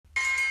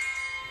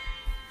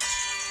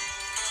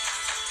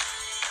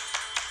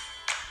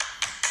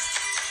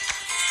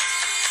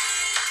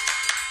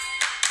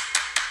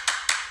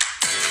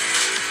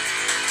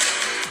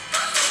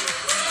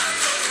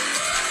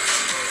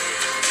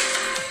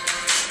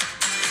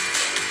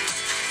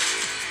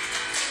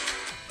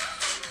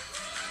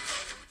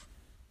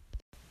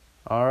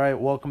All right,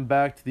 welcome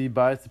back to the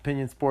Biased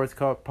Opinion Sports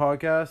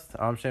Podcast.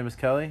 I'm Seamus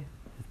Kelly,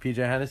 it's PJ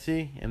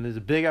Hennessy, and there's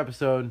a big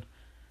episode.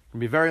 It's going to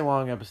be a very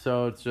long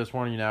episode, so just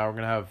warning you now, we're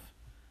going to have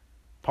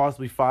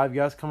possibly 5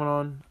 guests coming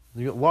on.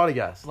 A lot of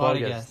guests. A lot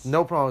of guests.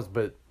 No problems,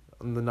 but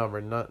the number,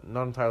 not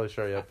entirely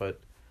sure yet, but...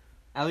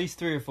 At least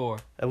 3 or 4.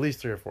 At least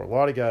 3 or 4. A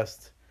lot of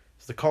guests.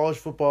 It's the college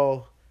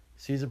football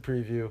season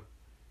preview.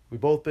 We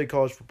both big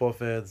college football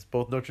fans,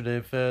 both Notre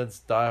Dame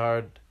fans,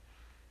 diehard.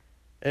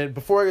 And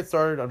before I get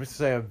started, I'm just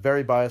going to say I'm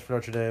very biased for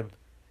Notre Dame.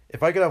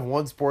 If I could have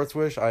one sports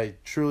wish, I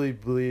truly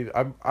believe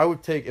I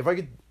would take, if I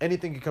could,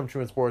 anything could come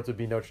true in sports, it would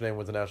be Notre Dame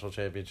wins a national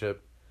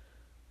championship.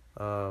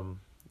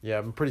 Yeah,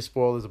 I'm pretty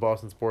spoiled as a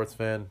Boston sports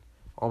fan.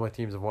 All my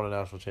teams have won a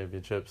national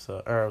championship,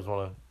 won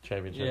a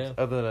championship,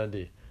 other than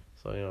ND.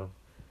 So,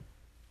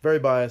 very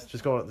biased.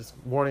 Just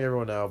warning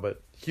everyone now, but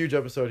huge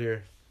episode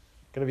here.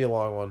 Gonna be a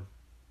long one.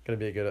 Gonna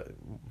be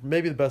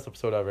maybe the best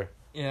episode ever.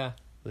 Yeah.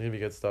 There's gonna be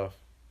good stuff.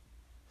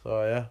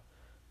 So, yeah.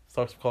 Let's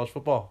talk some college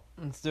football.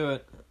 Let's do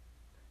it.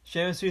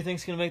 Seamus, who do you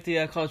think's going to make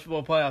the college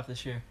football playoff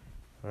this year?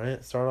 All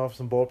right, starting off with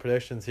some bold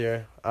predictions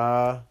here.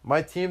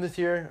 My team this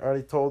year, I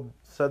already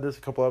said this a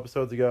couple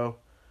episodes ago.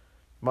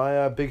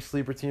 My big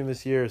sleeper team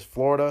this year is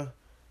Florida.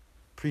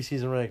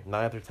 Preseason ranked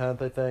 9th or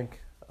 10th, I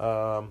think.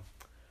 I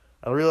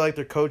really like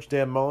their coach,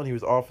 Dan Mullen. He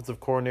was offensive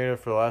coordinator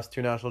for the last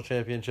 2 national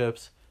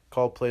championships.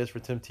 Called plays for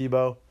Tim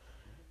Tebow.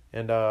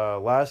 And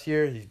last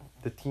year,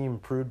 the team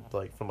improved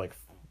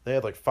they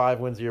had 5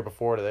 wins the year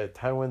before. They had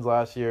 10 wins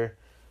last year.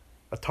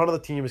 A ton of the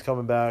team is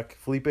coming back.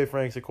 Felipe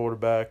Franks at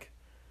quarterback.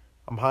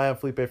 I'm high on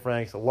Felipe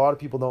Franks. A lot of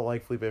people don't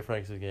like Felipe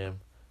Franks' game.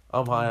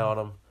 I'm high on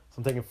him. So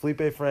I'm taking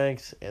Felipe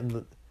Franks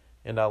and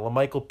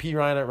LaMichael P.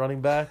 Ryan at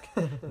running back.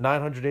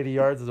 980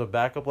 yards as a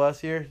backup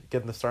last year.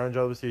 Getting the starting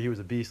job this year. He was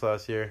a beast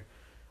last year.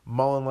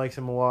 Mullen likes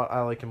him a lot.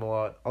 I like him a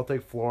lot. I'll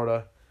take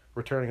Florida.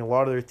 Returning a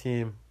lot of their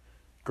team.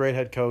 Great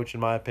head coach, in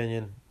my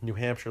opinion. New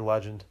Hampshire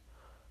legend.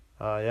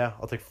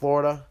 I'll take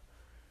Florida.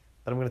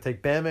 Then I'm going to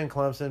take Bama and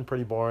Clemson.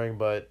 Pretty boring,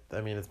 but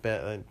it's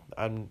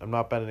I'm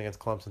not betting against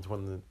Clemson to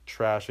win the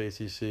trash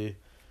ACC.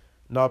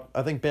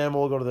 I think Bama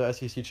will go to the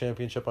SEC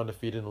championship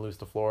undefeated and lose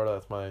to Florida.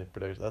 That's my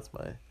prediction. That's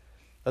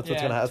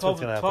what's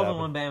going to happen.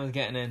 12-1 Bama's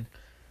getting in.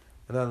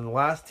 And then the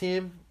last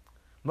team,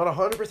 I'm not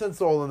 100%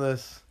 sold on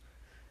this.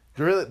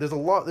 There's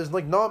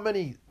not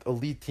many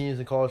elite teams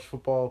in college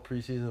football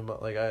preseason.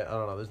 But I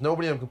don't know. There's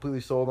nobody I'm completely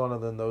sold on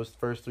other than those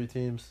first 3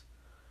 teams.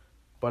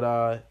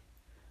 But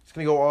just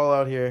gonna go all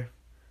out here.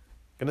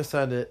 Gonna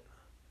send it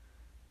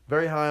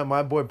very high on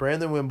my boy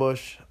Brandon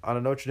Wimbush out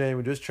of Notre Dame,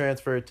 who just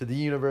transferred to the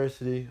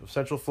University of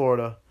Central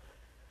Florida.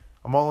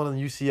 I'm all in on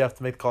UCF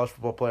to make the college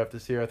football playoff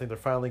this year. I think they're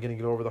finally going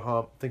to get over the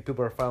hump. I think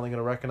people are finally going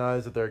to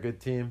recognize that they're a good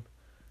team,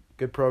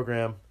 good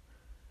program.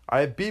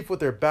 I have beef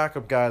with their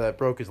backup guy that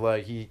broke his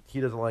leg. He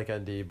doesn't like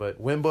ND, but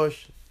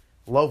Wimbush,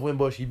 love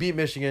Wimbush. He beat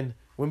Michigan.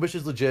 Wimbush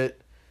is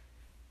legit.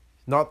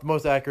 Not the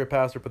most accurate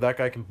passer, but that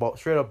guy can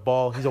straight up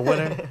ball. He's a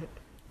winner.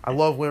 I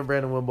love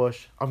Brandon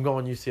Wimbush. I'm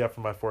going UCF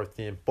for my 4th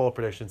team. Bold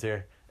predictions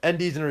here.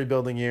 ND's in a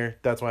rebuilding year.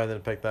 That's why I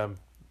didn't pick them.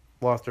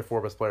 Lost their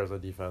 4 best players on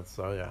defense.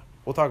 So, yeah.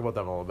 We'll talk about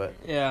them a little bit.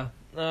 Yeah.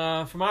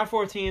 For my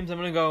 4 teams, I'm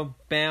going to go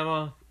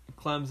Bama,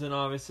 Clemson,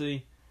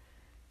 obviously.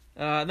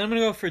 Then I'm going to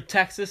go for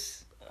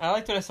Texas. I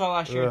liked what I saw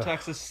last year in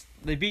Texas.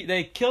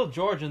 They killed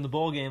Georgia in the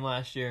bowl game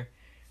last year.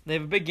 They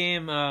have a big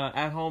game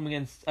at home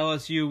against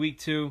LSU week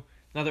 2,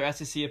 another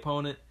SEC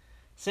opponent.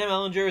 Sam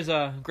Ehlinger is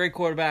a great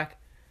quarterback.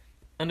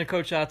 Under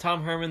Coach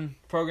Tom Herman,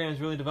 program is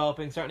really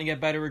developing, starting to get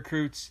better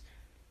recruits.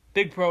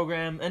 Big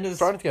program.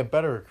 Starting to get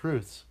better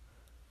recruits.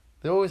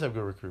 They always have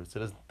good recruits.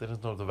 They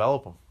just don't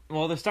develop them.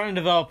 Well, they're starting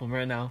to develop them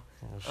right now.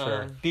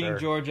 Beating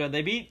Georgia.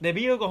 They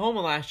beat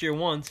Oklahoma last year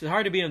once. It's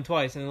hard to beat them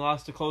twice, and they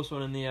lost a close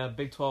one in the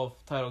Big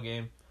 12 title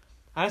game.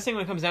 I just think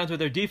when it comes down to it,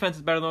 their defense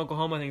is better than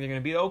Oklahoma. I think they're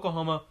going to beat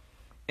Oklahoma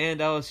and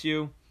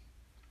LSU.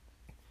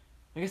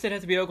 I guess they'd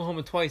have to beat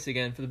Oklahoma twice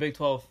again for the Big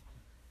 12.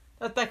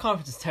 That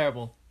conference is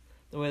terrible,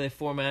 the way they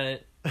format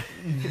it.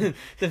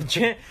 the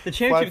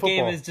championship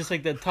game is just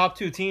the top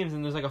 2 teams,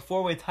 and there's a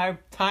 4-way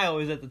tie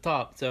always at the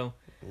top. So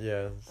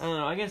yeah, I don't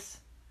know. I guess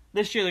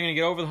this year they're gonna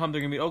get over the hump. They're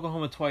gonna beat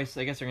Oklahoma twice.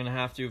 I guess they're gonna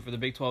have to for the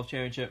Big 12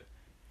 championship.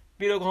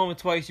 Beat Oklahoma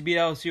twice. You beat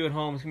LSU at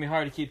home. It's gonna be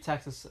hard to keep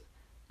Texas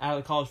out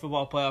of the college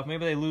football playoff.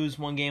 Maybe they lose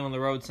 1 game on the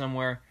road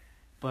somewhere,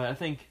 but I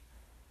think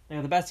they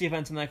have the best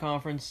defense in that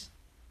conference.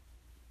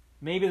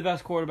 Maybe the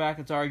best quarterback.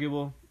 It's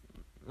arguable.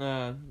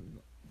 We'll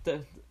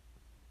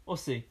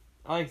see.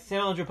 I like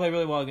Sam Ehlinger played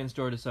really well against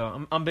Georgia,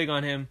 so I'm big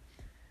on him.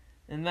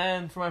 And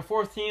then for my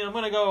 4th team, I'm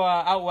going to go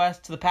out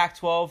west to the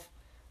Pac-12.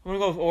 I'm going to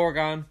go with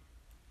Oregon.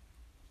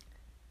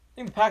 I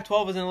think the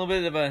Pac-12 is in a little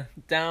bit of a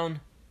down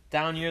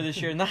year this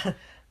year. Not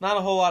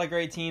a whole lot of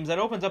great teams. That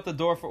opens up the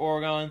door for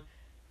Oregon.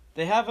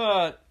 They have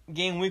a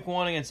game week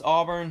 1 against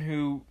Auburn,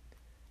 who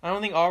I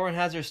don't think Auburn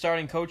has their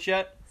starting coach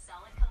yet.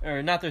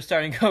 Or not their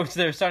starting coach,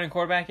 their starting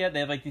quarterback yet. They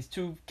have these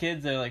 2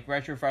 kids, they're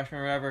redshirt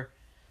freshmen or whatever.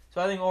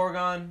 So I think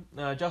Oregon,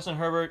 Justin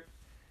Herbert,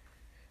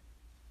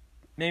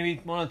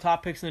 maybe one of the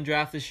top picks in the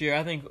draft this year.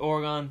 I think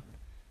Oregon,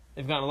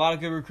 they've gotten a lot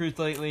of good recruits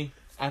lately.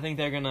 I think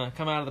they're gonna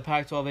come out of the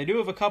Pac-12. They do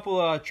have a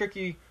couple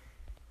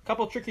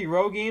tricky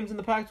road games in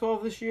the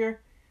Pac-12 this year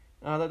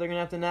that they're gonna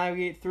have to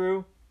navigate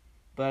through.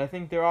 But I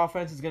think their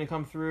offense is gonna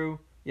come through.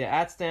 Yeah,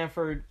 at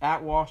Stanford,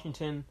 at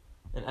Washington,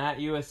 and at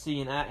USC,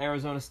 and at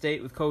Arizona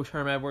State with Coach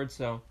Herm Edwards.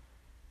 So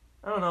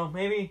I don't know.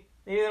 Maybe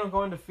they don't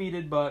go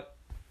undefeated, but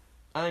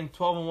I think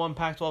 12-1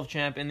 Pac-12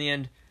 champ in the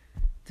end.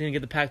 They're gonna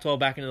get the Pac-12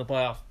 back into the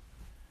playoff.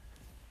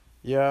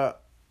 Yeah,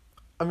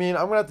 I mean,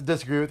 I'm gonna have to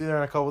disagree with you there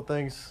on a couple of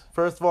things.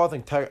 First of all, I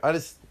think I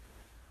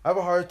have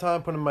a hard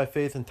time putting my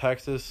faith in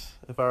Texas.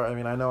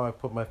 I know I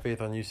put my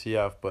faith on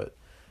UCF, but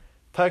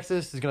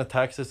Texas is gonna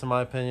Texas in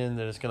my opinion.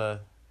 They're just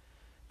gonna.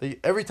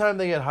 Every time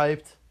they get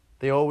hyped,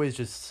 they always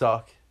just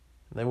suck.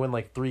 And they win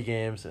like 3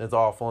 games, and it's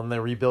awful. And they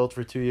rebuild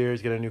for 2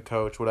 years, get a new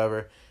coach,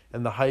 whatever.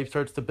 And the hype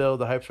starts to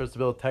build.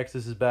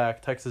 Texas is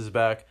back,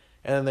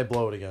 and then they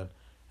blow it again.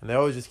 And they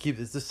always just keep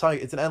it's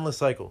an endless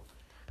cycle.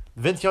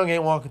 Vince Young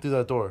ain't walking through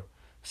that door.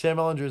 Sam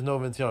Ehlinger is no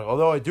Vince Young.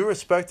 Although I do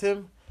respect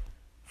him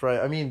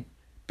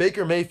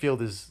Baker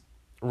Mayfield is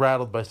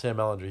rattled by Sam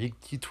Ehlinger.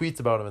 He tweets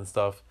about him and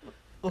stuff.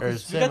 Well,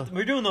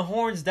 we're doing the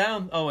horns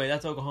down. Oh wait,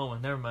 that's Oklahoma.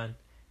 Never mind.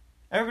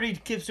 Everybody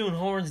keeps doing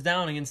horns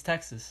down against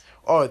Texas.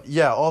 Oh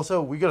yeah.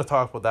 Also, we gotta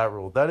talk about that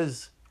rule. That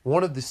is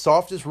one of the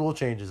softest rule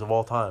changes of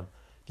all time.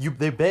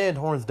 They banned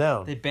horns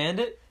down. They banned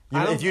it.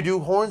 If you do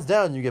horns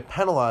down, you get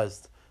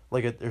penalized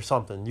or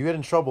something. You get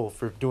in trouble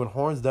for doing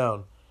horns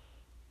down.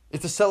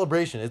 It's a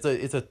celebration.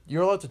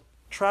 You're allowed to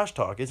trash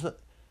talk.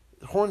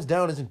 Horns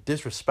down isn't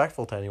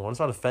disrespectful to anyone. It's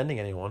not offending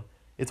anyone.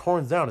 It's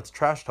horns down. It's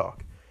trash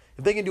talk.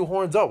 If they can do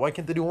horns up, why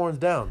can't they do horns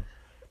down?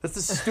 That's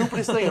the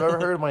stupidest thing I've ever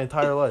heard in my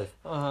entire life.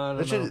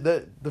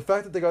 The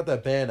fact that they got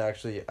that ban,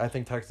 actually, I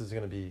think Texas is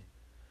going to be...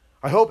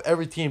 I hope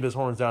every team does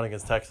horns down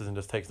against Texas and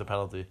just takes the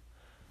penalty.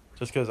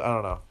 Just because, I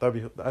don't know.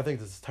 I think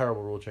this is a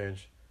terrible rule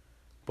change.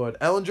 But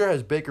Ehlinger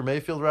has Baker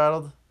Mayfield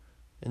rattled.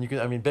 And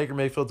Baker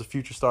Mayfield's a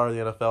future star of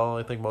the NFL,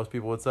 I think most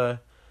people would say.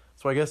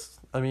 So I guess,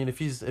 if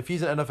he's an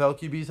NFL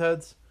QB's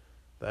heads,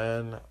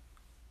 then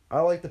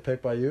I like the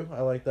pick by you.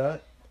 I like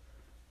that.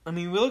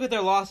 We look at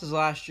their losses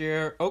last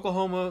year.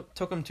 Oklahoma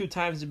took them 2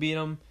 times to beat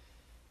them.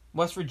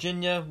 West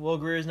Virginia, Will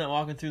Greer's not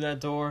walking through that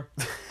door.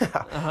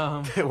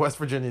 West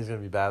Virginia's going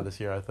to be bad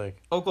this year, I think.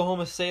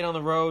 Oklahoma State on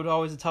the road,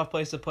 always a tough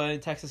place to play.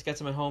 Texas gets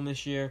them at home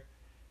this year.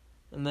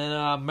 And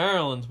then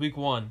Maryland's week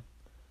 1.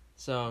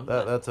 So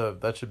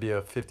that should be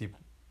a 50.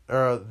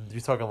 Or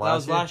you're talking last year? That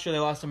was last year. They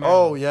lost to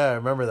Maryland. Oh yeah, I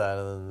remember that.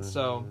 And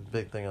then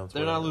big thing on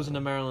Twitter. They're not losing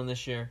to Maryland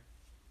this year.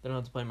 They don't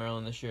have to play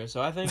Maryland this year.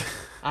 So I think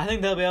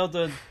they'll be able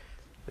to.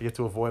 They get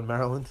to avoid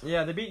Maryland.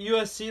 Yeah, they beat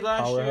USC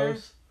last year.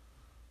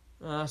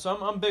 So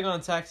I'm big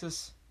on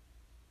Texas.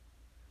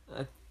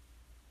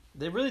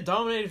 They really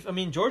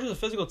dominated. Georgia's a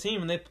physical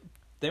team, and they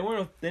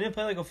didn't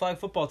play like a flag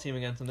football team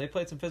against them. They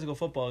played some physical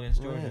football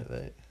against Georgia.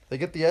 Right, they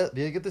get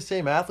the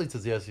same athletes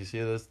as the SEC.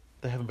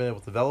 They haven't been able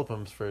to develop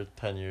them for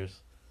 10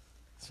 years.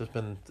 It's just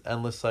been an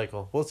endless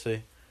cycle. We'll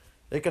see.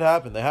 It could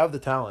happen. They have the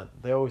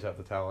talent. They always have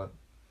the talent.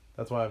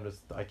 That's why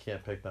I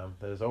can't pick them.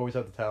 They just always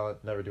have the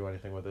talent, never do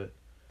anything with it.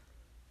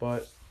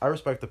 But I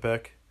respect the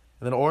pick.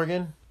 And then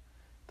Oregon,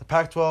 the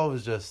Pac-12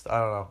 is just, I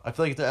don't know. I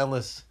feel like it's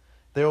endless.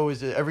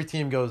 Every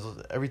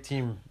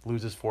team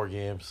loses 4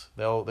 games.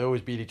 They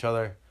always beat each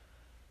other.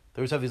 They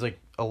always have these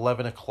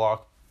 11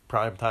 o'clock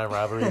primetime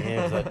rivalry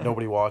games that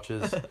nobody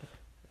watches.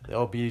 They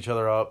all beat each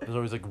other up. There's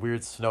always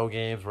weird snow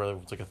games where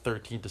it's a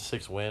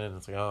 13-6 win, and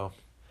it's they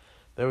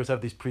always have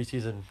these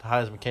preseason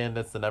Heisman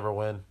candidates that never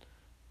win.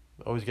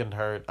 Always getting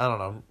hurt. I don't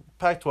know.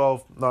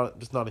 Pac-12,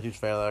 not a huge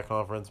fan of that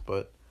conference,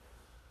 but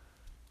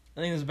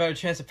I think there's a better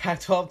chance a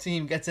Pac-12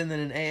 team gets in than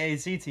an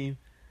AAC team.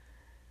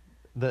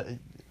 When's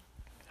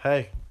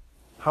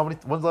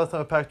the last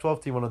time a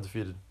Pac-12 team went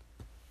undefeated?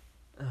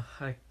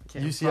 I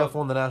can't. UCF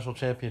won the national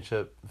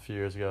championship a few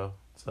years ago.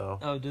 So.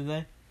 Oh, did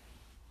they?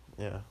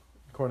 Yeah.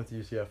 According to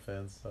UCF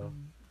fans, so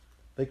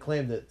they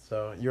claimed it.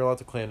 So you're allowed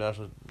to claim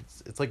national.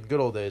 It's like the good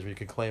old days where you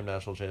could claim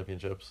national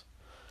championships.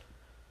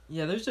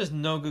 Yeah, there's just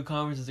no good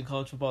conferences in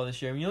college football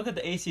this year. When you look at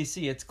the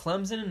ACC, it's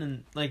Clemson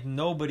and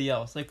nobody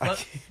else.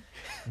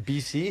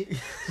 BC.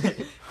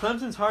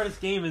 Clemson's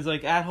hardest game is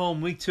at home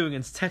week 2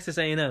 against Texas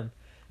A&M,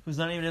 who's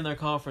not even in their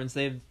conference.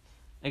 I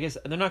guess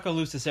they're not going to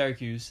lose to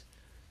Syracuse.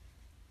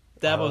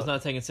 Dabo's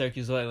not taking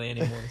Syracuse lightly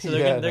anymore, so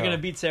they're going to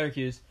beat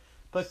Syracuse.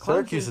 But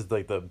Syracuse is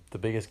the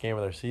biggest game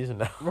of their season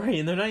now. Right,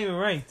 and they're not even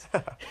ranked.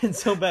 And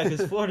so bad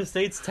because Florida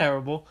State's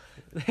terrible.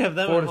 They have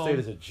them Florida at home. State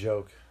is a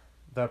joke.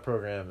 That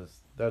program is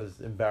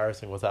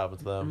embarrassing what's happened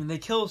to them. They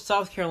kill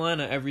South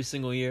Carolina every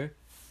single year.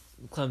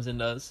 Clemson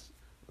does.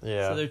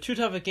 Yeah. So their 2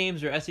 toughest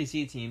games are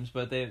SEC teams,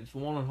 but they have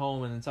one at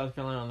home and then South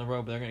Carolina on the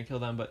road, but they're going to kill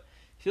them. But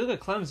if you look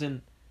at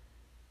Clemson,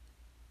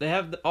 they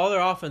have all their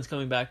offense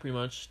coming back pretty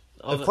much.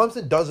 If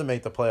Clemson doesn't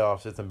make the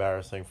playoffs, it's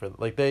embarrassing for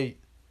they.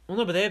 Well,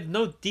 no, but they have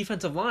no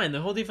defensive line.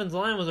 Their whole defensive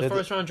line was a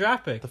first-round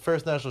draft pick. The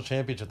first national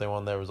championship they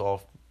won there was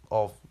all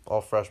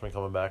freshmen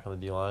coming back on the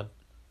D-line.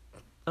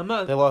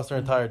 They lost their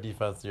entire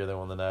defense the year they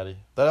won the Natty.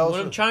 What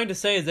I'm trying to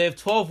say is they have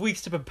 12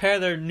 weeks to prepare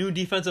their new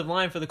defensive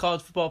line for the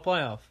college football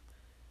playoff.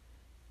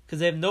 Because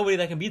they have nobody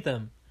that can beat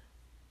them.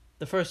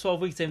 The first 12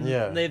 weeks, they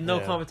have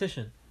no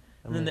competition.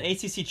 And then the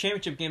ACC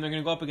championship game, they're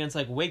going to go up against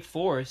like Wake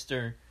Forest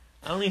or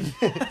I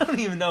don't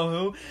even know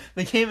who.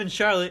 They came in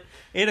Charlotte,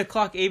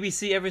 8:00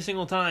 ABC every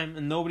single time,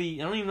 and I don't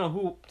even know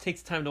who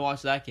takes the time to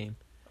watch that game.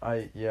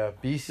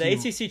 BC. The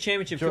ACC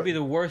championship could be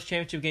the worst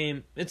championship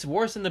game. It's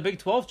worse than the Big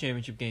 12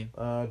 championship game.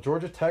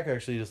 Georgia Tech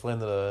actually just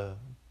landed a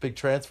big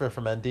transfer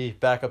from ND,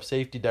 backup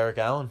safety Derek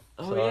Allen.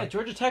 Oh yeah,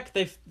 Georgia Tech.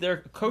 Their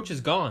coach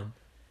is gone.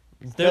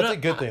 That's a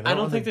good thing. I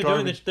don't think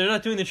they're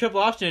not doing the triple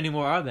option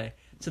anymore, are they?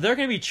 So they're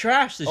going to be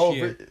trash this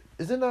year.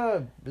 Is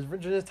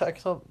Virginia Tech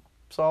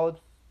solid?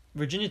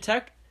 Virginia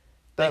Tech?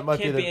 That might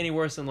can't be any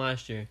worse than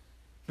last year.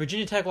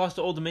 Virginia Tech lost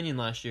to Old Dominion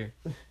last year.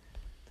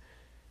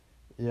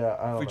 Yeah,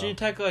 I don't know. Virginia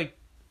Tech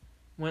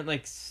went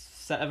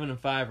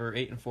 7-5 or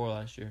 8-4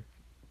 last year.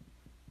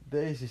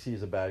 The ACC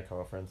is a bad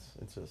conference.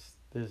 It's just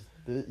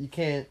you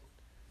can't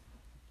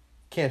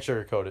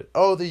sugarcoat it.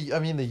 Oh, the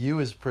U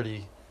is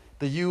pretty.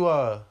 The U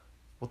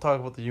we'll talk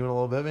about the U in a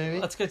little bit maybe.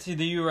 Let's get to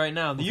the U right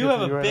now. The U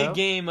have a big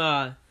game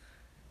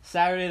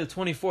Saturday the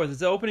 24th. It's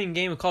the opening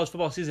game of college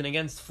football season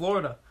against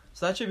Florida.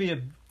 So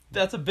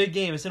that's a big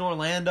game. It's in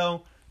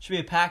Orlando. Should be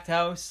a packed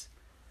house.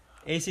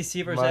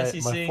 ACC versus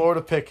SEC. My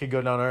Florida pick could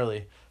go down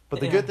early. But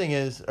the good thing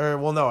is,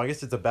 I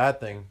guess it's a bad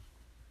thing.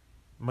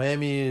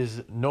 Miami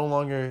is no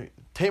longer...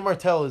 Tate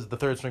Martell is the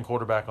third-string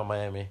quarterback on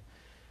Miami.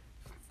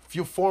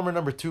 Former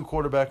number 2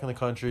 quarterback in the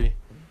country.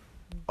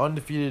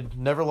 Undefeated.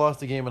 Never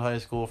lost a game in high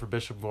school for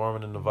Bishop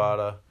Gorman in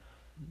Nevada.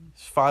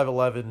 He's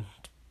 5'11",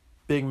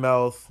 big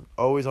mouth,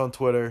 always on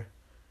Twitter.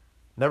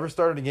 Never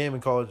started a game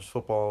in college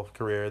football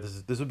career.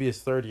 This would be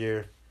his third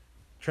year.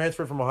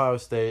 Transferred from Ohio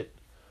State.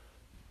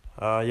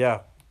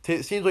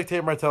 Seems like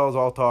Tate Martell is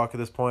all talk at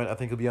this point. I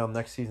think he'll be on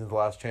next season's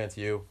Last Chance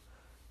U.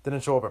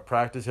 Didn't show up at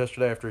practice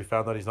yesterday after he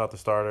found out he's not the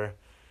starter.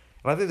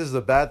 And I think this is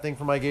a bad thing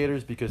for my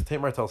Gators because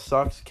Tate Martell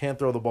sucks, can't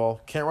throw the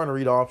ball, can't run a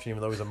read option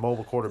even though he's a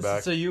mobile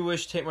quarterback. So you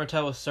wish Tate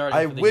Martell was starting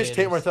for the Gators? I wish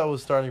Tate Martell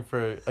was starting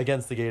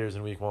against the Gators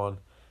in Week 1.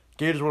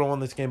 Gators would have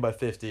won this game by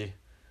 50.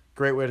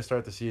 Great way to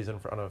start the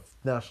season on a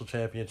national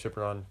championship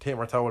run. Tate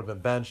Martell would have been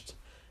benched,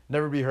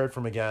 never be heard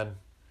from again.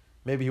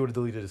 Maybe he would have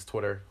deleted his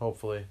Twitter,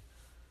 hopefully.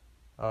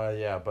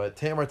 But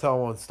Tate Martell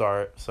won't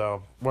start,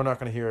 so we're not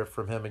going to hear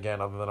from him again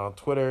other than on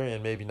Twitter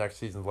and maybe next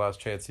season's Last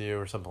Chance U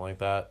or something like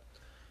that.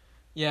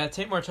 Yeah,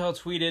 Tate Martell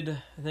tweeted,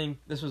 I think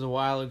this was a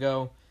while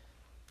ago,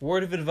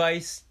 word of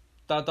advice, ...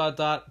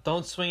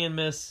 don't swing and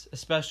miss,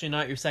 especially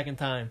not your second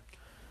time.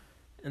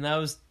 And that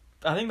was,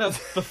 I think that was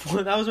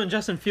before, that was when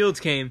Justin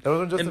Fields came. That was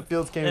when Justin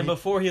Fields came. And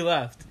before he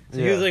left. So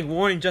he was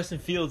warning Justin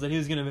Fields that he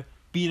was going to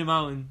beat him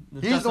out.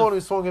 He's the one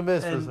who swung and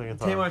missed for a second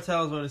time. Tate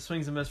Martell is the one who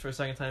swings and misses for a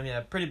second time. Yeah,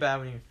 pretty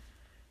bad when you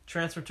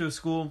transfer to a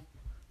school.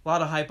 A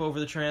lot of hype over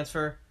the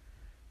transfer.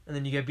 And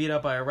then you get beat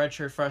up by a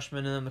redshirt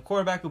freshman. And then the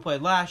quarterback who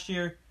played last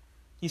year,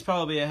 he's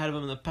probably ahead of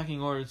him in the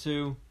pecking order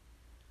too.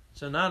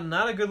 So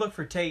not a good look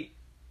for Tate.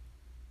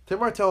 Tate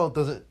Martell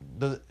doesn't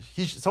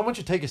someone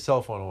should take his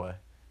cell phone away.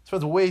 He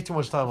spends way too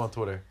much time on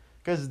Twitter.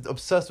 The guy's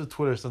obsessed with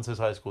Twitter since his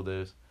high school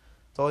days.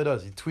 That's all he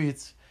does. He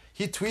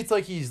tweets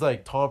like he's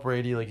like Tom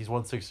Brady, like he's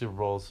won 6 Super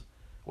Bowls.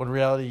 When in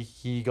reality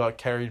he got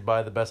carried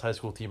by the best high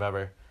school team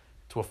ever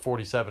to a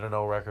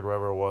 47-0 record,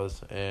 wherever it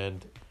was,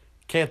 and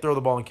can't throw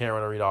the ball and can't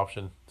run a read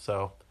option.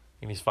 And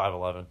he's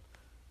 5'11".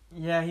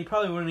 Yeah, he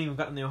probably wouldn't even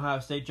gotten the Ohio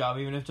State job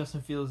even if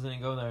Justin Fields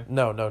didn't go there.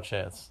 No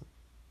chance.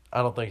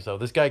 I don't think so.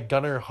 This guy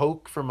Gunnar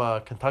Hoke from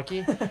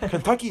Kentucky,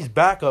 Kentucky's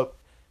backup,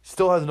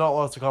 still has not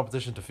lost a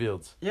competition to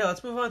Fields. Yeah,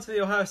 let's move on to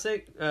the Ohio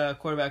State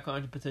quarterback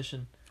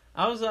competition.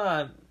 I was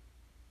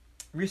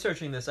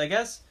researching this. I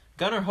guess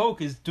Gunnar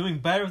Hoke is doing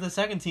better with the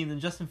second team than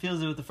Justin Fields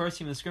did with the first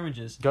team in the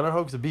scrimmages. Gunnar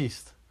Hoke's a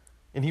beast.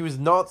 And he was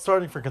not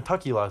starting for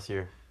Kentucky last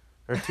year.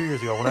 Or 2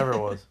 years ago, whenever it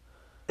was.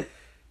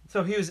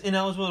 So he was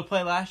ineligible to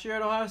play last year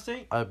at Ohio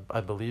State?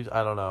 I believe.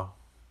 I don't know.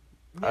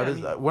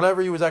 Yeah,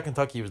 whenever he was at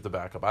Kentucky, he was the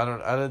backup. I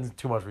didn't do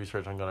too much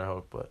research on Gunnar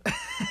Hoke, but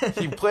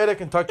he played at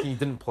Kentucky. He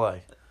didn't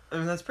play. I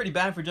mean, that's pretty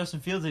bad for Justin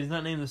Fields that he's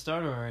not named the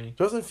starter already.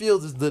 Justin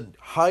Fields is the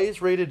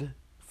highest-rated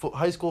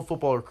high school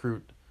football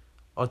recruit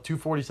on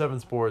 247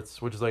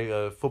 Sports, which is like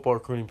a football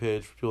recruiting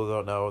page for people who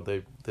don't know.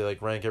 They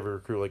like rank every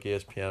recruit like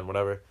ESPN,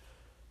 whatever.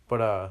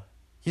 But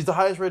he's the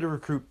highest-rated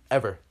recruit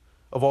ever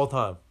of all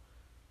time,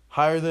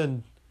 higher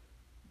than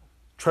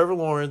Trevor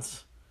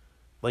Lawrence.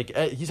 Like,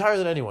 he's higher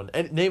than anyone.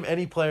 Name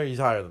any player, he's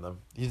higher than them.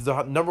 He's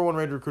the number 1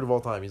 rated recruit of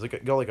all time. He's got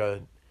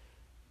a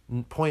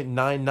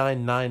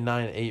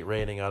 .99998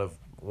 rating out of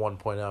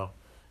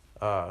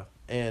 1.0.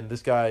 And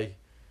this guy, he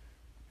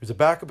was a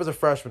backup as a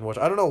freshman, which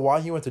I don't know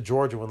why he went to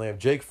Georgia when they have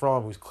Jake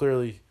Fromm, who's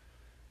clearly,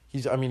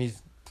 he's a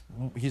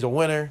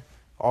winner.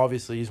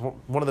 Obviously, he's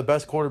one of the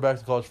best quarterbacks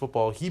in college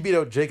football. He beat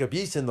out Jacob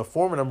Eason, the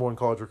former number 1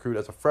 college recruit,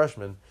 as a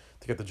freshman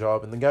to get the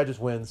job, and the guy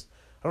just wins.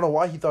 I don't know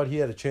why he thought he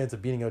had a chance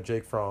of beating out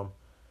Jake Fromm.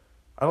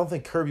 I don't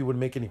think Kirby would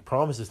make any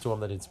promises to him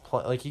that he's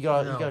he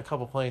got a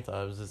couple playing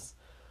times.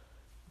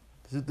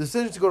 The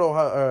decision to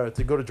go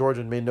to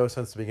Georgia made no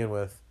sense to begin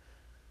with,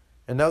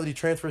 and now that he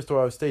transfers to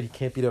Ohio State, he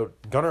can't beat out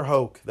Gunnar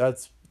Hoke.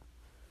 That's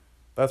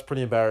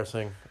pretty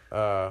embarrassing.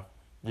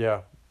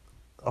 Yeah.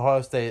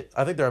 Ohio State,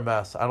 I think they're a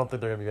mess. I don't think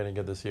they're going to be getting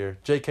good this year.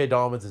 J.K.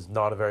 Dobbins is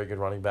not a very good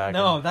running back.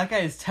 No, that guy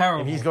is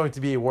terrible. And he's going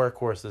to be a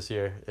workhorse this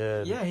year.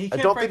 And Yeah, he I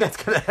can't don't break think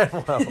that's going to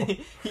end well.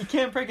 He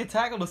can't break a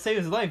tackle to save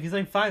his life. He's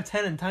like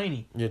 5'10" and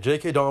tiny. Yeah,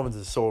 J.K. Dobbins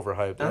is so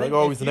overhyped. They're I like, think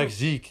oh, if he's the you- next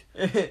Zeke.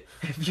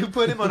 If you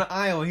put him on an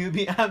aisle, he would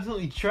be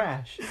absolutely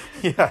trash.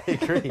 Yeah, I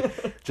agree.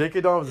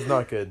 J.K. Dobbins is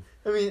not good.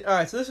 I mean, all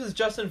right, so this was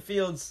Justin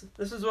Fields.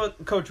 This is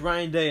what Coach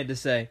Ryan Day had to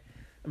say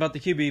about the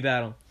QB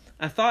battle.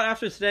 I thought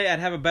after today I'd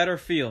have a better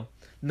feel.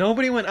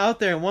 Nobody went out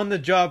there and won the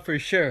job for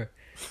sure.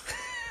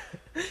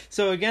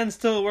 So again,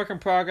 still a work in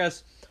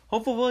progress.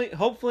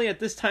 Hopefully at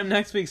this time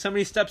next week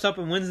somebody steps up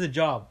and wins the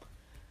job.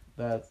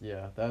 That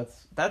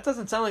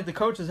doesn't sound like the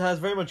coach has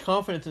very much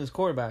confidence in his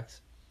quarterbacks.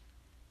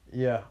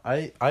 Yeah,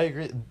 I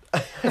agree.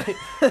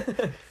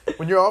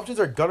 When your options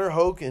are Gunnar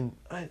Hoke and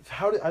I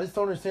just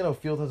don't understand how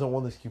Fields hasn't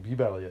won this QB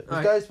battle yet.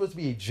 This guy is supposed to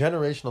be a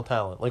generational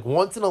talent, like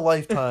once in a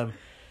lifetime.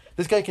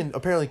 This guy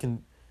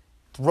can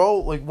throw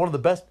like one of the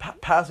best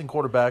passing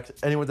quarterbacks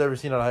anyone's ever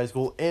seen out of high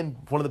school, and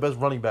one of the best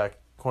running back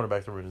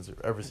cornerbacks everyone's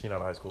ever seen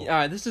out of high school. All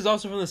right, this is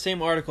also from the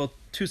same article,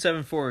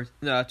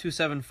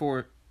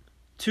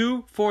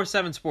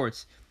 247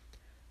 Sports.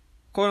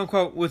 Quote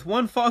unquote, with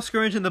one false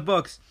scrimmage in the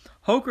books,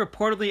 Hoke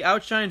reportedly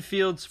outshined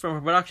Fields from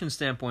a production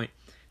standpoint.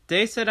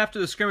 Day said after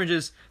the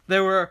scrimmages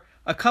there were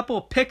a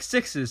couple pick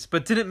sixes,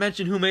 but didn't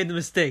mention who made the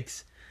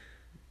mistakes.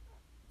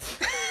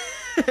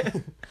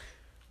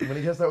 I'm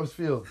gonna guess that was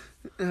Fields.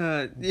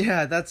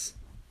 Yeah, that's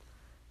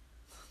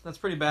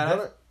pretty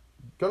bad.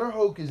 Gunnar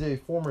Hoke is a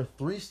former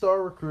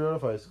 3-star recruit out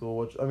of high school,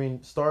 which, I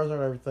mean, stars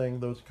aren't everything.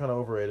 Those are kind of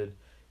overrated.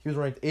 He was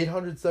ranked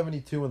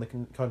 872 in the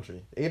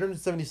country.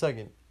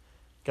 872nd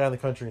guy in the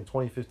country in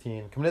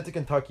 2015. Coming into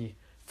Kentucky.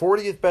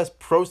 40th best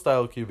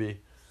pro-style QB.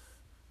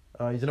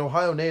 He's an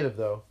Ohio native,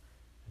 though.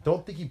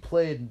 Don't think he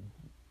played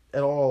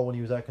at all when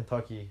he was at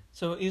Kentucky.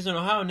 So he's an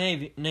Ohio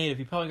native.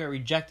 He probably got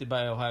rejected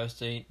by Ohio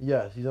State.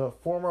 Yes, he's a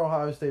former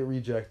Ohio State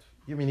reject.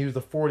 I mean, he was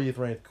the 40th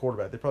ranked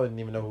quarterback. They probably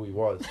didn't even know who he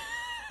was.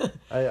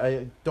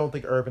 I don't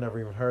think Urban ever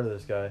even heard of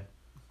this guy.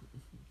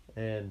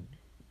 And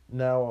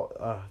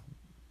now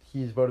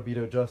he's about to beat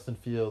out Justin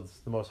Fields,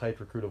 the most hyped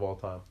recruit of all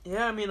time.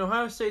 Yeah, I mean,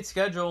 Ohio State's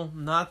schedule,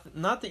 not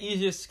the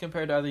easiest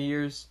compared to other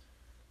years.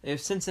 They have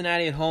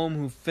Cincinnati at home,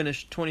 who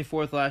finished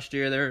 24th last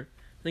year. They're,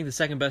 I think, the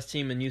second best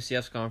team in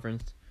UCF's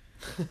conference.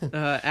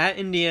 At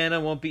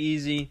Indiana, won't be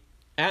easy.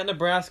 At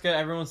Nebraska,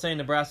 everyone's saying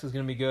Nebraska's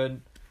going to be good.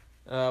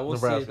 We'll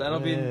see.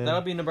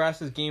 That'll be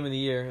Nebraska's game of the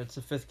year. It's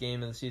the 5th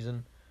game of the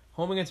season.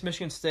 Home against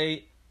Michigan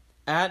State.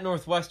 At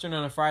Northwestern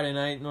on a Friday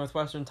night.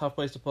 Northwestern, tough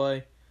place to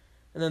play.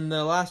 And then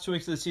the last 2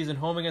 weeks of the season,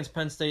 home against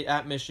Penn State,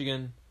 at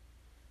Michigan.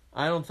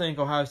 I don't think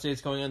Ohio State's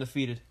going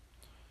undefeated.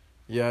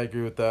 Yeah, I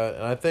agree with that.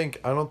 And I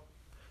think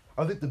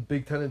the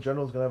Big Ten in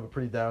general is going to have a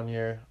pretty down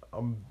year.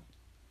 I'm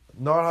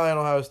not high on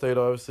Ohio State,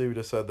 obviously. We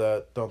just said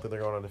that. Don't think they're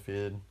going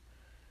undefeated.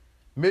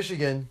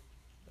 Michigan,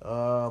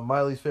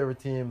 my least favorite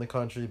team in the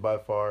country by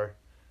far.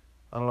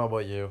 I don't know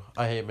about you.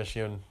 I hate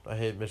Michigan.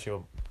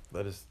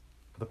 That is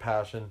the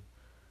passion.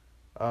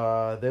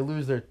 They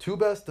lose their 2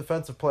 best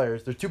defensive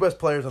players. Their 2 best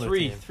players on their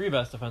team. Three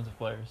best defensive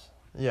players.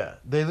 Yeah,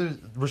 they lose.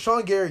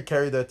 Rashawn Gary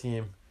carried that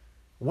team.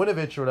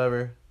 Winovich or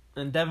whatever.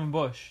 And Devin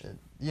Bush.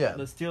 Yeah.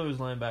 The Steelers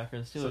linebacker.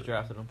 The Steelers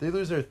drafted him. They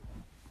lose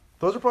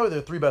those are probably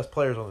their 3 best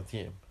players on the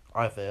team,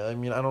 I think. I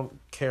mean, I don't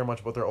care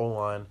much about their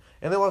O-line.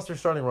 And they lost their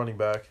starting running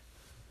back,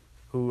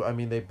 who, I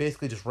mean, they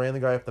basically just ran the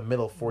guy up the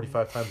middle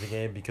 45 times a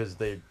game because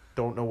they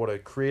don't know what a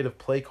creative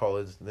play call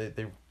is.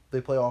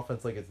 They play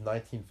offense like it's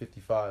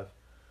 1955.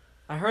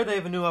 I heard they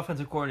have a new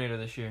offensive coordinator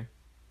this year.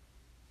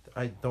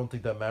 I don't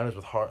think that matters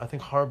with I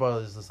think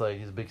Harbaugh is just like,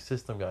 he's a big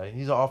system guy.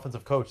 He's an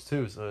offensive coach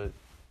too, so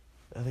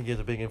I think he has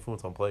a big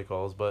influence on play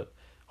calls. But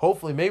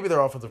hopefully, maybe their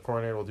offensive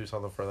coordinator will do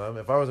something for them.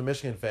 If I was a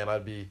Michigan fan, I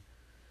would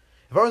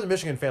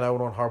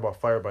want Harbaugh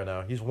fired by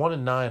now. He's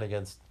 1-9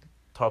 against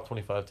top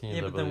 25 teams.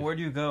 Yeah, but then where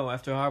do you go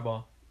after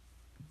Harbaugh?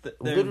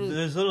 Literally-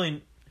 There's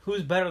literally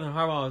who's better than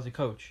Harbaugh as a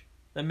coach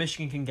that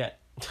Michigan can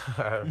get.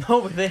 I don't know.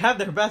 No, but they have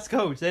their best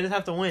coach. They just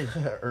have to win.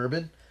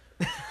 Urban?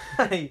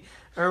 Hey,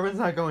 Urban's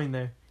not going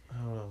there.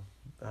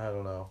 I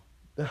don't know.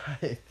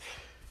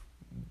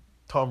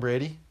 Tom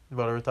Brady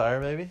about to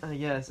retire, maybe.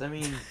 Yes, I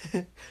mean,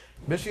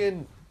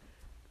 Michigan.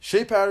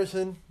 Shea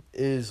Patterson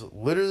is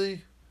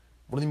literally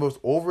one of the most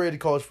overrated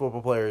college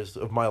football players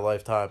of my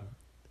lifetime,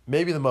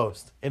 maybe the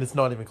most, and it's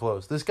not even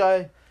close. This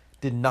guy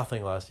did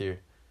nothing last year.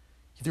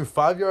 He threw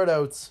 5-yard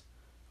outs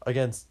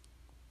against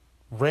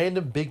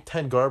random Big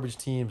Ten garbage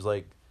teams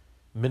like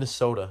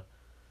Minnesota.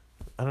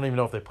 I don't even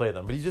know if they play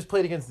them, but he just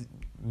played against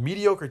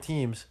mediocre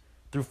teams,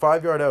 threw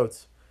 5-yard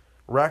outs,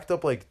 racked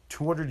up like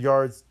 200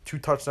 yards, 2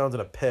 touchdowns,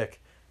 and a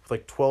pick with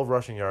like 12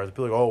 rushing yards.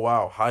 People like, oh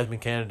wow,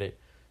 Heisman candidate,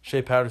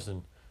 Shea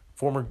Patterson,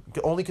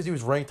 only because he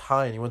was ranked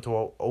high and he went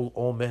to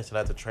Ole Miss and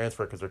had to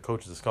transfer because their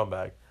coach is a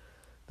scumbag.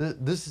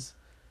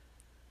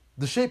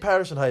 The Shea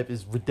Patterson hype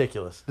is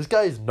ridiculous. This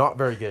guy is not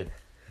very good.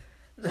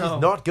 no.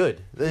 He's not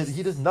good.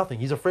 He does nothing.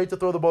 He's afraid to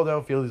throw the ball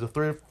downfield. He's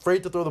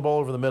afraid to throw the ball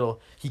over the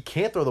middle. He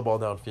can't throw the ball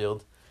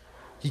downfield.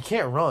 He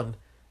can't run.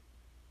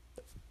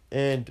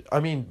 And, I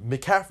mean,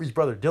 McCaffrey's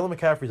brother, Dylan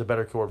McCaffrey's a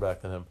better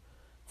quarterback than him.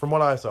 From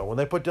what I saw. When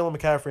they put Dylan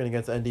McCaffrey in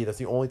against ND, that's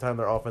the only time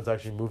their offense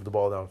actually moved the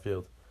ball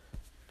downfield.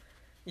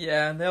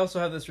 Yeah, and they also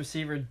have this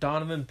receiver,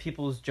 Donovan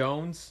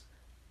Peoples-Jones.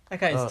 That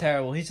guy is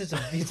terrible. He's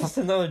just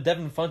another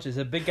Devin Funchess,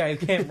 a big guy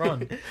who can't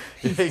run.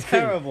 He's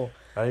terrible.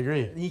 I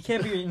agree. He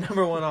can't be your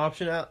number one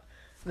option out.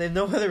 They have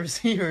no other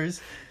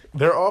receivers.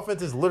 Their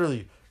offense is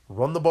literally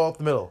run the ball up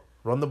the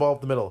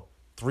middle,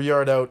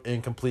 3-yard out,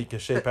 incomplete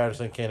because Shea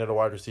Patterson can't hit a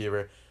wide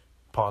receiver,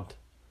 punt.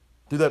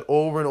 Do that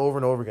over and over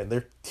and over again.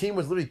 Their team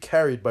was literally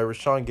carried by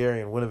Rashawn Gary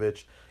and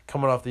Winovich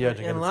coming off the edge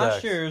and getting last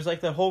sacks. year, it was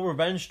like the whole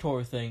revenge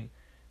tour thing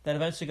that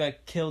eventually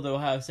got killed at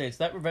Ohio State.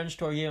 So that revenge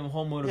tour gave them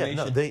home motivation,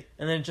 and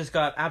then it just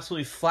got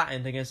absolutely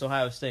flattened against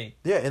Ohio State.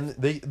 Yeah, and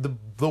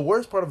the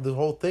worst part of the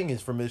whole thing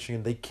is for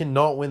Michigan, they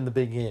cannot win the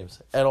big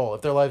games at all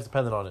if their lives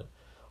depended on it.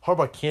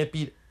 Harbaugh can't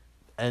beat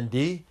ND.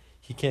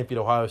 He can't beat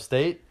Ohio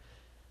State.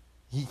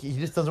 He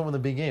just doesn't win the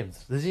big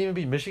games. Does he even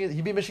beat Michigan?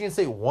 He beat Michigan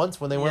State once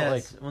when they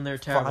went when they were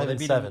terrible.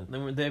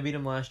 5-7. They beat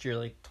him last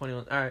year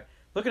 21. All right,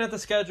 looking at the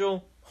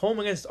schedule, home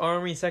against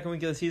Army, second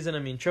week of the season. I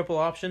mean, triple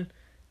option,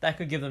 that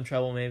could give them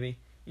trouble maybe.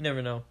 You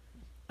never know.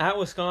 At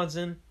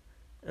Wisconsin,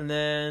 and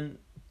then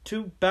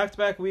 2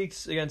 back-to-back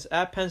weeks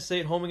at Penn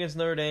State, home against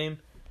Notre Dame.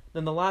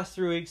 Then the last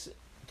 3 weeks,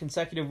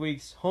 consecutive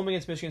weeks, home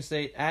against Michigan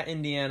State, at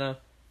Indiana.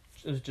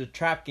 It was just a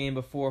trap game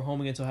before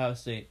home against Ohio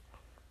State.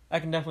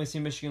 I can definitely see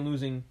Michigan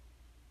losing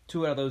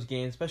 2 out of those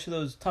games, especially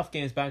those tough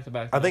games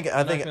back-to-back. I think they're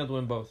not gonna be able to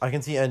win both. I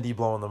can see ND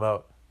blowing them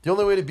out. The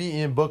only way to beat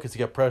Ian Book is to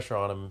get pressure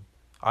on him.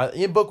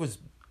 Ian Book was,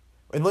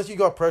 unless you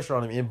got pressure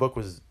on him, Ian Book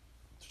was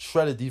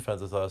shredded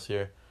defense this last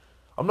year.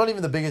 I'm not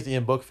even the biggest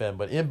Ian Book fan,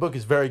 but Ian Book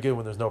is very good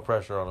when there's no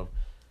pressure on him.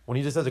 When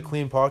he just has a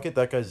clean pocket,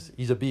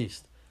 he's a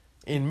beast.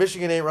 And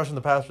Michigan ain't rushing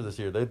the passer this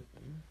year.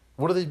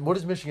 What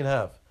does Michigan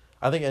have?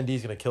 I think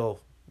ND's gonna kill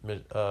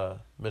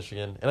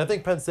Michigan, and I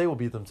think Penn State will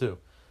beat them too.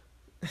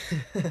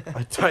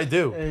 I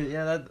do.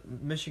 Yeah, that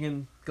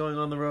Michigan going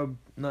on the road,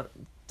 not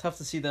tough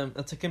to see them.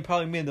 That can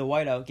probably be the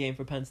whiteout game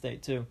for Penn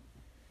State too.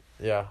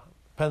 Yeah,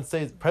 Penn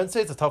State's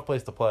a tough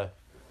place to play.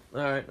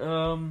 All right,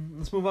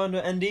 let's move on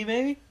to ND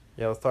maybe.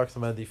 Yeah, let's talk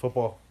some ND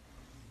football.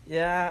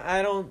 Yeah,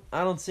 I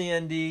don't see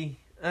ND.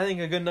 I think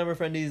a good number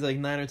for ND is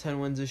 9 or 10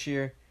 wins this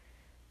year.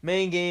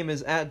 Main game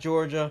is at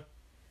Georgia.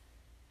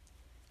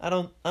 I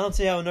don't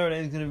see how Notre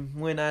Dame is going to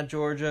win at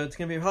Georgia. It's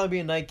going to probably be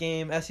a night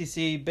game.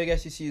 SEC, big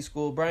SEC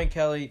school. Brian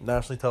Kelly.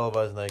 Nationally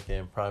televised night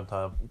game, prime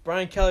time.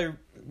 Brian Kelly,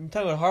 I'm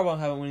talking about Harbaugh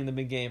having winning the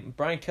big game.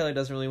 Brian Kelly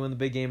doesn't really win the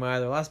big game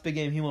either. Last big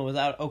game he won was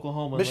out at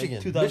Oklahoma Michigan,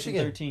 in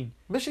 2013.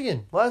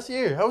 Michigan, last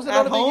year. How was it at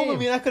not a big home? game? I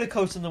mean, I could have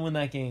coached them to win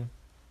that game.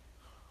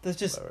 That's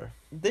just,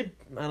 I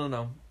don't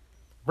know.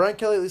 Brian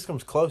Kelly at least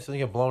comes close. He doesn't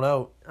get blown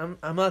out.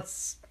 I'm not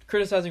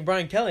criticizing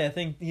Brian Kelly. I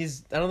don't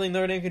think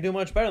Notre Dame can do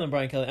much better than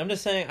Brian Kelly. I'm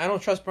just saying I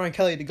don't trust Brian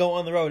Kelly to go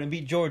on the road and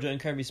beat Georgia and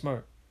Kirby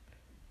Smart.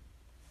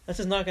 That's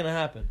just not going to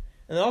happen.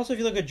 And also, if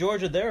you look at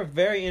Georgia, they're a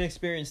very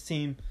inexperienced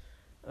team.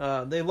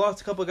 They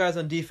lost a couple of guys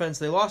on defense.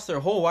 They lost their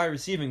whole wide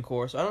receiving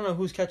core, so I don't know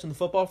who's catching the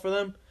football for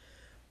them.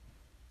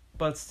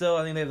 But still,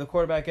 I think they have the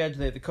quarterback edge,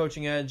 they have the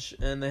coaching edge,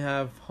 and they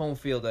have home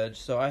field edge.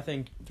 So I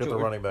think Get the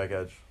running back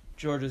edge.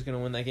 Georgia's going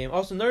to win that game.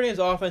 Also, Notre Dame's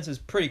offense is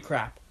pretty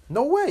crap.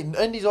 No way.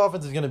 ND's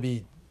offense is going to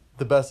be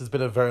the best it's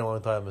been in a very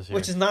long time this year.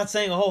 Which is not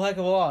saying a whole heck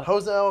of a lot. How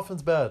is the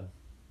offense bad?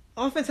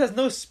 Offense has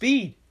no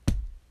speed.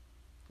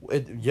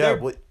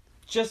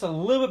 Just a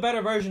little bit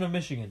better version of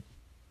Michigan.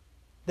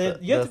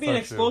 You have to be an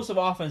explosive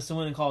offense to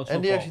win in college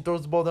football. ND actually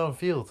throws the ball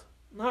downfield.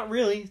 Not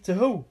really. To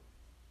who?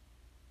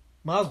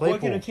 Miles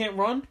Boykin, who can't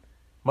run?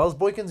 Miles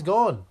Boykin's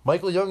gone.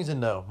 Michael Young's in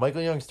now.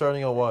 Michael Young's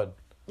starting out wide.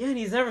 Yeah, and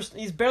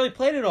he's barely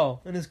played it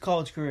all in his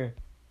college career.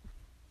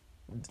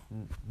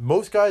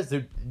 Most guys,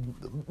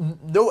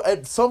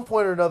 at some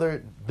point or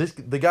another,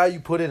 the guy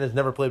you put in has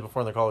never played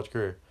before in their college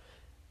career.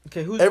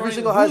 Okay, every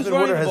single Heisman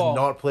winner has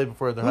not played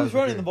before in their Heisman career. Who's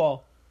running the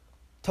ball?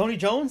 Tony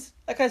Jones?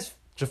 That guy's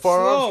Jafar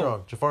slow.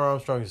 Armstrong. Jafar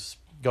Armstrong's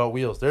got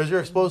wheels. There's your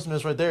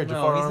explosiveness right there. No,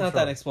 Jafar he's Armstrong. not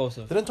that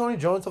explosive. Didn't Tony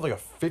Jones have a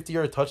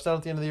 50-yard touchdown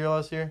at the end of the year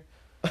last year?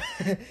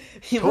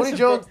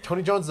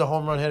 Tony Jones is a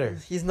home run hitter.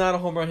 He's not a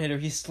home run hitter.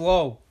 He's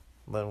slow.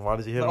 Then why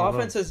does he hit the home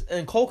offense is,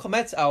 and Cole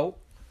Kmet's out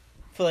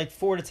for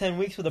 4 to 10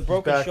 weeks with a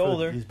broken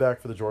shoulder. He's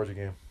back for the Georgia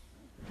game.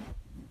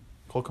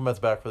 Cole Kmet's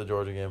back for the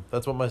Georgia game.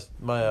 That's what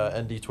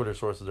my ND Twitter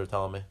sources are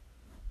telling me.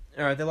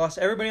 All right, they lost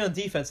everybody on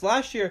defense.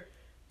 Last year,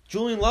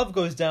 Julian Love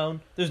goes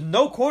down. There's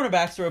no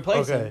cornerbacks to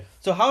replace him.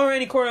 So how are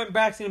any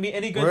cornerbacks going to be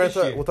any good this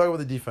year? We'll talk about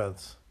the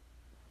defense.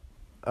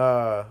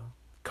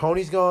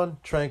 Coney's gone.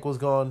 Tranquil's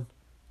gone.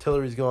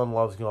 Tillery's gone.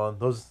 Love's gone.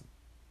 Those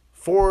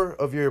 4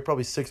 of your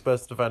probably 6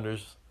 best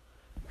defenders.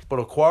 But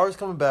Okwara's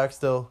coming back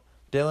still.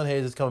 Dalen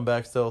Hayes is coming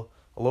back still.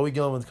 Alohi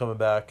Gilman's coming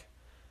back.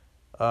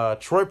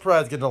 Troy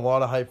Pratt's getting a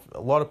lot of hype,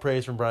 a lot of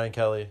praise from Brian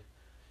Kelly.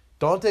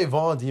 Dante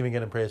Vaughn's even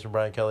getting praise from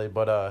Brian Kelly.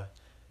 But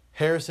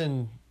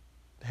Harrison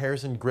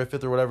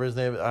Griffith or whatever his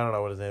name is. I don't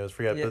know what his name is.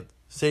 Forget. Yeah. But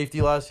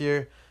safety last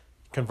year.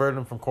 Converted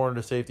him from corner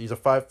to safety. He's a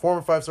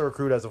former 5-star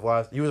recruit as of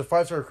last. He was a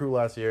 5-star recruit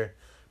last year.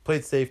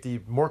 Played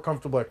safety. More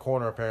comfortable at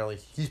corner apparently.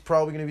 He's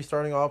probably going to be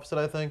starting opposite,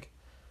 I think.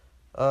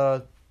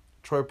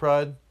 Troy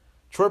Pride.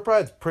 Troy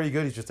Pride's pretty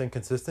good. He's just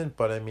inconsistent,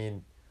 but I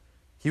mean,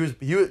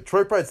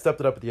 Troy Pride stepped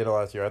it up at the end of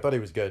last year. I thought he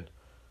was good.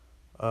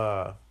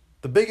 The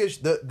big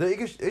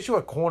issue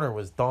at corner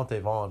was Dante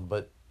Vaughn,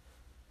 but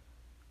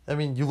I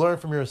mean, you learn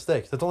from your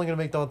mistakes. That's only going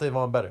to make Dante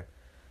Vaughn better.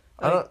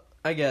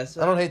 I guess.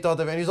 I don't hate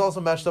Dante Vaughn. He's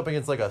also matched up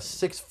against like a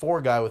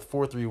 6'4" guy with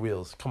 4.3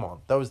 wheels. Come on.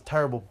 That was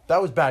terrible.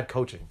 That was bad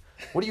coaching.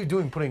 What are you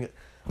doing putting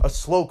a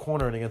slow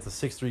corner in against a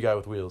 6'3" guy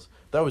with wheels?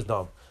 That was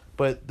dumb.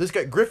 But this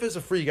guy, Griffith's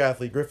a freak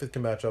athlete. Griffith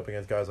can match up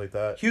against guys like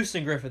that.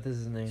 Houston Griffith is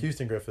his name.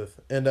 Houston Griffith.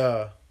 And,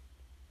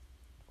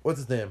 what's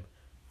his name?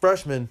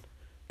 Freshman,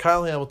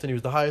 Kyle Hamilton. He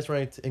was the highest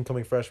ranked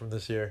incoming freshman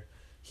this year.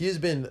 He has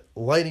been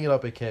lighting it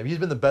up at camp. He's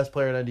been the best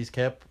player in Andy's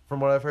camp, from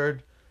what I've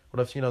heard, what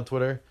I've seen on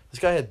Twitter. This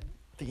guy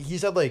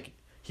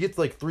he gets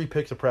like 3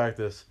 picks of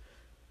practice.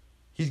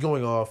 He's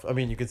going off. I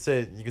mean, you could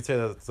say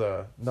that it's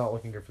not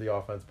looking good for the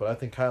offense, but I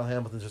think Kyle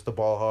Hamilton's just a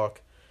ball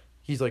hawk.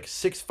 He's like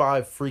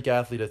 6'5" freak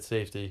athlete at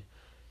safety.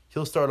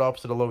 He'll start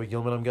opposite of Alohi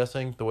Gilman, I'm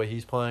guessing, the way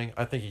he's playing.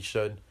 I think he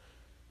should.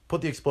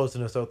 Put the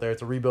explosiveness out there.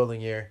 It's a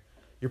rebuilding year.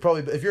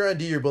 If you're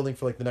ND, you're building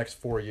for like the next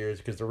 4 years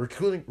because the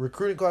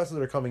recruiting classes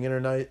that are coming in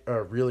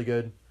are really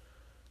good.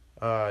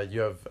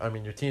 Your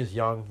team's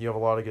young. You have a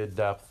lot of good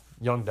depth,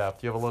 young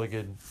depth. You have a lot of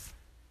good.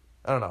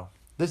 I don't know.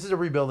 This is a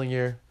rebuilding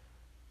year,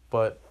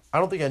 but I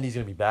don't think ND's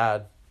gonna be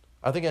bad.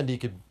 I think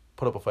ND could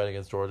put up a fight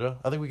against Georgia.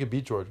 I think we could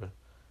beat Georgia.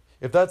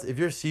 If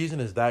your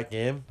season is that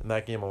game and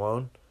that game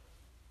alone,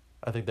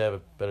 I think they have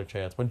a better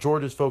chance. When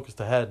Georgia's focused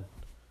ahead,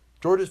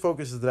 Georgia's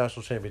focus is the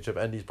national championship.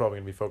 ND's probably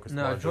going to be focused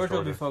on Georgia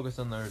will be focused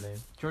on Notre Dame.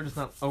 Georgia's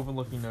not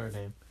overlooking Notre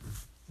Dame.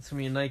 It's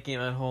going to be a night game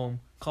at home.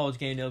 College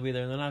game, they'll be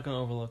there. They're not going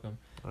to overlook them.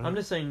 Right. I'm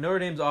just saying Notre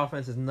Dame's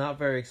offense is not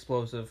very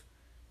explosive.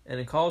 And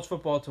in college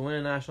football, to win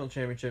a national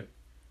championship,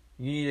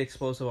 you need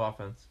explosive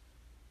offense.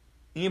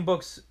 Ian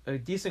Book's a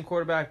decent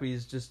quarterback, but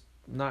he's just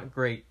not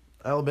great.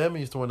 Alabama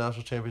used to win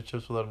national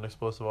championships without an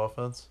explosive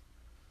offense.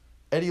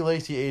 Eddie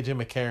Lacy, A.J.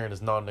 McCarron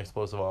is not an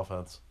explosive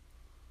offense.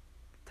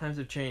 Times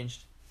have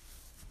changed.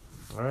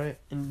 All right.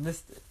 And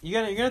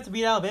you're gonna have to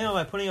beat Alabama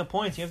by putting up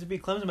points. You have to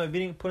beat Clemson by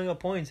putting up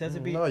points.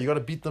 No, you got to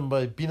beat them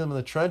by beating them in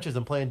the trenches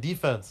and playing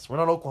defense. We're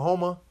not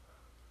Oklahoma.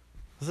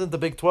 This isn't the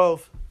Big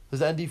 12.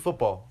 This is ND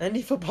football.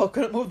 ND football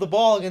couldn't move the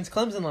ball against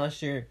Clemson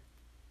last year.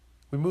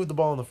 We moved the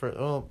ball in the first.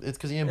 Well, it's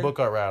because Ian Book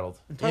got rattled.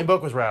 Ian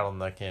Book was rattled in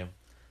that game.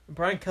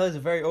 Brian Kelly's a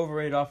very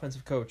overrated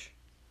offensive coach.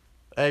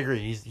 I agree.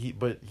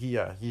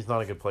 He's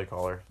not a good play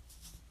caller,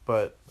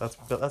 but that's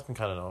been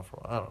kind of known for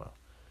a while. I don't know.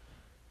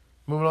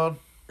 Moving on.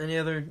 Any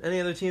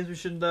other teams we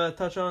should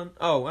touch on?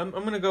 Oh, I'm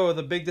gonna go with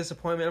a big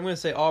disappointment. I'm gonna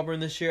say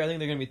Auburn this year. I think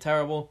they're gonna be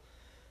terrible.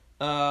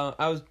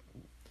 I was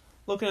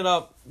looking it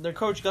up. Their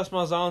coach Gus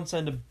Malzahn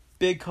signed a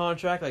big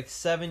contract, like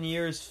 7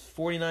 years,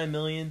 $49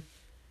 million,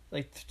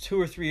 like 2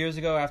 or 3 years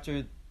ago or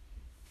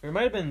it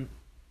might have been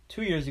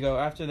 2 years ago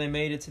after they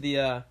made it to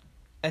the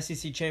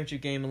SEC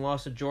championship game and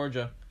lost to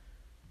Georgia.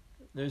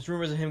 There's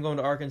rumors of him going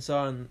to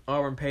Arkansas, and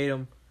Auburn paid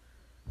him.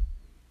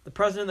 The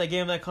president that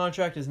gave him that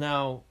contract he's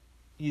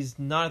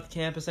not at the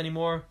campus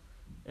anymore,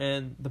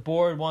 and the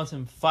board wants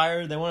him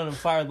fired. They wanted him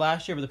fired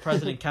last year, but the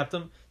president kept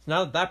him. So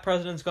now that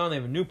president's gone, they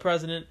have a new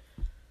president.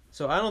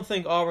 So I don't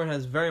think Auburn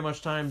has very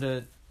much time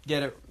to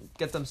get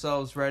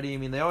themselves ready. I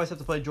mean, they always have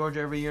to play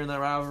Georgia every year in that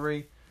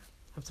rivalry.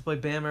 Have to play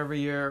Bama every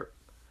year,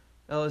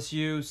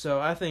 LSU.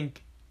 So I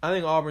think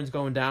Auburn's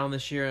going down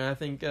this year, and I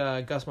think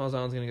Gus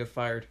Malzahn's going to get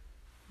fired.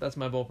 That's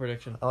my bold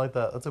prediction. I like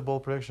that. That's a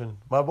bold prediction.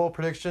 My bold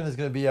prediction is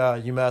going to be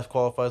UMass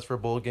qualifies for a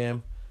bowl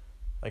game.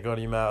 I go to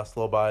UMass, a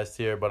little biased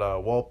here, but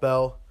Walt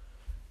Bell,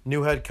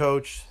 new head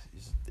coach,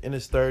 he's in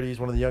his 30s,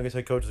 one of the youngest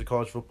head coaches of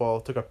college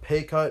football, took a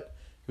pay cut.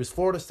 He was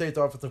Florida State's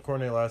offensive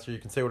coordinator last year.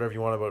 You can say whatever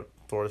you want about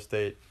Florida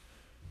State.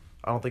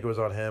 I don't think it was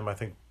on him. I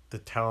think the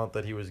talent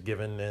that he was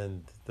given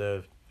and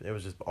it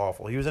was just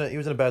awful. He was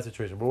in a bad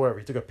situation, but whatever.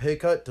 He took a pay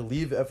cut to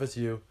leave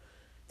FSU,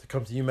 to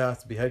come to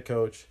UMass to be head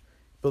coach,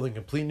 building a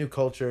complete new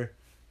culture.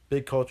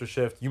 Big culture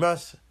shift.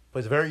 UMass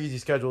plays a very easy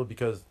schedule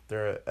because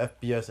they're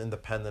FBS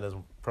independent, is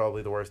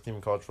probably the worst team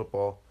in college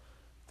football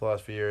the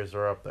last few years.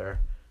 They're up there.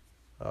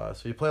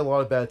 So you play a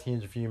lot of bad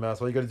teams if you're UMass.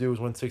 All you got to do is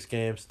win 6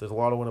 games. There's a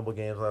lot of winnable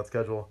games on that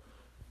schedule.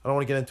 I don't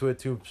want to get into it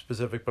too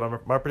specific,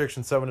 but my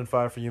prediction 7-5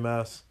 for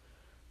UMass.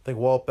 I think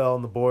Walt Bell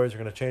and the boys are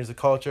going to change the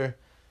culture.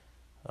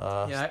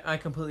 I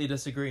completely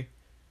disagree.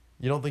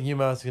 You don't think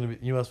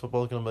UMass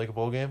football is going to make a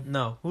bowl game?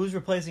 No. Who's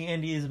replacing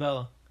Andy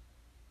Isabella?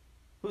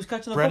 Who's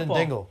catching the football?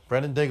 football?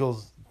 Brendan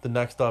Dingle's the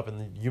next up in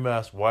the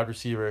UMass wide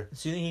receiver.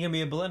 So you think he can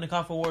be a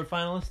Biletnikoff Award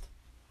finalist?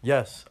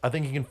 Yes. I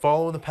think he can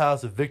follow in the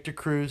paths of Victor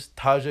Cruz,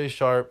 Tajay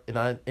Sharp,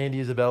 and Andy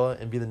Isabella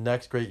and be the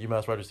next great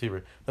UMass wide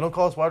receiver. They don't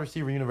call us wide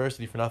receiver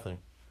university for nothing.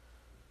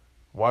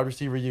 Wide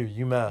receiver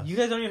UMass. You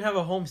guys don't even have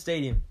a home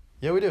stadium.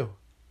 Yeah, we do.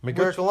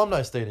 McGurk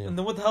Alumni Stadium. And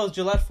then what the hell is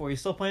Gillette for? You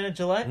still playing at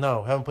Gillette?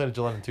 No, haven't played at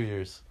Gillette in 2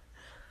 years.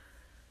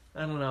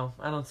 I don't know.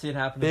 I don't see it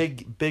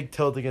happening. Big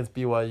tilt against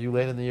BYU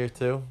late in the year,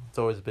 too. It's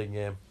always a big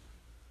game.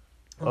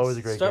 Always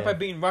a great game. Start by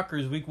beating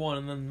Rutgers week 1,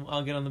 and then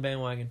I'll get on the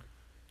bandwagon.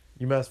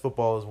 UMass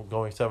football is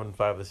going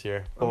 7-5 this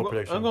year. Bold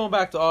prediction. I'm going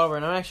back to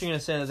Auburn. I'm actually going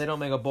to say that they don't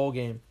make a bowl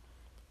game.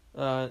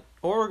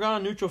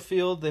 Oregon, neutral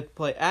field. They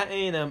play at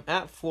A&M,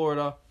 at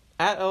Florida,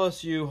 at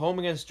LSU, home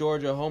against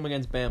Georgia, home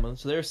against Bama.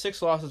 So there's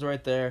 6 losses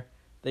right there.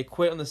 They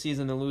quit on the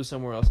season and lose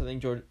somewhere else. I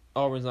think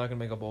Auburn's not going to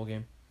make a bowl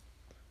game.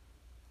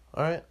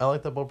 All right, I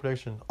like that bold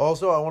prediction.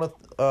 Also, I want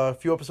to. A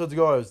few episodes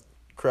ago, I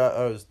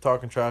was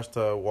talking trash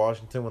to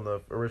Washington when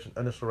the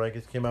initial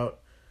rankings came out.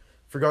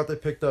 Forgot they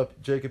picked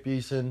up Jacob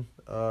Eason,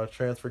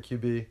 transfer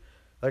QB.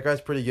 That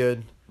guy's pretty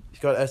good. He's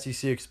got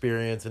SEC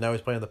experience, and now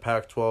he's playing in the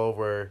Pac-12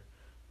 where,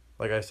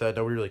 like I said,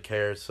 nobody really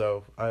cares.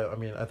 So, I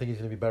mean, I think he's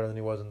going to be better than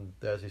he was in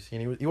the SEC.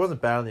 And he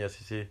wasn't bad in the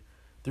SEC.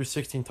 Threw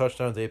 16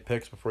 touchdowns, 8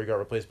 picks before he got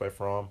replaced by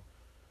Fromm.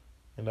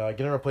 And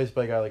getting replaced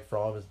by a guy like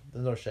Fromm,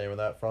 there's no shame in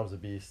that. Fromm's a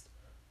beast.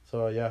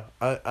 So, yeah,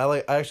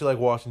 I actually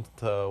like Washington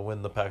to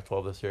win the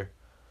Pac-12 this year.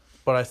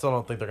 But I still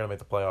don't think they're going to make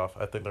the playoff.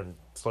 I think they're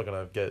still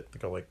going to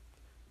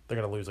they're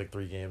going to lose like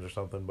 3 games or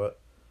something. But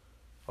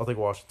I'll take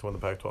Washington to win the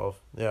Pac-12.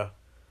 Yeah.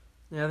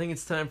 Yeah, I think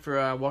it's time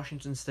for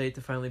Washington State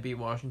to finally beat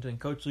Washington.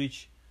 Coach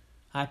Leach,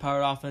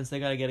 high-powered offense, they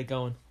got to get it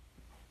going.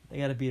 They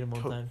got to beat him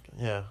one time.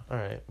 Yeah, all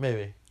right,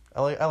 maybe.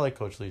 I like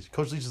Coach Leach.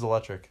 Coach Leach is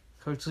electric.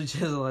 Coach Leach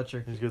is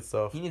electric. He's good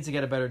stuff. He needs to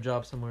get a better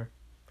job somewhere.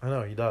 I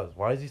know, he does.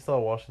 Why is he still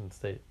at Washington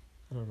State?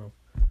 I don't know.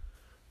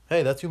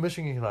 Hey, that's who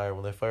Michigan can hire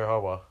when they fire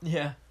Harbaugh.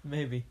 Yeah,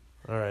 maybe.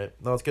 All right,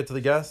 now let's get to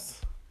the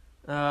guests.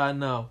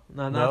 No,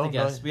 not the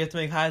guests. We have to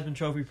make Heisman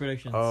Trophy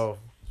predictions. Oh,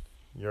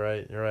 you're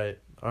right.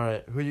 All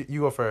right, who you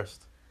go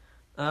first?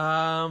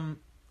 I'm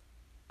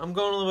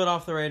going a little bit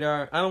off the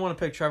radar. I don't want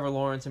to pick Trevor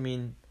Lawrence. I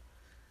mean,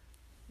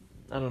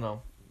 I don't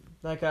know.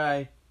 That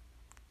guy,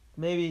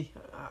 maybe.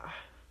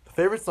 The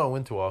favorites don't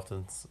win too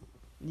often.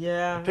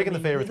 Yeah, picking the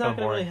favorites. He's not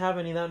going to really have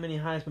that many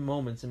Heisman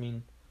moments. I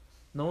mean,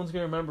 no one's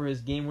going to remember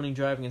his game-winning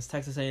drive against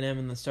Texas A&M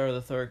in the start of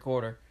the third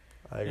quarter.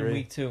 I agree. In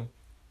week 2.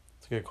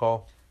 It's a good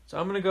call. So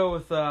I'm going to go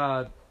with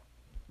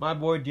my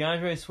boy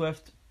DeAndre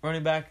Swift,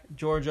 running back,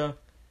 Georgia.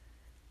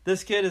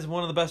 This kid is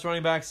one of the best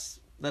running backs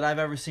that I've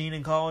ever seen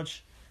in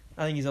college.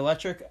 I think he's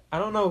electric. I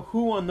don't know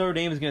who on Notre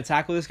Dame is going to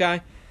tackle this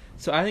guy.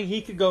 So I think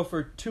he could go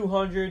for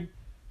 200,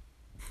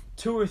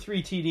 2 or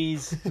 3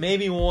 TDs,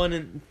 maybe 1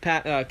 and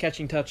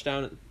catching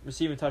touchdown,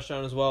 receiving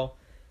touchdown as well.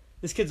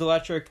 This kid's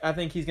electric. I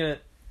think he's going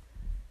to...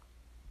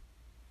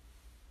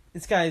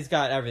 This guy's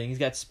got everything. He's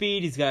got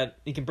speed.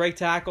 He can break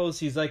tackles.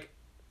 He's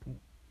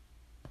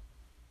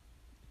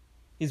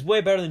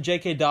way better than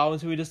J.K.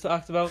 Dobbins, who we just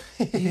talked about.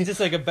 He's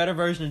just like a better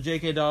version of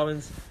J.K.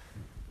 Dobbins.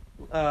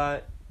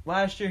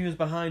 Last year he was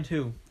behind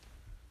who?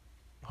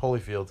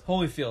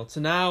 Holyfield. So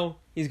now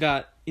he's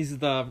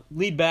the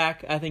lead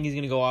back. I think he's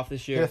going to go off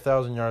this year. He had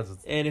 1,000 yards.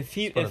 And if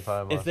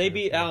they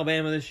beat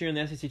Alabama this year in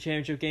the SEC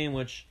championship game,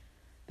 which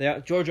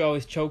Georgia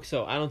always chokes,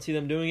 so I don't see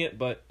them doing it.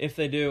 But if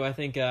they do, I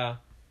think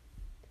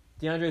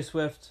DeAndre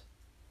Swift.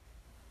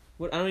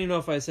 I don't even know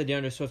if I said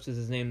DeAndre Swift is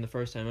his name the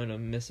first time. I might have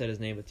missaid his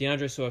name, but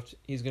DeAndre Swift,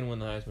 he's going to win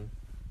the Heisman.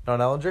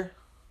 Not Ellinger?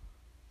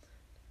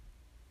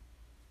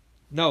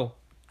 No.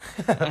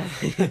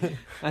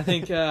 I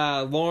think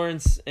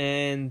Lawrence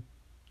and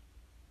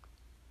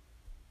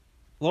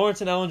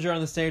Ellinger are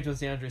on the stage with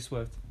DeAndre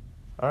Swift.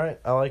 All right,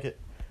 I like it.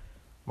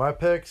 My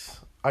picks,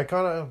 I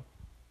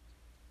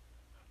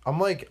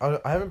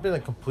haven't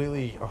been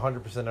completely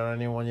 100% on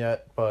anyone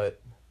yet,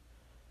 but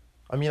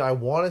I mean, I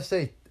want to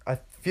say, I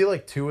feel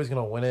like Tua is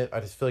going to win it. I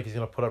just feel like he's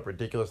going to put up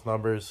ridiculous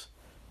numbers.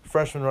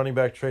 Freshman running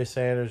back Trey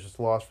Sanders just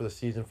lost for the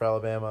season for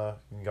Alabama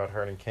and got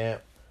hurt in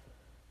camp.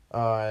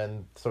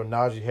 And so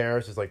Najee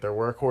Harris is like their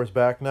workhorse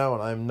back now,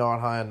 and I'm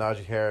not high on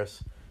Najee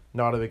Harris.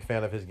 Not a big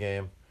fan of his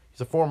game. He's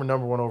a former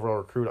number 1 overall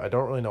recruit. I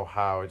don't really know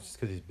how. It's just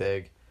because he's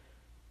big.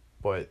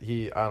 But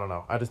I don't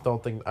know. I just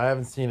don't think, I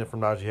haven't seen it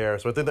from Najee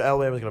Harris. So I think the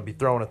Alabama is going to be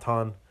throwing a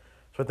ton.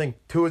 So I think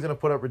Tua's going to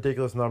put up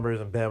ridiculous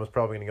numbers, and Bama's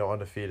probably going to go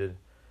undefeated.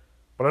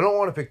 But I don't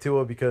want to pick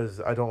Tua because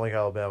I don't like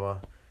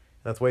Alabama.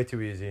 That's way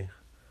too easy.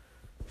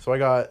 So I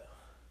got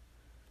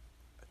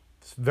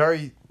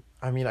I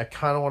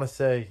kind of want to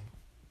say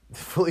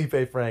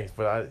Felipe Franks,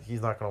 but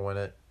he's not going to win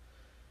it.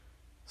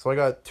 So I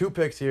got 2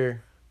 picks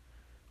here.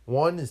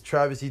 One is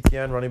Travis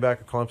Etienne, running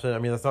back of Clemson. I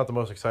mean, that's not the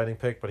most exciting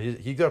pick, but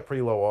he got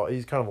pretty low.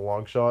 He's kind of a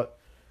long shot,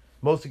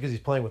 mostly because he's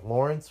playing with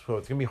Lawrence, so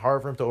it's going to be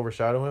hard for him to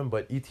overshadow him.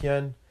 But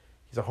Etienne,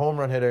 he's a home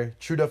run hitter,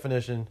 true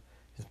definition.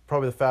 He's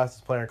probably the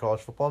fastest player in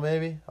college football,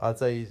 maybe. I'd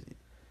say he's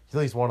at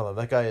least one of them.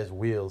 That guy has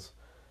wheels.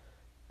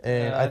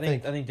 And I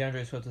think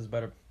DeAndre Swift is a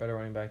better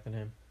running back than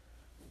him.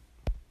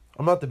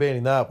 I'm not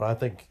debating that, but I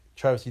think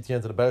Travis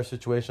Etienne's in a better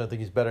situation. I think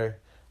he's better.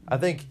 I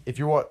think if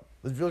you're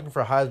looking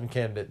for a Heisman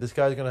candidate, this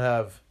guy's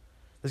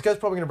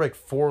probably going to break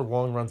 4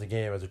 long runs a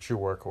game as a true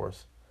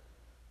workhorse.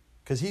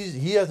 Because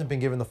he hasn't been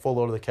given the full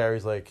load of the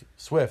carries like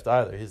Swift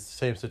either. He's the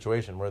same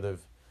situation where they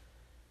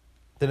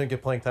didn't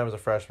get playing time as a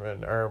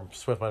freshman, or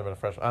Swift might have been a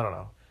freshman. I don't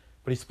know.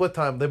 But he split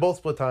time. They both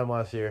split time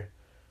last year.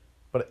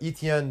 But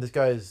Etienne, this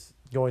guy is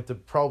going to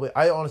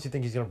I honestly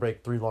think he's going to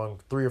break 3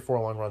 or 4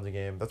 long runs a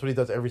game. That's what he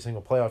does every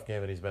single playoff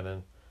game that he's been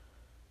in.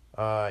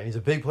 And he's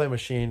a big play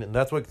machine, and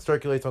that's what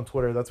circulates on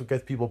Twitter. That's what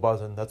gets people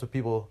buzzing. That's what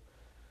people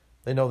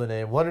They know the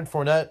name. Leonard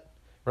Fournette,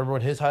 remember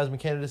when his Heisman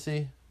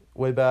candidacy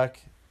way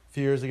back a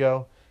few years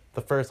ago?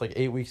 The first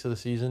 8 weeks of the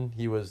season,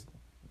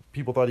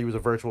 people thought he was a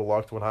virtual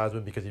lock to win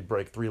Heisman because he'd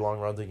break 3 long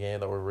runs a game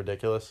that were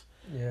ridiculous.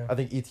 Yeah. I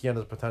think ETN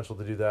has potential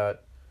to do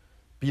that,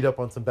 beat up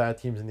on some bad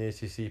teams in the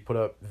ACC, put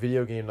up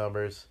video game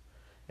numbers,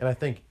 and I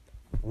think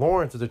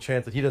Lawrence is a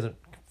chance that he doesn't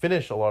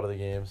finish a lot of the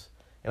games,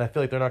 and I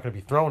feel like they're not going to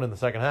be thrown in the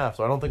second half,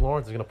 so I don't think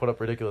Lawrence is going to put up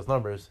ridiculous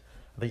numbers.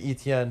 I think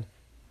ETN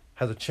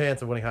has a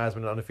chance of winning Heisman,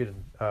 an undefeated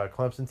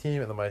Clemson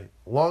team, and then my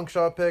long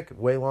shot pick,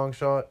 way long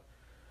shot,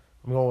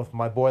 I'm going with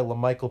my boy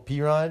LaMichael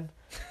Pirine,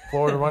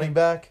 Florida running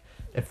back.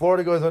 If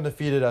Florida goes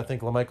undefeated, I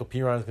think LaMichael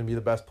Pirine is going to be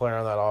the best player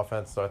on that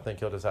offense, so I think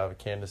he'll just have a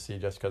candidacy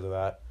just because of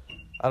that.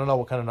 I don't know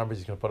what kind of numbers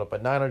he's going to put up,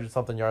 but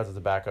 900-something yards as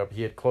a backup.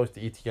 He had close to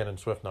ETN and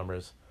Swift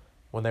numbers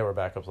when they were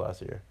backups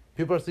last year.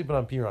 People are sleeping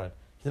on Pirine.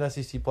 He's an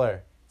SEC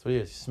player. That's what he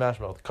is. He's smash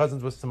mouth.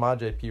 Cousins with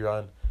Samaje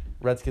Pirine,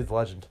 Redskins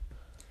legend.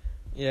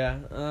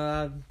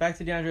 Yeah. Back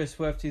to DeAndre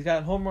Swift. He's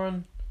got home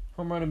run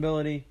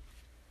ability.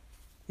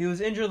 He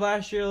was injured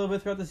last year a little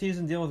bit throughout the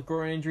season, dealing with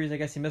groin injuries. I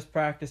guess he missed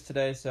practice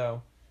today,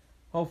 so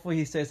hopefully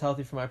he stays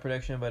healthy for my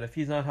prediction. But if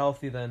he's not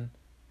healthy, then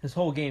his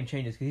whole game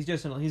changes because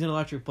he's an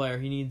electric player.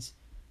 He needs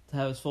to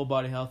have his full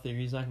body healthy, or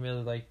he's not gonna be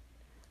able to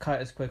cut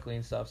as quickly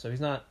and stuff. So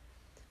he's not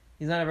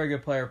a very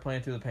good player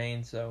playing through the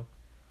pain. So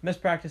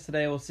missed practice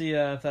today. We'll see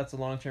if that's a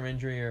long-term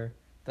injury or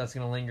if that's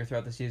gonna linger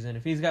throughout the season.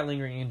 If he's got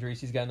lingering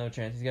injuries, he's got no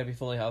chance. He's got to be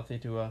fully healthy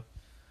to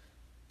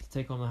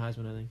take home the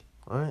Heisman, I think.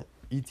 All right.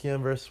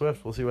 ETN versus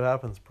Swift. We'll see what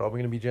happens.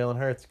 Probably going to be Jalen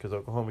Hurts because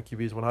Oklahoma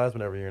QBs win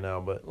Heisman every year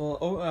now. But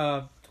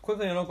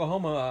quickly on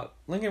Oklahoma,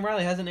 Lincoln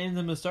Riley hasn't named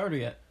him a starter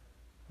yet.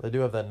 They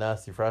do have that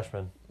nasty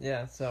freshman.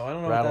 Yeah, so I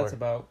don't know Rattler. what that's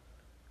about.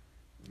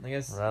 I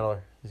guess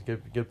Rattler. He's a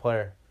good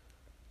player.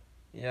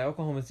 Yeah,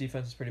 Oklahoma's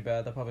defense is pretty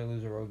bad. They'll probably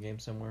lose a road game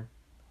somewhere.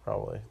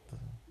 Probably.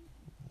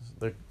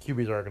 The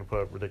QBs aren't going to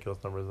put up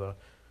ridiculous numbers, though.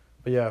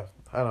 But yeah,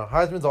 I don't know.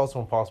 Heisman's also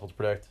impossible to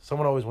predict.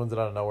 Someone always wins it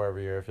out of nowhere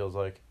every year, it feels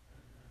like.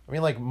 I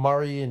mean,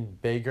 Murray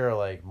and Baker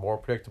are, more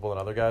predictable than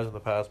other guys in the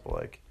past,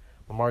 but,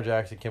 Lamar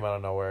Jackson came out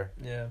of nowhere.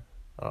 Yeah.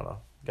 I don't know.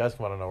 Guys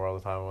come out of nowhere all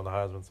the time and win the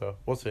Heisman, so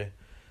we'll see.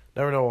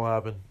 Never know what will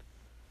happen.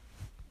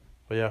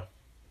 But yeah.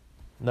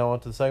 Now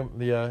on to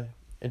the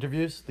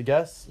interviews, the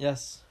guests.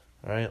 Yes.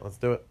 All right, let's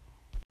do it.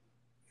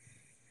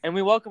 And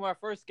we welcome our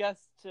first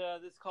guest to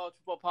this college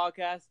football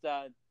podcast,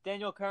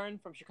 Daniel Kern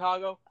from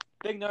Chicago.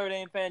 Big Notre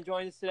Dame fan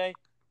joins us today.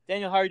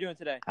 Daniel, how are you doing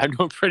today? I'm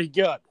doing pretty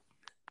good.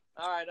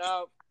 All right.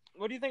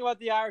 What do you think about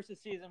the Irish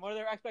this season? What are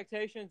their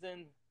expectations,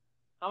 and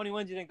how many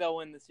wins do you think they'll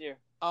win this year?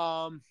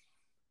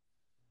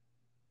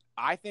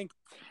 I think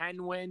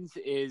 10 wins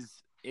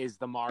is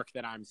the mark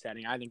that I'm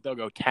setting. I think they'll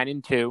go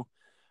 10-2.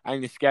 I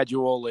think the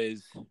schedule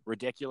is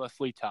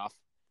ridiculously tough.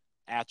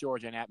 At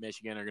Georgia and at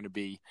Michigan are going to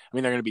be –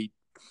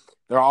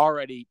 they're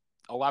already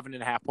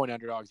 11.5-point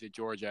underdogs at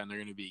Georgia, and they're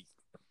going to be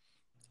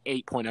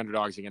 8-point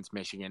underdogs against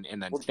Michigan.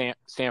 And then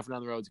Stanford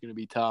on the road is going to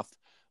be tough.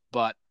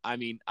 But, I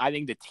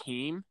think the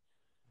team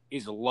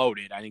is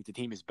loaded. I think the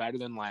team is better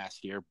than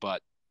last year,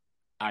 but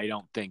I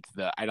don't think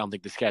the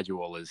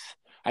schedule is –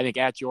 I think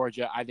at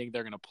Georgia, I think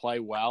they're going to play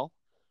well,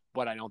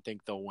 but I don't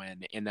think they'll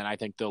win. And then I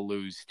think they'll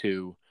lose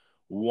to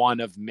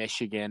one of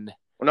Michigan.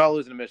 We're not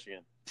losing to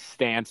Michigan.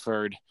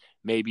 Stanford,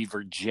 maybe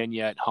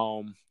Virginia at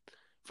home,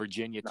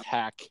 Virginia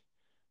Tech.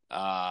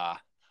 I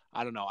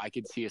don't know. I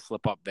could see a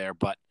slip up there,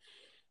 but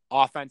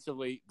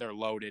offensively, they're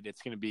loaded.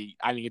 It's going to be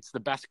 – I think it's the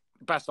best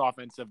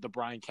offense of the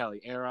Brian Kelly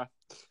era.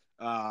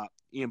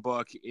 Ian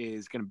Book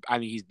is going to –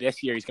 he's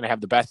going to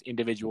have the best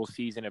individual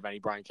season of any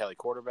Brian Kelly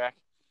quarterback.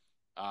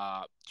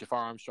 Jafar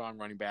Armstrong,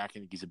 running back, I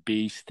think he's a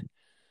beast.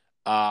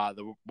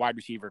 The wide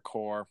receiver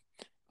core,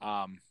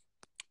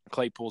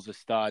 Claypool's a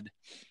stud.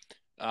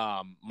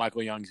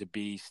 Michael Young's a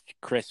beast.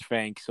 Chris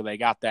Fink. So they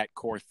got that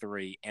core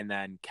three. And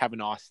then Kevin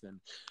Austin.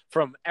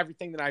 From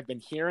everything that I've been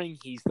hearing,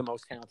 he's the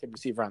most talented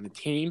receiver on the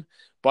team,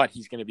 but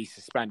he's going to be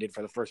suspended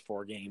for the first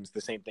 4 games.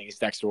 The same thing as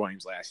Dexter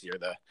Williams last year,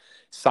 the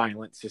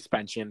silent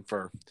suspension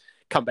for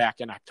comeback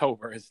in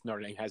October, as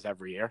Notre Dame has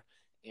every year.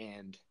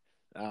 And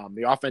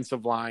the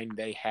offensive line,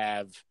 they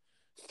have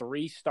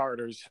 3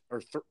 starters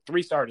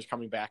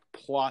coming back,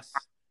 plus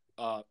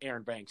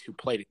Aaron Banks, who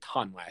played a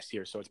ton last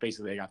year. So it's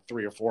basically they got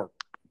 3 or 4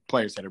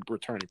 players that are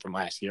returning from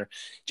last year.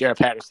 Jared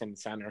Patterson,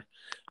 center.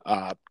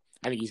 I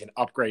think he's an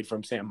upgrade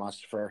from Sam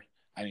Mustipher.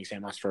 I think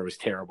Sam Mustipher was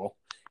terrible.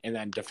 And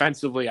then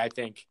defensively, I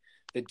think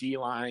the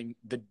D-line,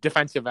 the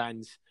defensive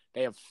ends,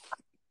 they have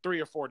 3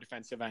 or 4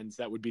 defensive ends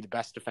that would be the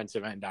best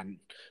defensive end on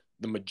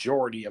the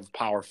majority of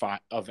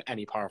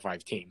any Power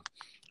 5 team.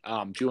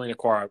 Julian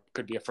Okwara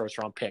could be a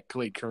first-round pick.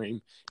 Khalid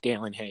Kareem,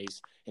 Dalen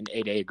Hayes, and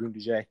Ade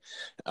Ogundeje.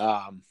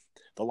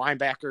 The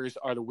linebackers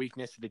are the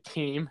weakness of the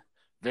team.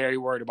 Very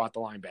worried about the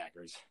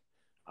linebackers.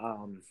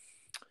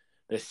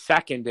 The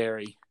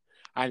secondary,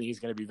 I think, is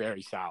going to be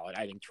very solid.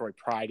 I think Troy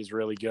Pride is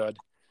really good.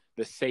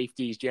 The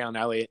safeties, Jalen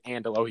Elliott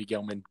and Alohi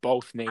Gilman,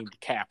 both named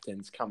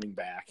captains coming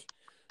back.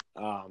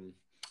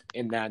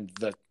 And then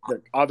the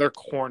other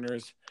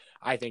corners,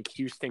 I think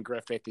Houston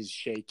Griffith is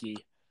shaky.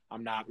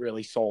 I'm not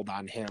really sold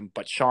on him.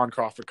 But Sean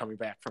Crawford coming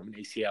back from an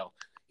ACL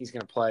He's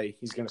going to play.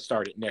 He's going to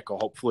start at nickel,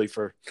 hopefully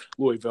for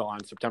Louisville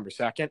on September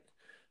 2nd.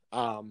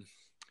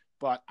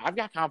 But I've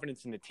got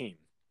confidence in the team.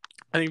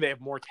 I think they have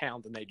more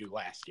talent than they do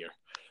last year.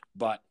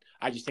 But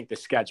I just think the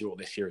schedule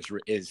this year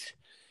is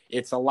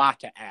it's a lot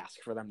to ask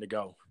for them to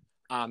go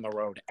on the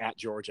road at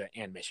Georgia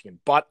and Michigan.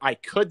 But I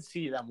could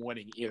see them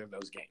winning either of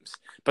those games.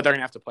 But they're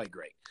going to have to play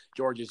great.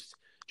 Georgia's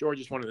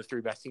one of the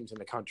 3 best teams in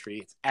the country.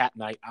 It's at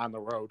night on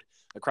the road.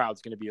 The crowd's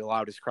going to be the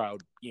loudest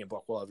crowd Ian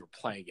Book will ever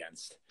play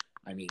against.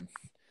 I mean,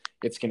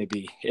 it's going to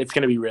be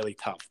really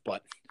tough.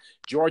 But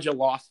Georgia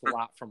lost a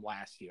lot from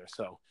last year,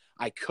 so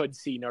I could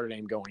see Notre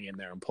Dame going in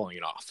there and pulling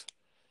it off.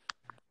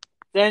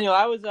 Daniel,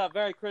 I was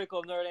very critical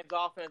of Notre Dame's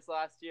offense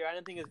last year. I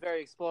didn't think it was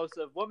very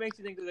explosive. What makes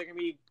you think that they're going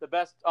to be the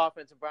best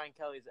offense in Brian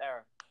Kelly's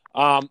era?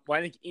 Well,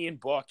 I think Ian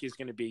Book is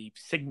going to be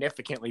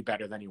significantly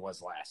better than he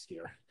was last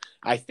year.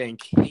 I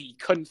think he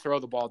couldn't throw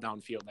the ball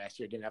downfield last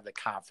year, didn't have the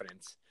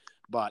confidence.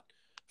 But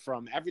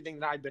from everything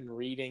that I've been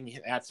reading,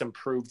 that's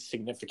improved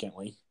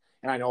significantly.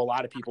 And I know a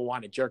lot of people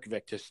wanted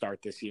Jerkovic to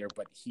start this year,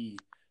 but he,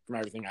 from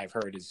everything I've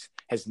heard,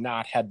 has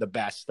not had the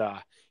best.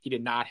 He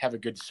did not have a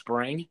good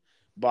spring,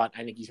 but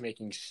I think he's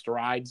making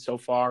strides so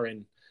far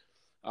in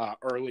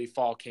early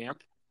fall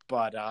camp.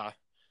 But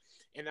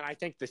and then I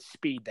think the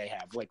speed they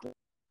have, like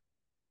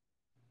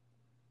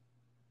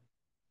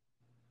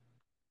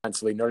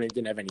offensively, Notre Dame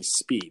didn't have any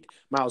speed.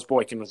 Miles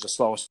Boykin was the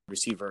slowest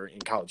receiver in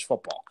college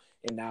football.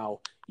 And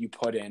now you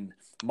put in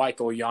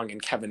Michael Young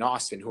and Kevin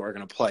Austin, who are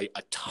going to play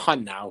a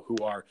ton now, who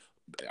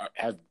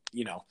have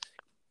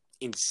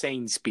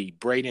insane speed.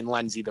 Braden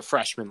Lenzy, the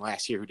freshman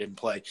last year who didn't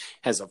play,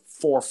 has a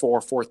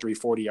 4.4, 4.3,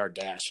 40-yard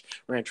dash.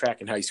 Ran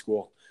track in high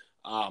school.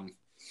 And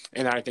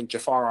I think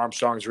Jafar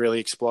Armstrong is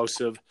really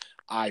explosive.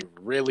 I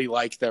really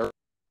like I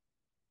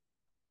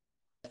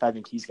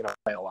think he's going to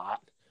play a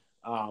lot.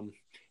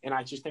 And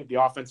I just think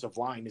the offensive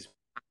line is –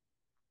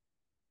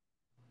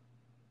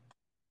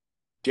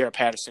 Jarrett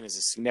Patterson is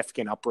a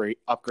significant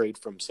upgrade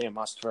from Sam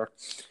Mustipher.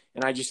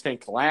 And I just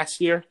think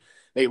last year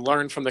they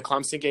learned from the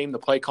Clemson game the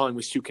play calling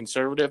was too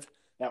conservative.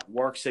 That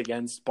works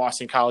against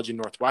Boston College and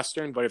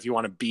Northwestern. But if you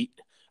want to beat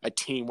a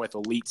team with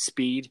elite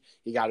speed,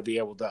 you got to be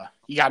able to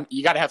 – you got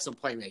to have some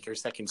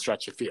playmakers that can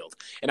stretch the field.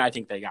 And I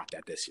think they got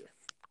that this year.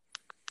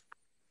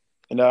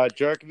 And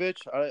Jerkovic,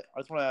 I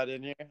just want to add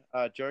in here,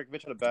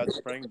 Jerkovic had a bad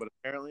spring, but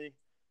apparently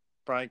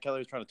Brian Kelly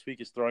was trying to tweak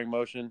his throwing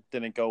motion.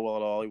 Didn't go well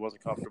at all. He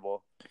wasn't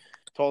comfortable.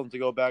 Told him to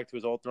go back to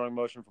his old throwing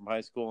motion from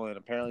high school, and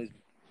apparently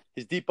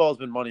his deep ball has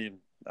been money in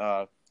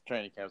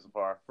training camp so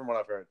far, from what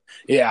I've heard.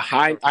 Yeah,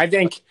 I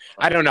think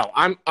I don't know.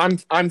 I'm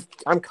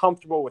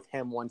comfortable with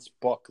him once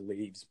Book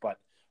leaves, but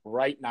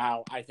right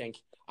now I've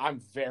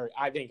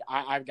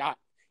got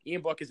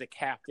Ian Book as a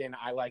captain.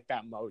 I like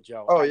that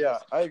mojo. Oh yeah,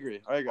 I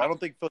agree. I don't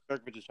think Phil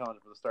Jerkovic is challenging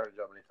for the starting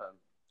job anytime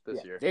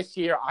this year. This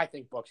year, I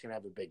think Book's gonna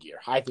have a big year.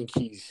 I think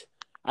he is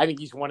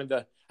one of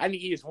the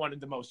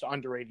most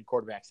underrated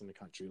quarterbacks in the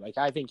country. Like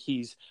I think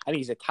he's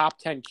a top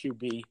 10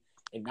 QB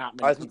and not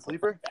many Heisman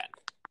sleeper.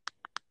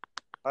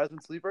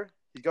 Heisman sleeper.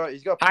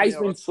 He's got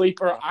Heisman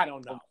sleeper. I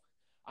don't know.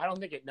 I don't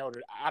think it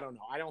noted. I don't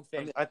know.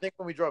 I think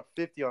when we drop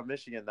 50 on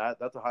Michigan,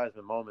 that's a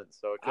Heisman moment.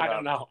 So I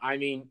don't know. I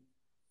mean,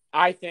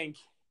 I think.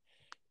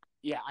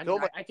 Yeah,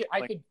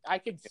 I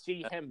could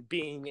see him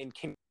being in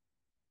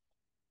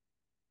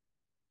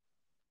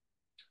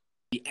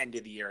the end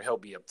of the year. He'll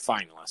be a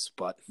finalist,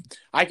 but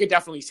I could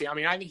definitely see. I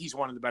mean, I think he's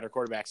one of the better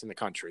quarterbacks in the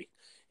country,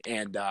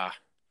 and I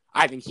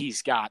think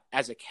he's got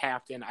as a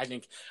captain. I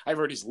think I've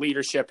heard his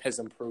leadership has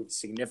improved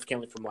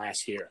significantly from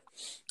last year.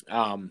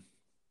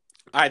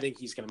 I think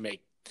he's going to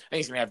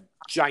have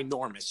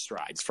ginormous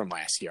strides from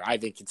last year. I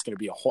think it's going to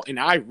be and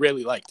I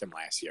really liked him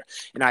last year,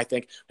 and I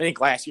think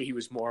last year he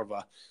was more of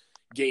a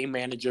game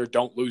manager.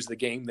 Don't lose the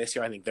game. This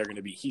year I think they're going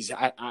to be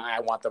I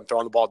want them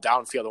throwing the ball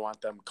downfield. I want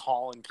them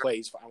calling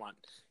plays. I want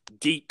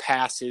deep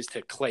passes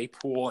to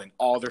Claypool and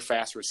all their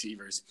fast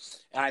receivers.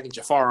 And I think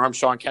Jafar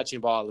Armstrong catching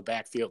the ball out of the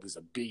backfield is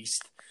a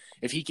beast.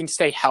 If he can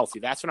stay healthy,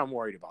 that's what I'm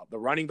worried about. The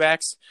running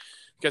backs,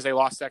 because they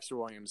lost Dexter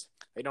Williams,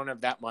 they don't have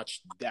that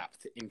much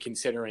depth in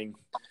considering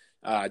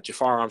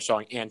Jafar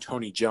Armstrong and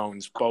Tony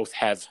Jones both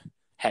have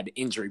had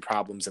injury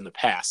problems in the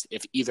past.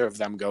 If either of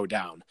them go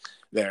down,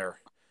 they're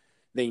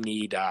going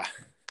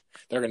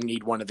to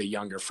need one of the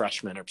younger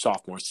freshmen or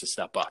sophomores to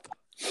step up.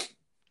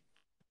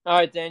 All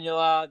right,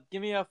 Daniel,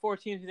 give me 4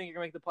 teams you think are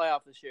going to make the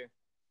playoff this year.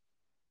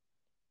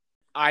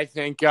 I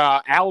think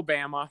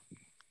Alabama,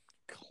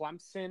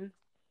 Clemson.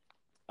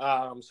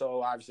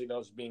 So obviously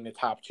those being the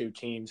top 2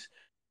 teams.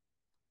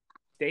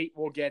 State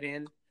will get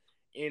in.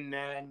 And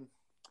then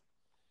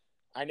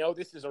I know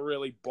this is a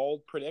really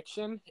bold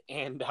prediction,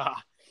 and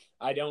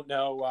I don't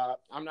know.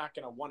 I'm not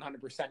going to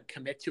 100%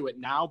 commit to it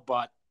now,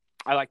 but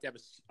I like to have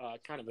a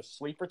kind of a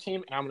sleeper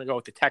team, and I'm going to go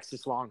with the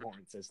Texas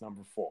Longhorns as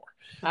number 4.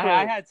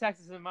 I had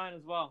Texas in mind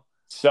as well.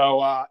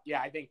 So, I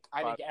think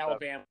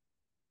Alabama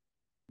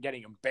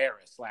getting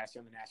embarrassed last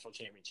year in the national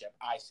championship.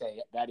 I say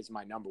that is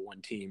my number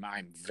 1 team.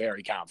 I'm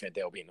very confident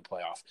they'll be in the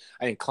playoff.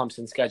 I think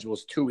Clemson's schedule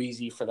is too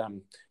easy for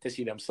them to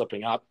see them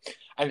slipping up.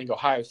 I think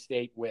Ohio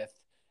State with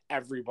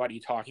everybody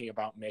talking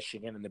about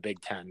Michigan in the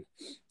Big Ten.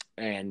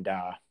 And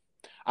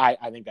I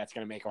think that's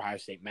going to make Ohio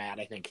State mad.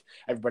 I think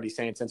everybody's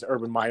saying since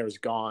Urban Meyer's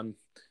gone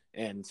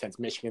and since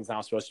Michigan's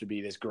now supposed to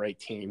be this great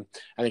team,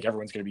 I think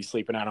everyone's going to be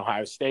sleeping on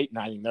Ohio State, and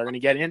I think they're going to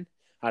get in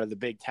out of the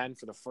Big Ten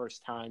for the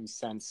first time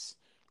since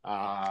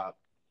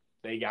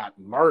they got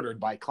murdered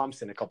by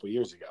Clemson a couple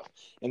years ago.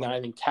 And then I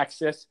think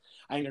Texas,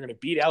 I think they're going to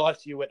beat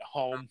LSU at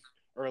home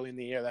early in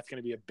the year. That's going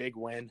to be a big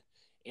win.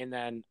 And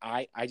then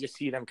I just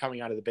see them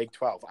coming out of the Big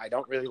 12. I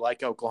don't really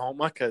like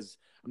Oklahoma because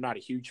I'm not a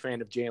huge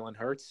fan of Jalen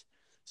Hurts.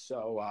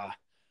 So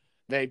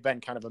they've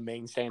been kind of a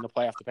mainstay in the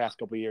playoff the past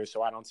couple of years,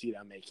 so I don't see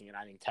them making it.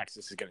 I think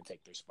Texas is going to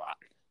take their spot.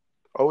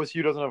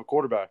 OSU doesn't have a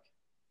quarterback.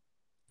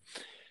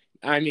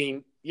 I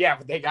mean, yeah,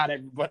 but they got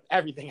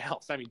everything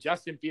else. I mean,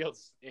 Justin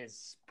Fields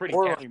is pretty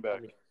Or terrible. running back.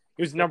 I mean,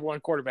 he was the number one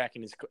quarterback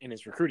in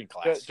his recruiting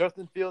class. Yeah,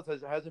 Justin Fields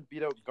hasn't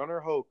beat out Gunnar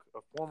Hoke, a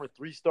former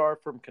 3-star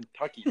from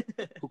Kentucky,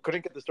 who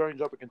couldn't get the starting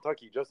job at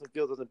Kentucky. Justin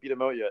Fields hasn't beat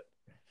him out yet.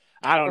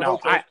 I don't know.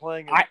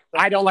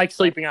 I don't like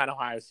sleeping on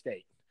Ohio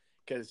State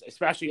because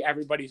especially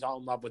everybody's all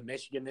in love with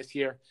Michigan this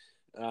year.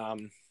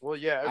 Well,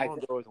 yeah,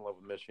 everyone's always in love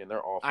with Michigan.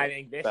 They're awful. I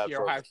think this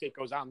year Ohio State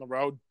goes on the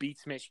road,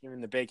 beats Michigan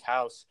in the Big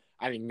House.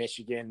 I think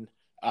Michigan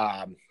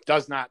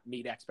does not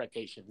meet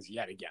expectations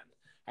yet again.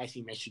 I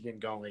see Michigan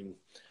going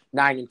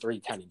 9-3,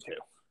 10-2.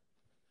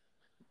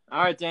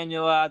 All right,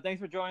 Daniel.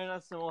 Thanks for joining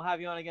us, and we'll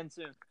have you on again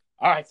soon.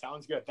 All right,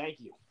 sounds good. Thank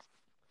you.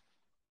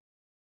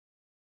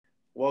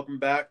 Welcome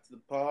back to the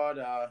pod.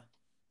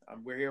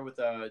 We're here with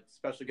a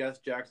special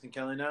guest, Jackson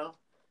Kelly now.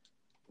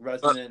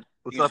 Resident.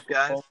 What's up,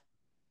 guys?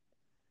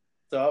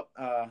 What's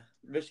up?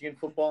 Michigan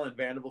football and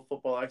Vanderbilt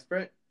football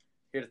expert.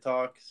 Here to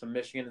talk some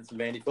Michigan and some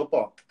Vandy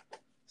football.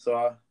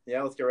 So,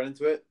 let's get right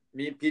into it.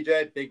 Me and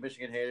PJ, big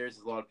Michigan haters,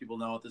 as a lot of people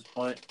know at this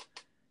point.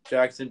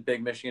 Jackson,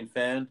 big Michigan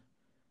fan.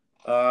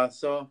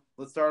 So,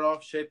 let's start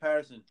off. Shea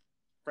Patterson,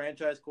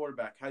 franchise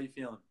quarterback. How you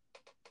feeling?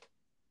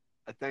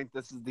 I think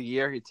this is the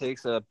year he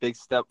takes a big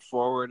step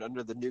forward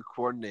under the new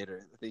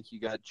coordinator. I think you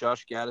got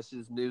Josh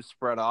Gaddis's new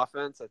spread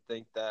offense. I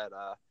think that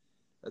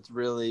that's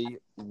really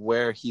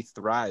where he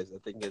thrives. I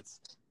think it's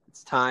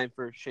time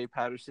for Shea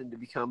Patterson to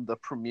become the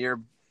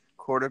premier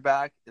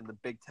quarterback in the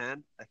Big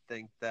Ten. I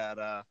think that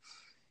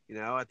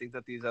I think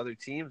that these other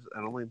teams,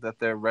 I don't think that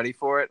they're ready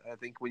for it. I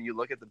think when you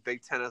look at the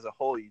Big Ten as a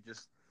whole, you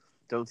just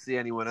don't see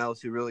anyone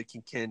else who really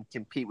can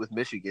compete with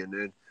Michigan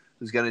and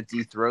who's going to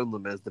dethrone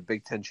them as the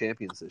Big Ten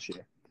champions this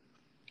year.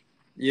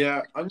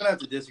 Yeah, I'm going to have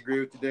to disagree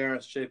with you there,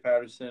 Shea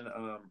Patterson.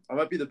 I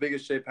might be the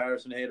biggest Shea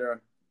Patterson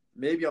hater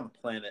maybe on the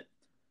planet.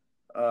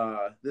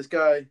 This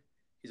guy,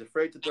 he's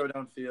afraid to throw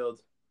downfield,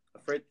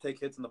 afraid to take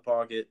hits in the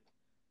pocket.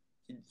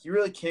 He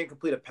really can't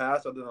complete a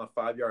pass other than a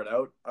 5-yard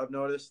out, I've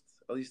noticed.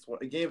 At least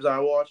the games I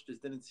watched,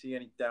 just didn't see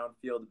any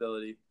downfield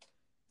ability.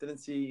 Didn't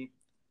see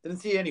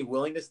any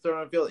willingness to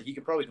throw downfield. He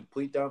could probably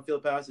complete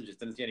downfield passes,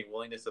 just didn't see any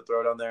willingness to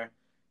throw down there.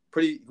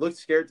 Looked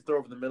scared to throw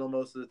over the middle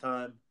most of the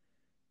time.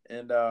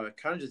 And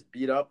kind of just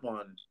beat up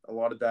on a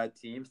lot of bad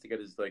teams to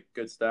get his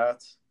good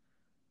stats.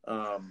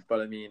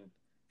 But I mean,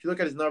 if you look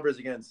at his numbers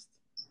against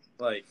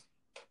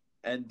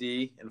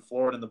ND and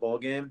Florida in the bowl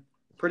game,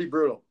 pretty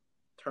brutal.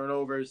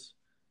 Turnovers,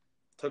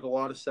 took a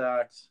lot of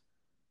sacks,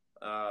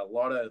 a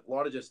lot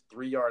of just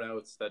 3-yard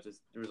outs that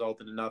just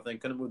resulted in nothing.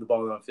 Couldn't move the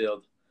ball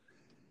downfield.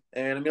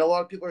 And I mean, a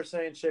lot of people are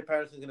saying Shea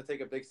Patterson's going to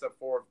take a big step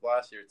forward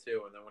last year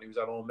too. And then when he was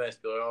at Ole Miss,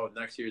 be like, oh,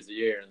 next year's the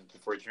year, and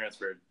before he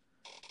transferred.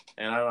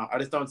 And I don't know. I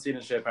just don't see it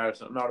in Shea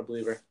Patterson. I'm not a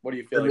believer. What do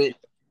you feel like?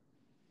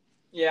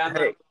 Yeah, I'm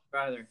not a believer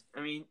either.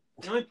 I mean,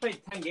 he only played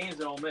 10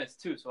 games at Ole Miss,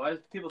 too, so why do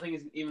people think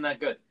he's even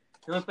that good?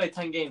 He only played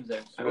 10 games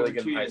there. So really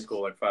good in high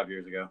school 5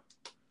 years ago.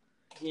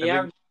 He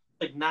averaged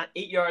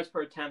 8 yards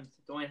per attempt.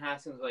 Dwayne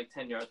Haskins was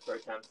 10 yards per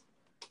attempt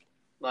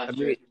last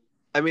year.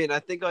 I mean, I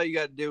think all you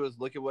got to do is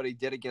look at what he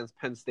did against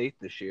Penn State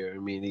this year. I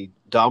mean, he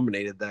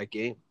dominated that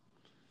game.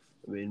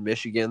 I mean,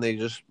 Michigan, they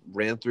just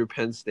ran through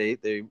Penn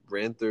State. They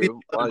ran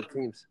through a lot of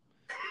teams.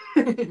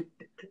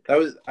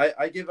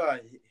 I give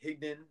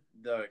Higdon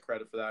the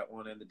credit for that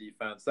one and the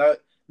defense.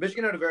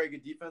 Michigan had a very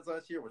good defense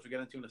last year, which we'll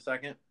get into in a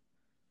second.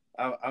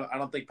 I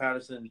don't think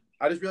Patterson.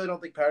 I just really don't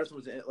think Patterson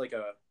was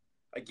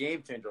a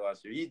game changer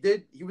last year.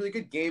 He was a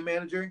good game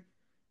manager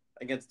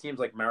against teams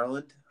like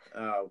Maryland,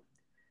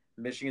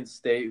 Michigan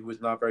State, who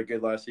was not very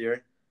good last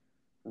year.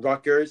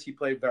 Rutgers, he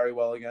played very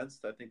well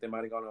against. I think they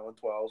might have gone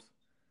 0-12.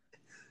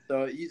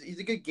 So he's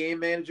a good game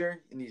manager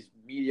in these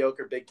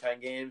mediocre Big Ten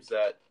games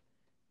that.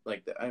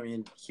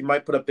 He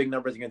might put up big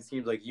numbers against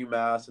teams like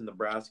UMass and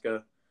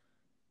Nebraska,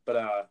 but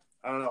I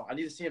don't know. I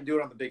need to see him do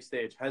it on the big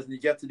stage.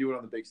 Hasn't yet to do it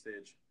on the big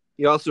stage.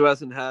 He also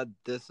hasn't had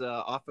this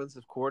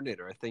offensive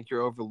coordinator. I think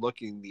you're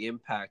overlooking the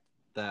impact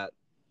that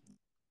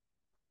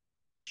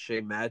Shea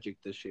Magic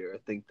this year. I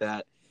think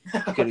that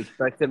you can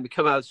expect him to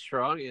come out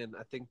strong, and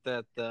I think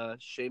that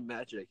Shea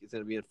Magic is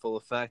going to be in full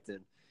effect.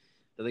 And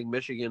I think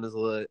Michigan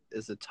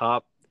is a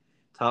top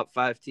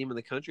 5 team in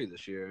the country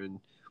this year, and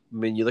I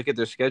mean, you look at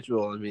their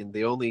schedule. I mean,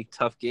 the only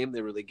tough game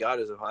they really got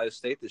is Ohio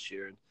State this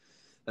year, and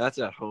that's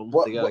at home.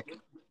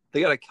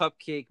 They got a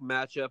cupcake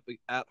matchup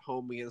at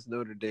home against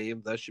Notre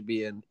Dame. That should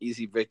be an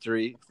easy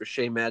victory for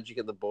Shea Magic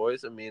and the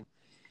boys. I mean,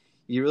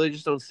 you really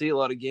just don't see a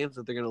lot of games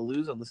that they're going to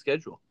lose on the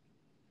schedule.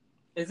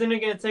 Isn't it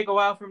going to take a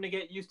while for him to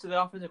get used to the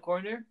offensive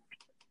coordinator?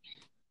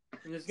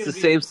 It's the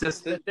same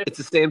system. It's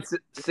the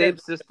same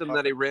system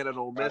that he ran at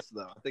Ole Miss,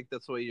 though. I think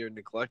that's what you're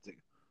neglecting.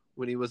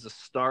 When he was a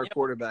star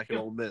quarterback at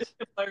Ole Miss.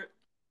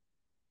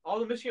 All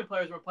the Michigan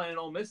players were playing at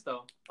Ole Miss,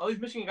 though. All these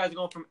Michigan guys are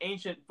going from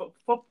ancient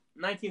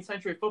 19th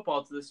century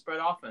football to the spread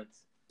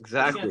offense.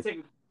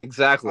 Exactly.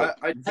 Exactly.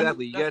 That's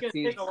going to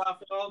take a while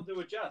for all to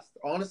adjust.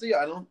 Honestly,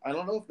 I don't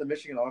know if the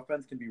Michigan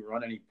offense can be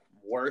run any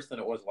worse than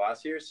it was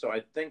last year. So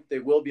I think they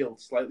will be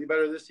slightly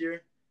better this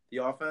year, the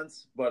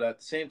offense. But at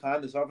the same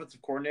time, this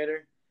offensive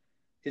coordinator,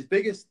 his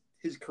claim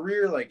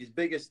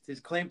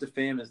to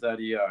fame is that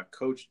he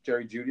coached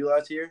Jerry Jeudy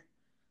last year.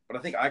 But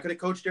I think I could have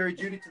coached Jerry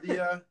Jeudy to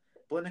the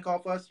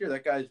Blitnikoff last year.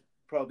 That guy's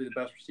probably the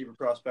best receiver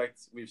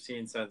prospect we've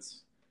seen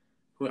since,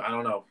 I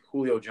don't know,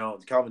 Julio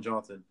Jones, Calvin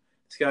Johnson.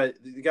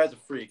 The guy's a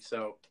freak.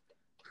 So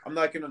I'm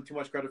not giving him too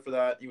much credit for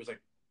that. He was a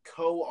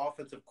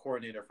co-offensive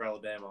coordinator for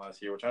Alabama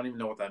last year, which I don't even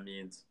know what that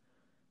means.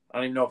 I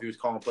don't even know if he was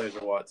calling plays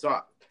or what.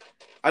 So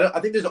I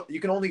think you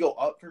can only go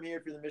up from here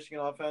if you're the Michigan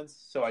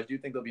offense. So I do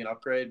think there'll be an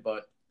upgrade,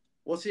 but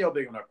we'll see how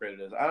big of an upgrade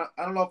it is. I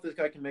don't know if this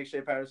guy can make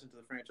Shea Patterson to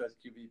the franchise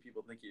QB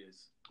people think he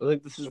is.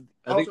 Michigan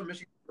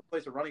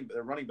replace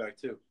their running back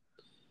too.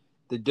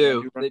 They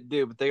do, but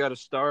they got a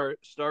star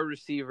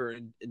receiver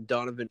in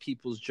Donovan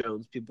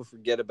Peoples-Jones. People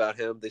forget about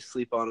him. They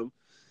sleep on him.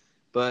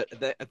 But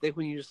I think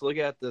when you just look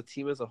at the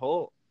team as a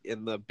whole,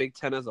 in the Big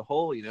Ten as a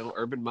whole,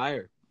 Urban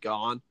Meyer,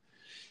 gone.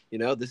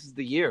 This is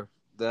the year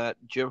that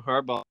Jim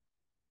Harbaugh.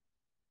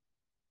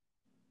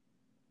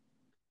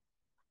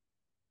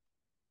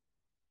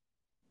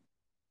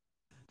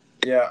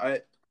 Yeah,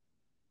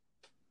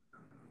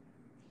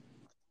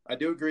 I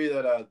do agree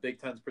that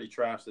Big Ten's pretty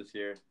trash this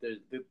year.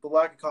 The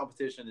lack of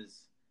competition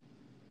is.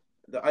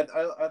 I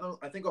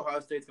think Ohio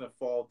State's going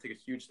to take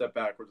a huge step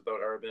backwards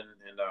without Urban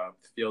and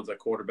Fields at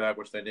quarterback,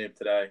 which they named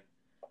today.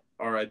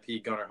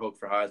 R.I.P. Gunnar Hoak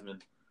for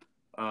Heisman.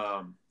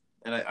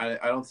 And I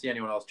don't see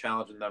anyone else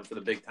challenging them for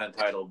the Big Ten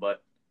title,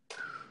 but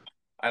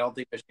I don't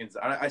think Michigan's.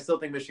 I still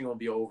think Michigan will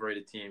be an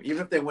overrated team.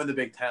 Even if they win the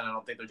Big Ten, I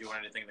don't think they're doing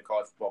anything in the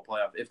college football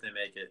playoff if they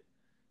make it,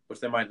 which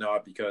they might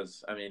not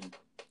because, I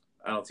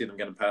don't see them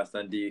getting past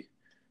ND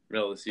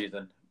middle of the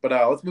season. But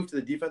let's move to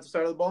the defensive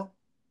side of the ball.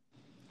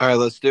 All right,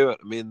 let's do it.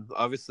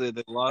 Obviously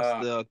they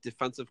lost the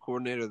defensive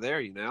coordinator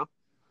there, They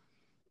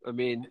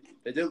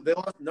did. They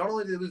lost. Not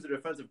only did they lose their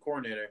defensive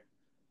coordinator,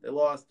 they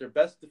lost their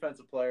best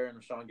defensive player in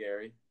Rashawn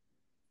Gary.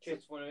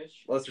 Chase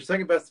Winovich. Lost their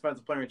second best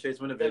defensive player in Chase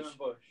Winovich.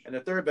 And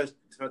their third best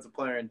defensive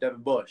player in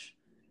Devin Bush.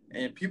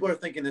 And people are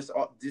thinking this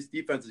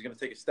defense is going to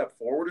take a step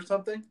forward or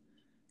something.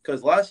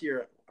 Because last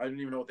year, I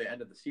didn't even know what they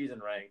ended the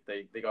season ranked.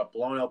 They got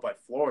blown out by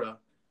Florida.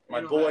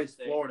 My boys,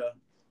 Florida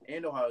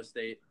and Ohio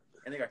State.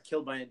 And they got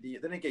killed by ND. They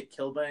didn't get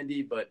killed by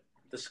ND, but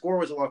the score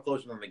was a lot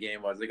closer than the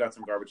game was. They got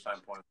some garbage time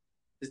points.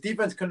 This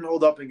defense couldn't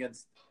hold up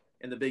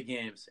in the big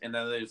games, and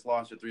then they just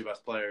lost their three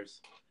best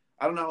players.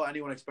 I don't know how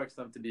anyone expects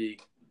them to be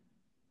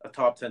a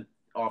top 10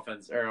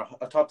 offense or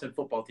a top 10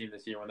 football team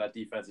this year when that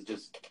defense is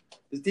just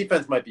 – this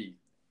defense might be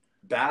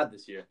bad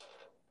this year.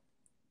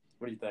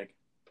 What do you think?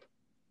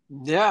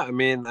 Yeah, I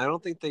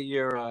don't think that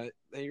you're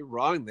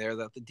wrong there,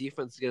 that the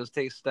defense is going to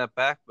take a step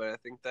back, but I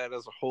think that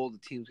as a whole, the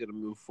team's going to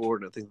move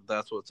forward. I think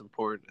that's what's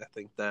important. I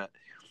think that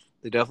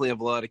they definitely have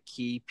a lot of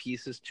key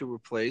pieces to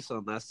replace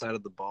on that side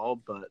of the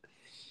ball, but,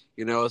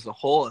 as a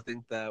whole, I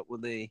think that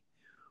when they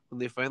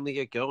finally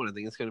get going, I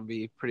think it's going to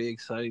be pretty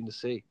exciting to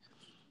see.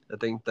 I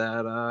think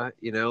that,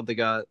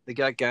 they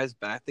got guys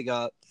back. They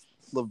got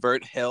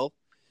Lavert Hill,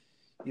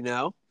 you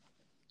got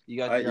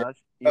Josh,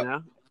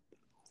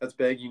 That's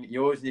big.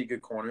 You always need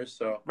good corners.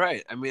 So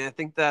right. I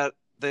think that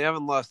they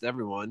haven't lost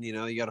everyone. You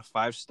got a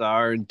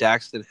 5-star and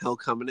Daxton Hill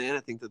coming in.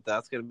 I think that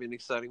that's going to be an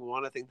exciting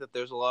one. I think that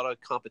there's a lot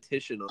of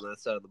competition on that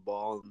side of the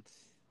ball, and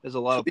there's a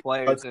lot of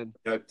players. And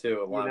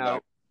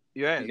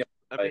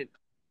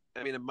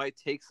it might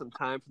take some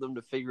time for them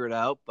to figure it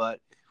out, but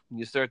when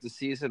you start the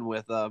season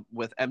with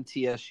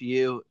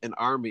MTSU and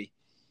Army,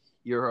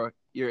 you're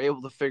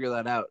able to figure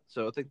that out.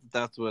 So I think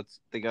that's what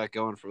they got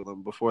going for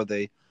them before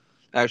they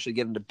actually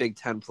get into Big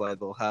Ten play.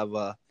 They'll have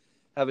a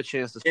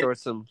chance to sort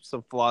some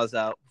flaws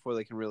out before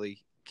they can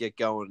really get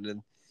going.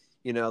 And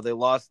they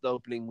lost the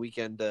opening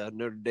weekend to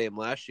Notre Dame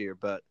last year,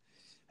 but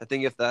I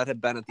think if that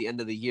had been at the end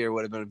of the year, it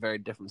would have been a very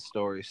different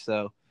story.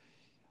 So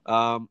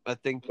I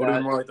think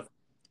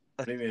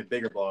maybe a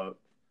bigger blowout.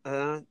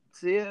 I'm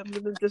going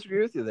to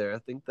disagree with you there. I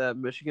think that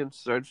Michigan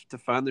starts to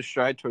find their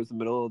stride towards the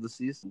middle of the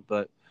season,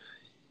 but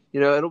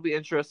it'll be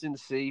interesting to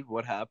see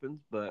what happens,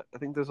 but I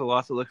think there's a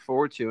lot to look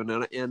forward to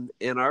in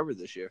Ann Arbor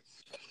this year.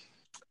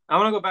 I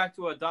want to go back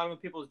to Donovan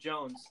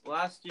Peoples-Jones.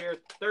 Last year,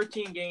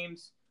 13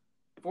 games,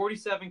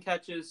 47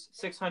 catches,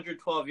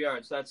 612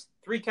 yards. That's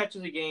 3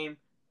 catches a game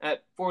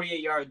at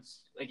 48 yards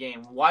a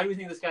game. Why do we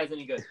think this guy's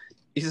any good?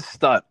 He's a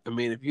stud.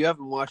 If you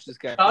haven't watched this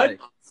guy play.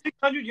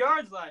 600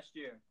 yards last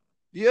year.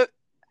 Yeah.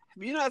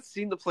 Have you not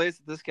seen the plays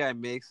that this guy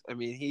makes? I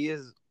mean, he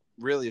is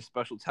really a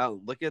special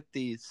talent. Look at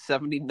the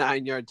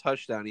 79-yard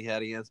touchdown he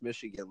had against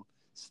Michigan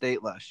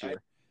State last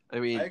year. I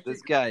mean,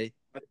 this guy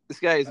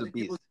is a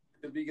beast.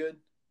 Could be good.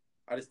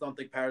 I just don't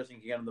think Patterson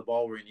can get him the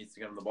ball where he needs to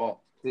get him the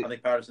ball. I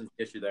think Patterson's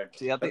the issue there.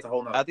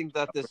 I think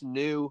that this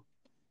new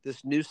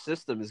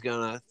system is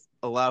gonna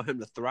allow him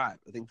to thrive.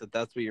 I think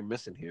that's what you're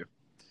missing here.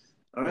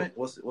 All right,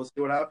 we'll see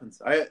what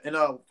happens. And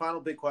a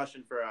final big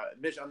question for on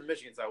the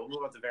Michigan side. We'll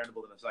move on to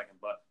Vanderbilt in a second,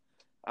 but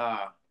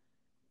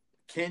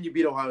can you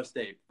beat Ohio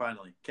State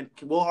finally?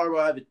 Will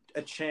Harbaugh have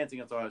a chance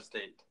against Ohio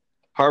State?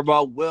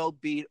 Harbaugh will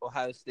beat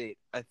Ohio State.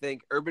 I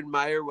think Urban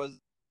Meyer was,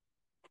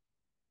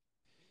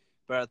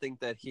 but I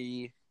think that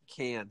he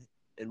can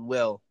and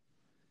will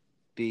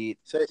beat.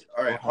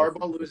 All right,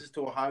 Harbaugh loses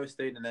to Ohio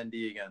State and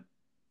ND again.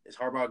 Is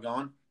Harbaugh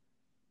gone?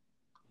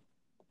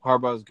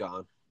 Harbaugh's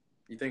gone.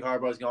 You think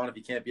Harbaugh's gone if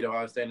he can't beat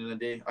Ohio State and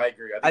ND? I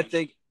agree. I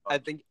think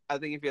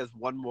if he has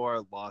one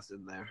more loss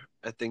in there,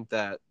 I think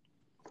that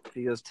if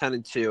he goes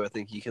 10-2, I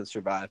think he can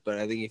survive. But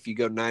I think if you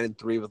go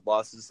 9-3 with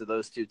losses to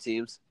those two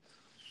teams,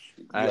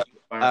 I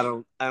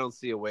don't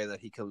see a way that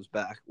he comes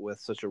back with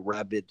such a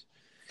rabid,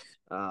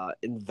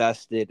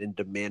 invested and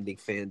demanding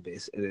fan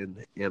base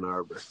in Ann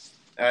Arbor.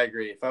 I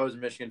agree. If I was a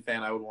Michigan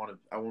fan, I wouldn't want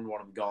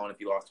him gone if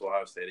he lost to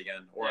Ohio State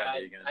again or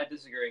ND again. I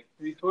disagree.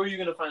 Who are you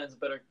going to find as a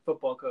better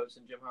football coach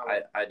than Jim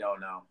Harbaugh? I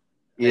don't know.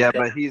 Yeah,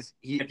 but he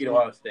can't beat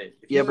Ohio State.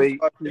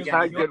 He's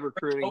had good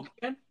recruiting.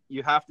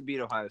 You have to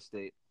beat Ohio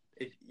State.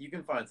 You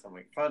can find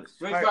something. Hire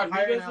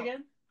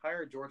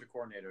a Georgia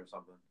coordinator or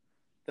something.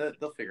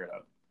 They'll figure it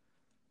out.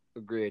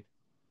 Agreed.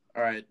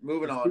 All right,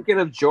 moving on. Speaking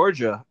of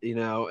Georgia,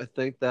 I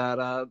think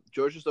that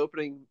Georgia's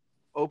opening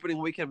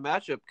weekend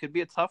matchup could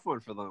be a tough one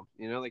for them.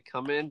 They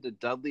come into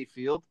Dudley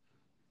Field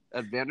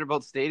at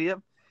Vanderbilt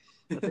Stadium.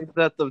 I think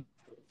that the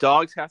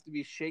dogs have to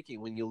be shaking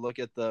when you look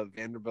at the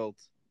Vanderbilt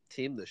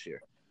team this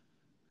year.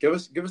 Give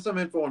us some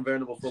info on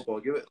Vanderbilt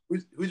football.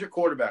 Who's your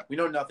quarterback? We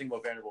know nothing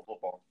about Vanderbilt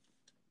football.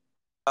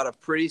 Got a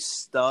pretty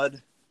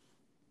stud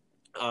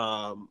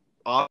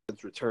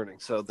offense returning.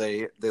 So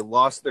they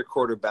lost their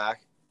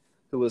quarterback,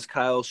 who was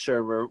Kyle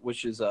Shermer,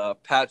 which is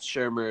Pat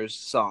Shermer's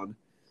son.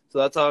 So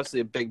that's obviously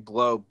a big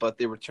blow, but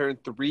they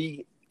returned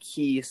 3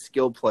 key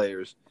skill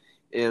players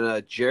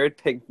in Jared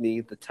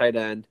Pinkney, the tight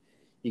end.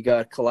 You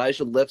got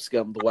Kalijah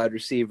Lipscomb, the wide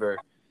receiver,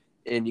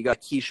 and you got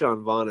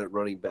Keyshawn Vaughn at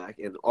running back.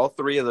 And all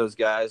 3 of those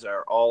guys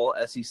are all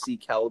SEC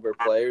caliber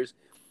players.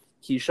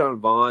 Keyshawn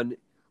Vaughn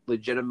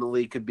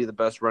legitimately could be the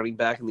best running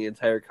back in the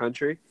entire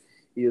country.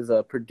 He is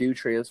a Purdue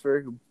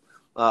transfer who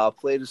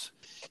played his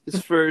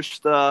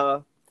first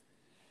a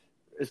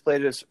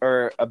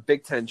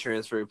Big Ten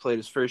transfer. He played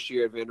his first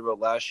year at Vanderbilt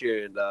last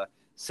year and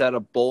set a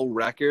bowl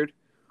record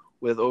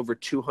with over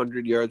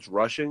 200 yards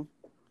rushing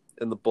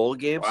in the bowl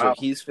game. Wow.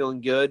 So he's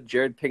feeling good.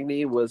 Jared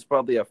Pinkney was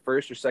probably a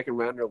first or second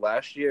rounder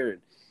last year,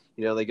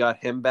 and they got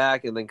him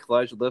back. And then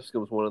Kalijah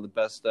Lipscomb was one of the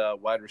best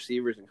wide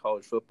receivers in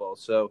college football.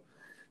 So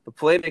the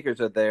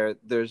playmakers are there.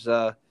 There's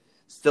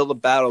still a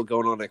battle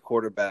going on at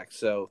quarterback.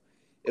 So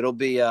it'll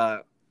be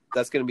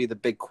that's going to be the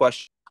big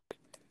question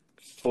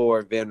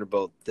for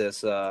Vanderbilt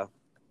this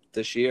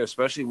year,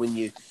 especially when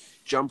you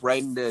jump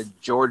right into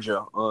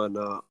Georgia on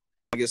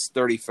August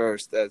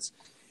 31st. That's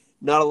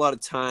not a lot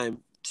of time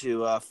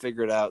to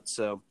figure it out.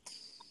 So,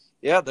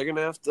 yeah, they're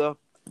gonna have to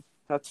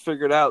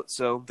figure it out.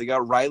 So they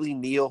got Riley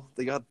Neal,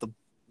 they got the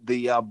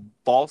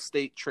Ball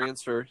State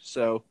transfer.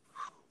 So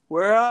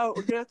we're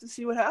gonna have to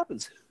see what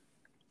happens.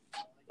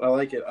 I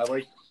like it.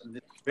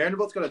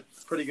 Vanderbilt's got a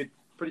pretty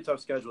tough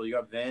schedule. You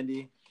got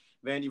Vandy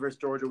versus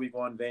Georgia week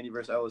 1, Vandy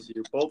versus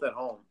LSU, both at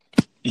home.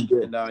 And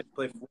you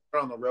play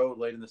Florida on the road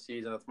late in the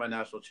season. That's my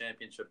national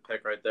championship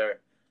pick right there.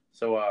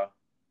 So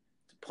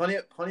plenty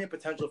of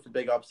potential for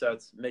big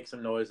upsets. Make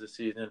some noise this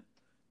season.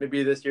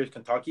 Maybe this year's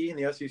Kentucky in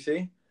the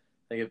SEC.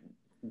 Like a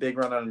big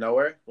run out of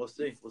nowhere. We'll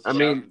see. I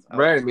mean,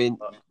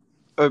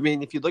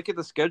 if you look at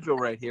the schedule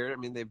right here, I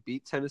mean, they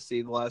beat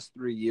Tennessee the last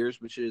 3 years,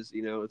 which is,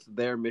 it's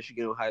their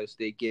Michigan-Ohio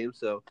State game.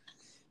 So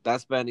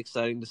that's been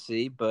exciting to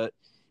see. But,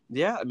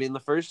 yeah, I mean, the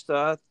first 2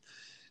 of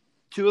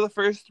the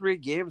first 3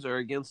 games are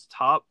against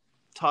top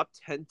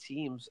 10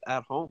 teams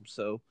at home.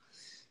 So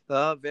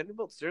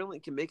Vanderbilt certainly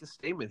can make a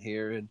statement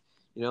here. And,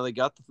 they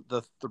got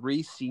the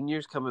 3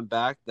 seniors coming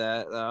back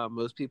that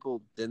most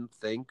people didn't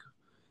think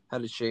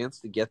had a chance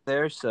to get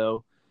there.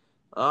 So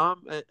I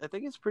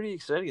think it's pretty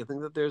exciting. I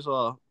think that there's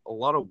a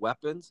lot of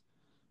weapons.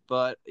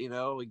 But,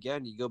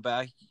 again, you go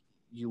back,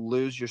 you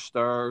lose your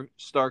star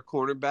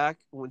cornerback,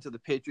 went to the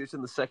Patriots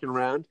in the second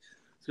round.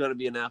 It's going to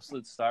be an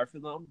absolute star for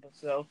them.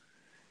 So,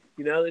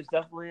 there's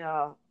definitely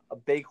a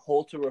big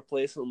hole to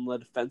replace on the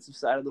defensive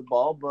side of the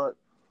ball, but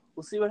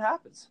we'll see what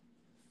happens.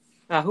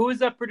 Who is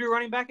that Purdue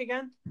running back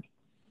again?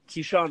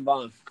 Keyshawn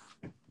Vaughn.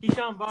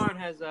 Keyshawn Vaughn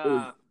has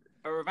a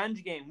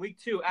revenge game, week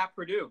 2 at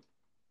Purdue.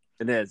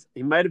 It is.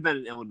 He might have been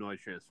an Illinois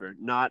transfer,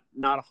 not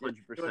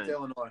 100%.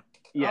 Illinois.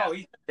 Yeah,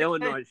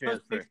 Illinois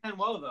transfer. Big Ten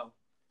well, though.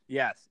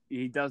 Yes,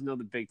 he does know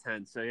the Big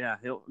Ten. So, yeah,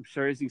 I'm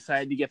sure he's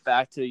excited to get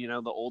back to,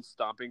 the old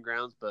stomping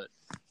grounds. But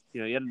he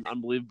had an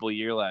unbelievable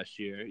year last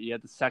year. He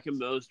had the second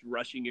most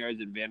rushing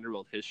yards in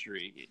Vanderbilt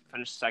history. He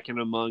finished second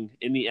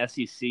in the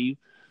SEC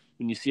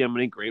when you see how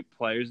many great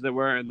players there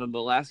were. And then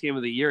the last game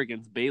of the year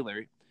against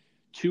Baylor,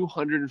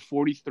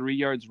 243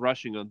 yards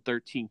rushing on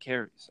 13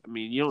 carries. I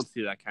mean, you don't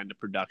see that kind of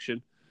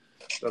production.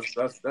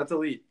 That's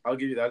elite. I'll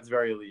give you that. It's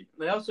very elite.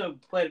 They also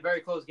played a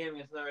very close game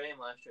against Notre Dame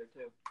last year,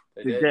 too.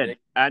 They did.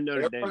 And They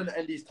Notre were Dame. one of the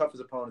ND's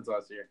toughest opponents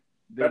last year.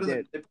 They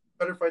did. They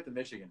better fight than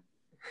Michigan.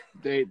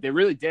 They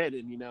really did.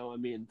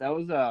 And, that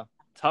was a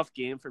tough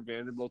game for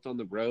Vanderbilt on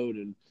the road.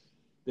 And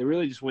they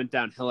really just went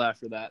downhill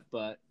after that.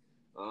 But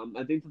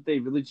I think that they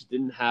really just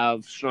didn't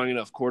have strong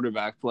enough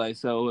quarterback play.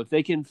 So if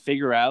they can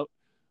figure out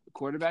a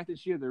quarterback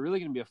this year, they're really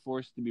going to be a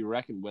force to be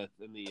reckoned with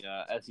in the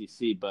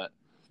SEC. But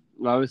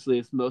obviously,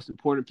 it's the most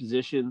important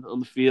position on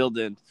the field,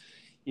 and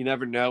you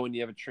never know when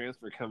you have a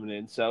transfer coming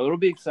in. So it'll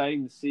be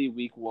exciting to see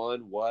week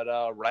one what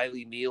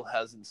Riley Neal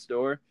has in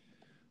store.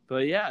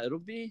 But yeah, it'll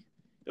be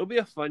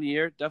a fun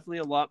year. Definitely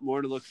a lot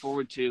more to look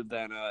forward to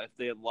than if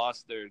they had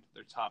lost their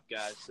top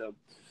guys. So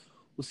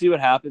we'll see what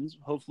happens.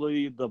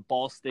 Hopefully, the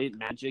Ball State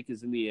magic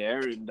is in the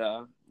air, and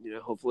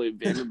hopefully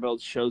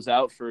Vanderbilt shows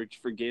out for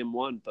game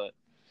one. But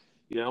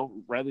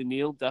Riley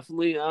Neal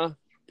definitely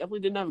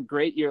didn't have a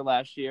great year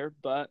last year,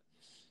 but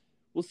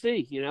we'll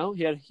see. He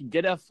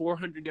did have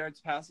 400 yards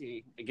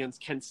passing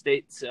against Kent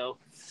State, so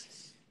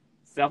it's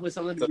definitely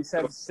something to be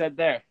said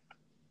there.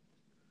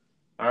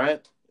 All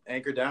right,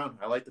 anchor down.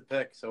 I like the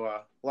pick.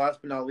 So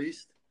last but not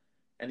least,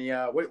 who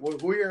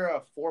are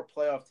your 4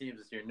 playoff teams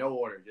this year? No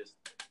order, just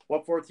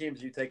what 4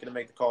 teams are you taking to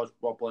make the college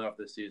football playoff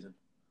this season?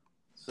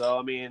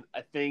 So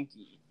I think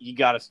you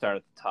got to start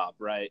at the top,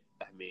 right?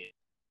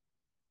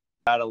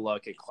 Got to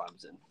look at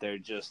Clemson. They're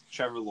just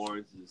Trevor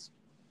Lawrence is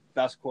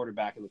best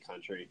quarterback in the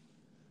country.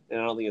 And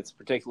I don't think it's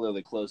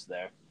particularly close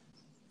there.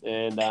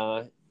 And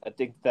I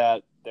think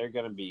that they're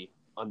going to be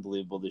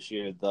unbelievable this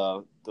year.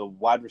 The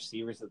wide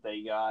receivers that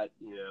they got,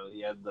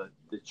 you had the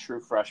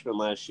true freshman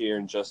last year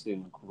and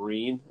Justin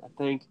Green, I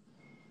think.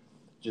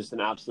 Just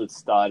an absolute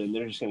stud, and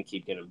they're just going to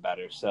keep getting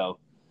better. So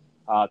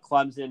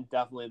Clemson,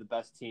 definitely the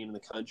best team in the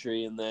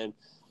country. And then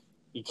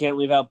you can't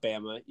leave out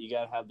Bama. You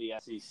got to have the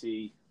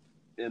SEC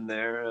in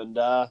there. And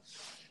as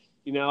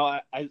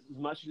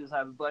much as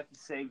I would like to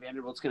say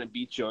Vanderbilt's going to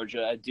beat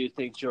Georgia, I do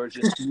think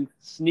Georgia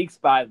sneaks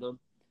by them.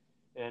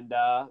 And,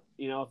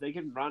 if they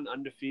can run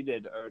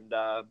undefeated or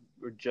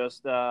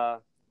just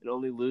and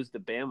only lose to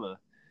Bama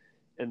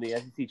in the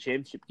SEC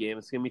championship game,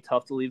 it's going to be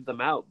tough to leave them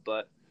out.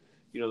 But,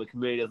 the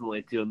committee doesn't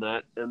like doing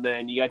that. And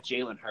then you got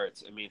Jalen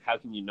Hurts. How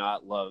can you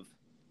not love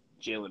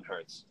Jalen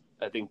Hurts?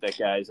 I think that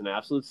guy is an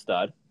absolute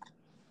stud.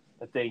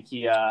 I think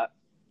he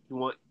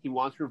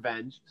wants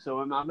revenge. So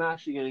I'm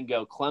actually going to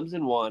go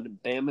Clemson 1,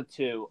 Bama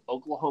 2,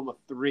 Oklahoma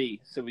 3.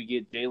 So we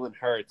get Jalen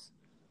Hurts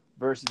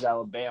versus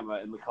Alabama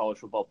in the college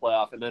football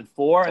playoff. And then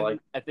 4,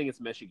 I think it's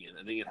Michigan.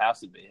 I think it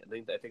has to be. I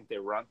think they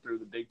run through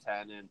the Big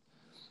Ten, and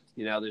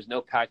there's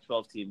no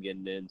Pac-12 team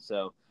getting in.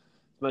 So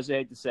as much as I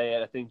hate to say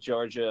it, I think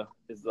Georgia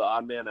is the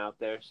odd man out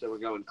there. So we're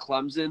going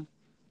Clemson,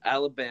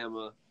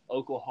 Alabama,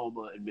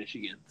 Oklahoma, and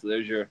Michigan. So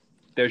there's your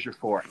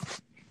 4.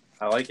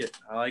 I like it.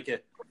 All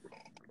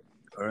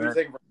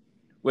right.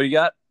 What do you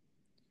got?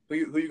 Who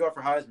you got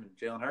for Heisman?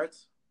 Jalen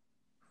Hurts?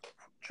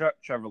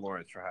 Trevor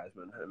Lawrence for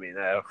Heisman.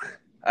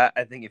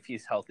 I think if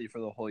he's healthy for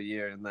the whole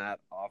year in that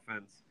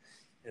offense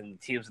and the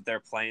teams that they're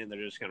playing,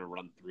 they're just going to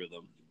run through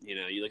them.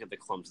 You look at the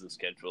Clemson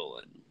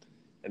schedule,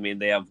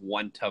 and they have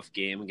one tough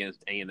game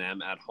against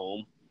A&M at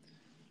home,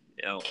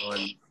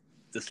 on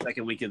the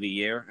second week of the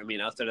year.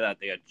 Outside of that,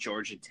 they got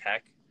Georgia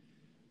Tech,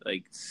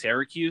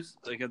 Syracuse.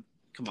 Come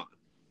on.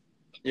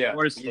 Yeah.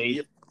 Florida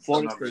State.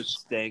 Florida State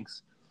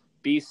stinks.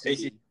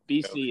 BC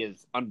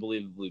is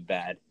unbelievably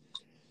bad.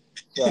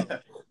 So,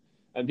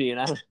 I think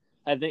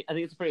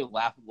it's a pretty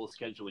laughable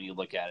schedule when you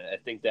look at it. I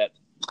think that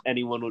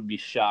anyone would be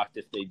shocked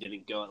if they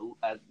didn't go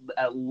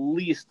at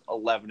least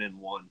 11-1.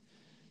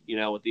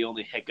 With the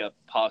only hiccup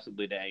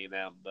possibly to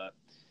A&M, but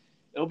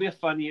it'll be a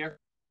fun year.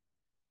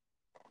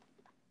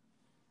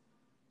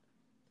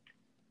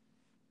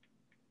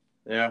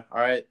 Yeah. All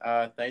right.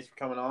 Thanks for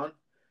coming on.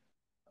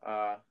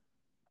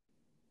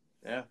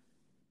 Yeah.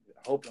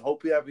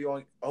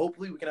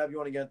 Hopefully we can have you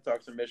on again to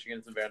talk some Michigan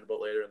and some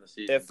Vanderbilt later in the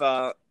season.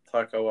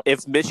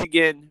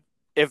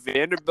 If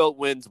Vanderbilt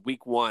wins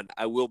week 1,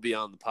 I will be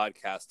on the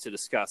podcast to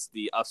discuss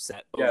the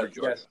upset over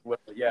Georgia.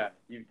 Yes,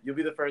 you'll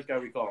be the first guy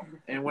we call.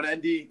 And when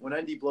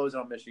ND blows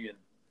out Michigan,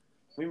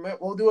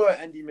 we'll do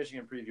a ND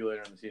Michigan preview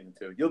later in the season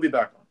too. You'll be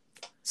back on.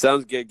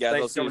 Sounds good, guys.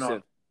 Thanks I'll see you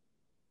soon.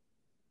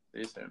 See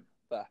you soon.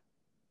 Bye.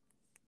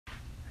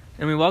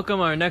 And we welcome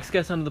our next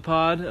guest onto the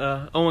pod,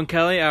 Owen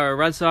Kelly, our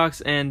Red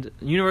Sox and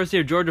University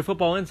of Georgia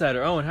football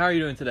insider. Owen, how are you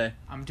doing today?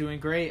 I'm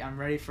doing great. I'm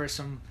ready for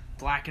some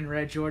black and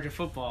red Georgia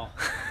football.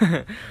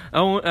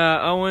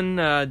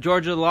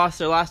 Georgia lost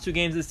their last 2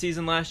 games this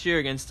season last year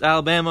against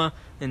Alabama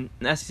in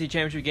the SEC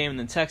championship game and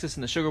then Texas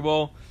in the Sugar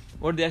Bowl.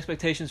 What are the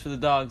expectations for the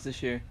Dogs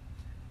this year?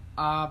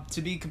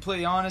 To be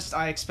completely honest,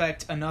 I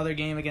expect another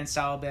game against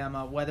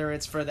Alabama, whether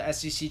it's for the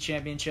SEC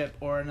championship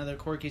or another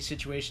quirky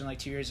situation like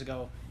 2 years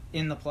ago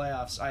in the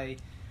playoffs. I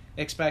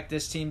expect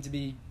this team to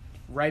be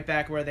right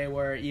back where they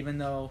were, even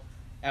though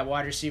at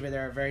wide receiver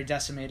they're very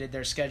decimated.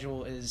 Their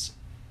schedule is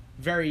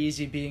very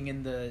easy, being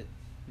in the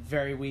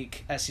very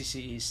weak SEC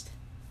East.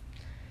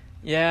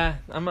 Yeah,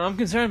 I'm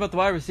concerned about the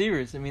wide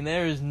receivers. I mean,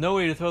 there is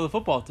nobody to throw the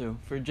football to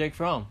for Jake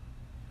Fromm.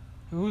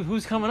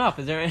 Who's coming up?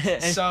 Is there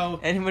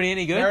anybody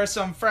any good? There are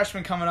some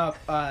freshmen coming up.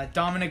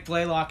 Dominic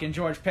Blaylock and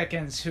George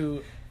Pickens,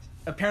 who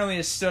apparently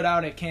has stood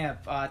out at camp.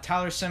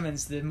 Tyler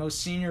Simmons, the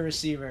most senior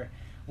receiver,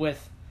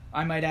 with,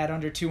 I might add,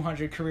 under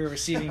 200 career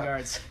receiving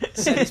yards,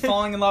 said he's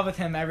falling in love with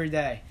him every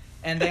day.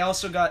 And they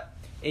also got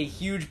a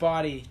huge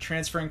body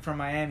transferring from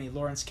Miami,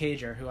 Lawrence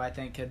Cager, who I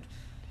think could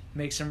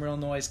make some real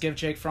noise, give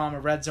Jake Fromm a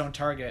red zone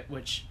target,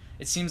 which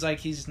it seems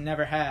like he's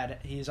never had.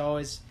 It's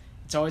always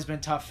been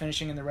tough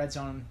finishing in the red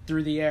zone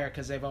through the air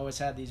because they've always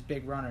had these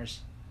big runners,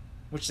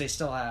 which they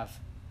still have.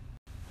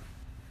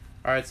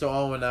 All right, so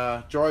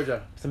Owen,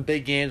 Georgia, some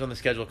big games on the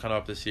schedule coming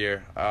up this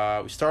year.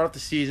 We start off the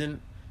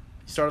season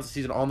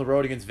on the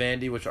road against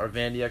Vandy, which our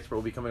Vandy expert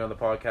will be coming on the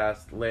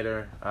podcast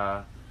later.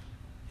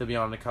 He'll be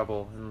on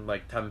in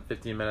like 10,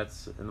 15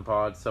 minutes in the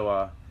pod.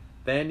 So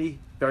Vandy,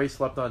 very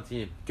slept-on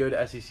team. Good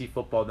SEC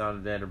football down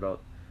in Vanderbilt.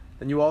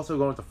 Then you also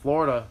go into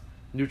Florida,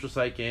 neutral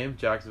site game,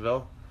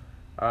 Jacksonville.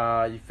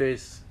 You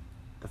face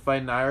the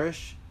Fighting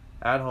Irish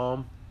at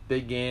home,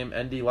 big game.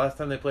 ND, last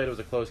time they played, it was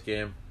a close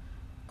game.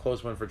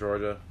 Close win for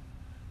Georgia.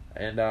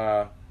 And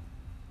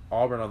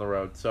Auburn on the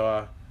road.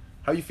 So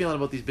how are you feeling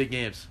about these big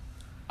games?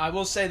 I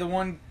will say the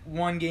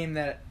one game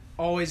that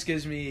always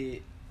gives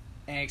me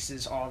angst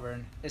is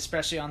Auburn,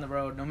 especially on the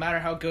road. No matter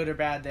how good or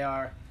bad they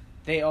are,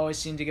 they always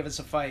seem to give us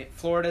a fight.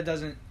 Florida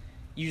doesn't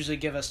usually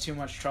give us too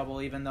much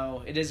trouble, even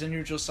though it is a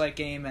neutral site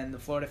game and the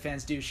Florida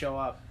fans do show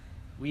up.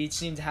 We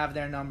seem to have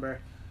their number.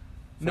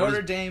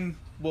 Notre Dame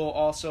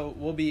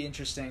will be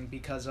interesting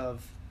because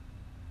of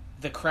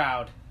the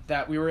crowd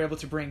that we were able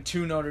to bring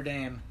to Notre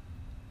Dame.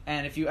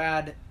 And if you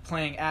add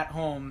playing at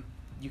home,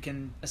 you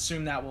can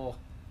assume that will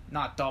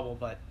not double,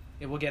 but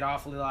it will get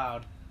awfully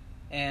loud.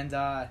 And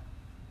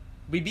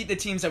we beat the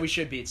teams that we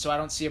should beat, so I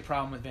don't see a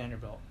problem with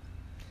Vanderbilt.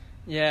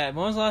 Yeah,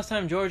 when was the last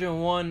time Georgia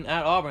won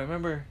at Auburn? I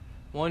remember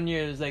one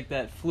year it was like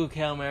that fluke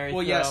Hail Mary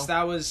Well, throw. yes,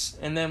 that was...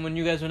 And then when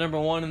you guys were number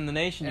one in the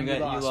nation, you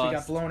lost. We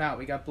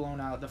got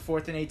blown out. The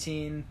 4th and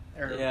 18,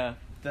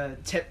 the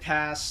tip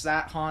pass,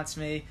 that haunts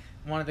me.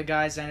 One of the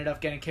guys ended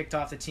up getting kicked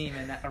off the team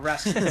and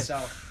arrested,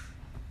 so...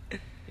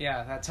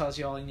 Yeah, that tells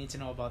you all you need to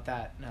know about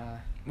that.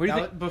 What do you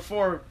think?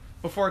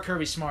 Before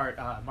Kirby Smart,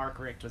 Mark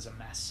Richt was a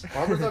mess.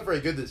 Auburn's not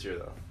very good this year,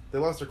 though. They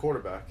lost their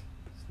quarterback.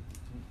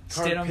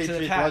 Stidham to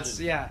the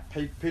Pats, legend. yeah.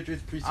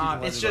 Patriots preseason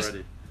legend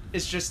already.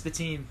 It's just the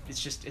team.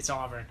 It's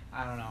Auburn.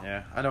 I don't know.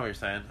 Yeah, I know what you're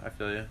saying. I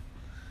feel you.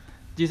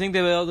 Do you think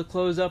they'll be able to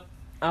close out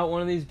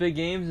one of these big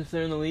games if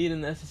they're in the lead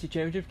in the SEC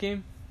championship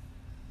game?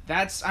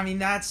 It's going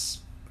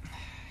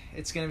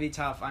to be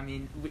tough. I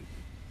mean,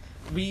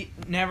 we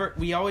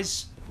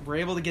always were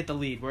able to get the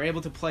lead. We're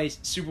able to play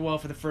super well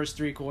for the first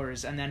 3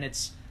 quarters, and then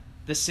it's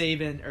the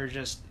Saban or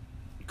just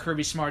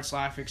Kirby Smart's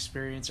laugh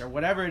experience or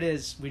whatever it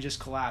is, we just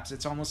collapse.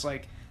 It's almost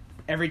like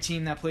every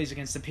team that plays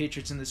against the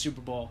Patriots in the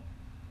Super Bowl.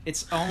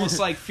 It's almost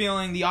like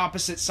feeling the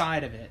opposite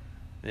side of it.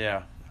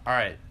 Yeah. All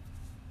right.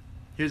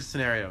 Here's the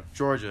scenario.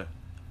 Georgia,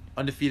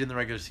 undefeated in the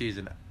regular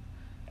season.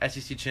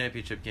 SEC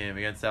championship game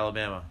against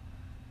Alabama.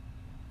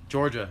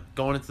 Georgia,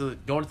 going into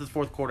the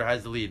fourth quarter,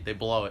 has the lead. They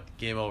blow it.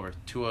 Game over.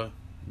 Tua,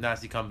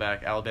 nasty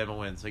comeback. Alabama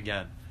wins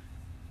again.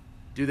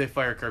 Do they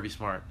fire Kirby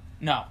Smart?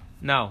 No.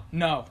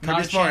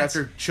 Kirby Smart,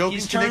 after choking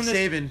to Nick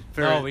Saban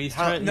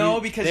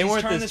because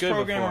he's turned this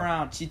program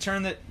around. He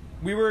turned it.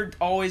 We were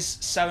always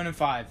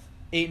 7-5,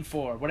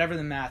 8-4, whatever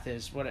the math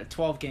is.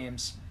 12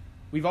 games.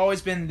 We've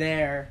always been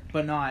there,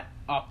 but not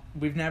up.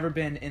 We've never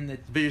been in the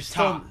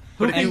top.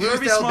 But if you lose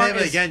to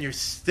Alabama again, you're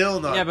still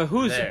not. Yeah,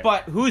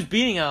 but who's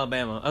beating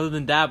Alabama other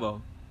than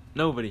Dabo?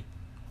 Nobody.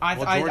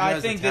 Georgia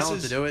has think the talent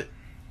this is to do it,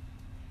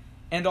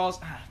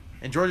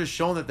 and Georgia's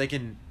shown that they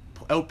can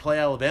outplay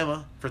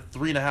Alabama for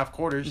 3.5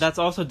 quarters. That's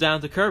also down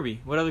to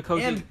Kirby. What other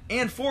coaches?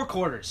 And 4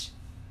 quarters.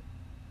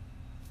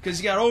 Because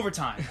you got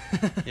overtime.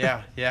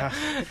 yeah.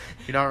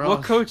 You're not wrong.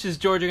 What coach is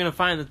Georgia going to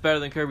find that's better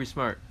than Kirby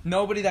Smart?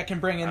 Nobody that can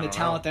bring in the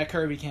talent that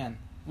Kirby can.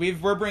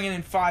 We're bringing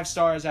in 5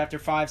 stars after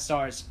 5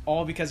 stars,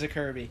 all because of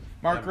Kirby.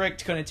 Mark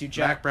Richt couldn't do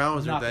jack. Mac Brown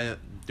was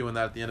doing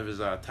that at the end of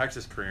his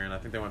Texas career, and I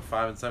think they went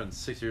 5-7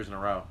 6 years in a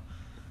row.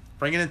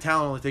 Bringing in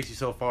talent only takes you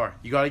so far.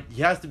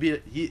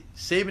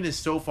 Saban is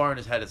so far in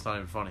his head, it's not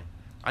even funny.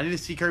 I need to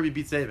see Kirby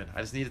beat Saban. I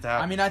just need it to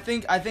happen. I mean, I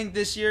think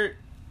this year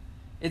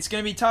it's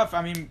going to be tough.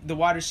 I mean, the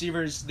wide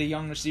receivers, the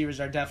young receivers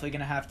are definitely going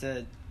to have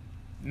to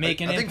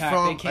make an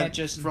impact. They can't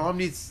just... Fromm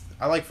needs...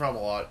 I like Fromm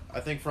a lot. I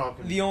think Fromm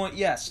can...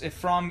 If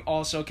Fromm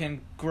also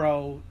can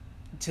grow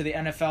to the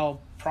NFL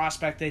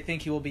prospect they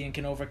think he will be and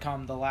can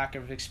overcome the lack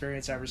of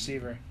experience at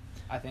receiver.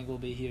 I think will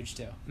be huge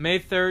too. May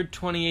 3rd,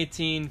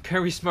 2018,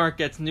 Kirby Smart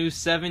gets new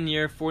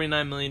 7-year,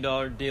 $49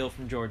 million deal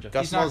from Georgia.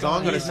 Gus not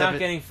going Malzahn He's not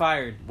getting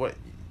fired. What?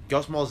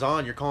 Gus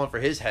Malzahn, you're calling for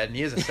his head, and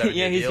he has a 7-year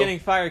Yeah, he's deal. getting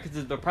fired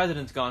because the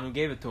president's gone who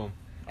gave it to him.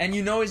 And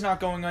you know he's not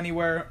going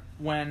anywhere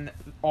when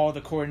all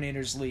the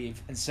coordinators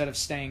leave instead of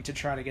staying to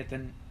try to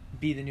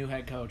be the new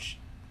head coach.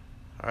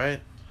 All right,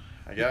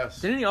 I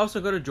guess. Didn't he also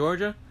go to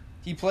Georgia?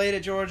 He played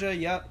at Georgia.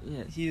 Yep.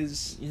 Yeah.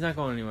 He's He's not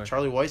going anywhere.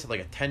 Charlie Weiss had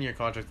like a 10-year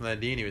contract on that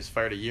D, and he was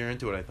fired a year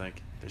into it, I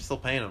think. They're still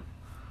paying him.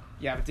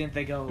 yeah, but didn't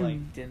they What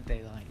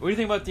do you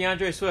think about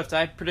DeAndre Swift?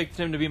 I predicted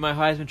him to be my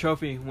Heisman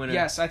Trophy winner.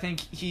 Yes, I think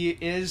he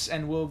is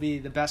and will be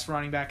the best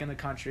running back in the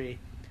country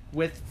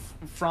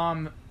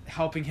from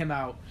helping him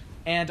out.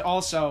 And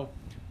also,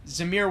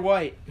 Zamir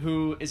White,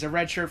 who is a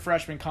redshirt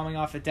freshman coming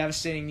off a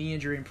devastating knee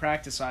injury in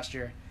practice last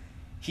year,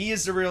 he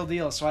is the real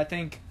deal. So I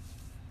think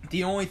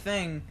the only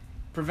thing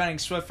preventing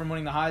Swift from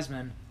winning the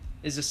Heisman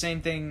is the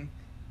same thing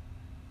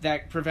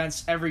that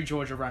prevents every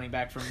Georgia running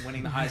back from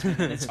winning the Heisman.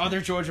 And it's other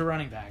Georgia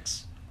running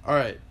backs. All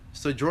right,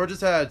 so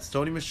Georgia's had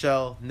Stoney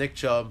Michel, Nick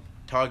Chubb,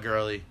 Todd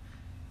Gurley,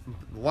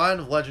 line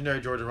of legendary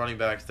Georgia running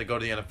backs that go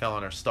to the NFL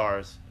and are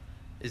stars.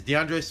 Is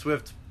DeAndre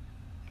Swift,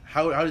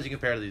 how does he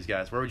compare to these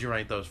guys? Where would you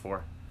rank those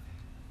four?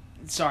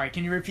 Sorry,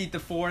 can you repeat the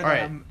four All that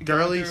right, I'm going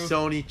Gurley, through?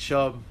 Stoney,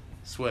 Chubb,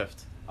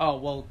 Swift. Oh,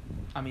 well,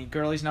 I mean,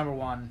 Gurley's number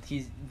one.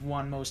 He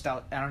won most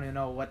I don't even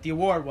know what the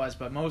award was,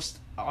 but most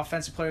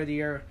offensive player of the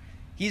year.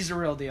 He's the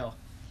real deal.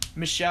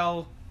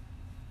 Michelle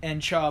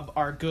and Chubb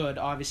are good.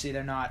 Obviously,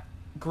 they're not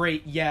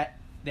great yet.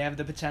 They have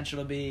the potential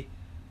to be.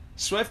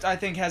 Swift, I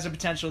think, has the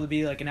potential to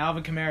be like an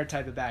Alvin Kamara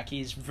type of back.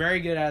 He's very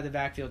good out of the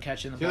backfield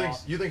catching the ball.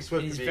 You think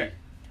Swift He's could ve- be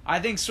I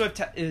think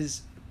Swift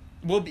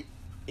will be.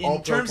 In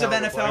All-pro terms of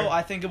caliber NFL, player?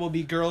 I think it will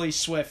be Gurley,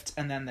 Swift,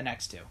 and then the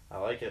next two. I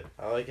like it.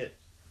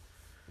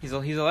 He's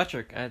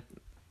electric. I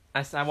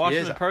watched He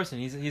him is. in person.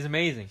 He's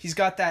amazing. He's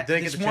got that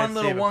Didn't this get the chance one to see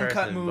little him in one-cut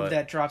person, move but-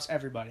 that drops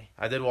everybody.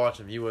 I did watch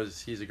him.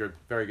 He's a good,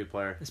 very good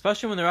player.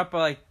 Especially when they're up by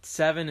like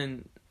 7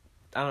 and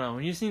I don't know.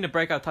 When you just need a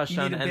breakout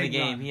touchdown need a to end the big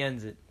game, run. he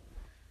ends it.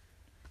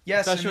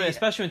 Yes,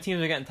 Especially when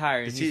teams are getting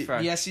tired. Does He's he-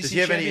 fresh. the SEC Does he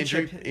have any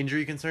championship.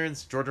 injury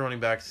concerns? Georgia running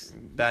backs,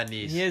 bad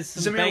knees. He is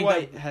some Zamir banged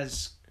White up.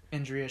 has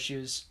injury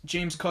issues.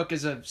 James Cook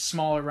is a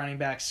smaller running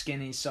back,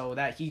 skinny, so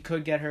that he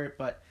could get hurt.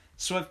 But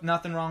Swift,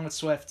 nothing wrong with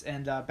Swift.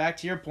 And back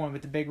to your point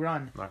with the big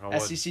run, Knock on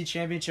wood. SEC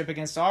championship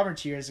against Auburn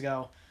 2 years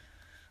ago,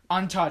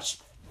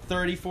 untouched,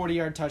 30,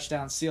 40-yard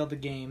touchdown, sealed the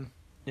game,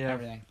 Yeah.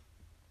 everything.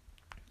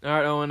 All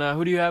right, Owen.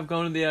 Who do you have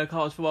going to the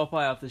college football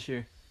playoff this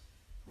year?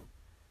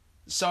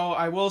 So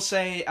I will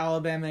say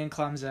Alabama and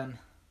Clemson.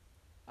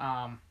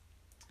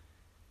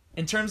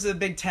 In terms of the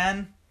Big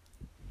Ten,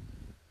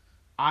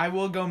 I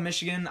will go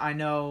Michigan. I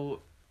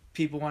know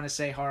people want to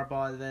say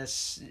Harbaugh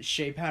this,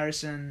 Shea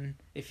Patterson,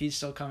 if he's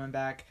still coming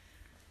back.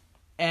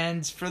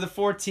 And for the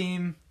fourth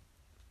team,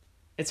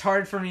 it's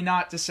hard for me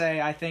not to say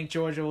I think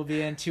Georgia will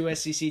be in, 2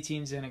 SEC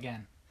teams in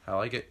again. I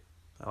like it.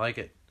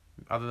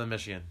 Other than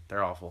Michigan,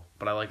 they're awful,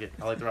 but I like it.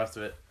 I like the rest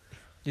of it.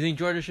 Do you think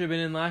Georgia should have been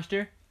in last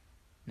year?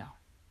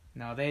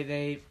 No,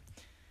 they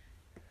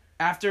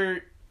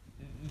after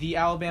the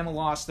Alabama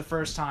loss the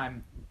first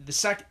time,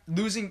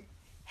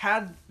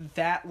 had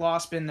that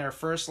loss been their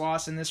first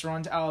loss in this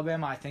run to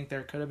Alabama, I think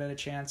there could have been a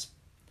chance.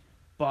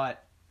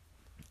 But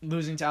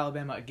losing to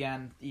Alabama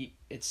again,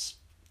 it's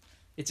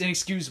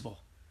inexcusable.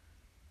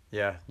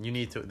 Yeah, they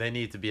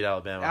need to beat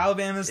Alabama.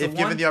 Alabama's the if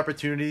given the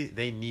opportunity,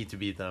 they need to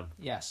beat them.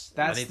 Yes,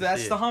 I need to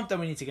that's see the it. hump that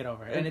we need to get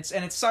over. And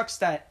it sucks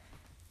that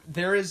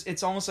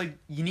it's almost like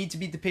you need to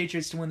beat the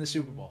Patriots to win the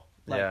Super Bowl.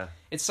 Like, Yeah.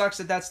 It sucks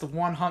that that's the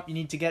one hump you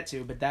need to get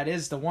to, but that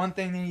is the one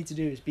thing they need to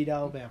do is beat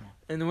Alabama.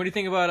 And what do you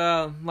think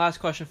about last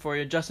question for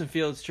you? Justin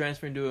Fields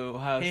transferring to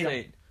Ohio Hate him.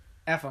 State.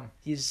 F him.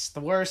 He's the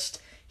worst.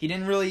 He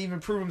didn't really even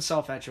prove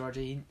himself at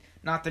Georgia.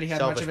 Not that he had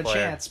Selfish much of a player.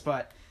 chance,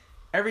 but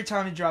every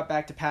time he dropped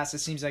back to pass, it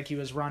seems like he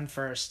was run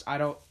first.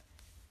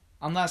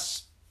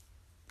 Unless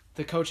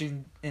the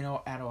coaching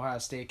at Ohio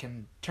State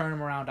can turn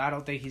him around, I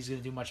don't think he's going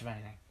to do much of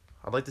anything.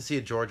 I'd like to see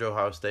a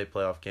Georgia-Ohio State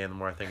playoff game the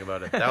more I think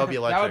about it. That would be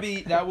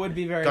electric. That would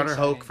be very Gunnar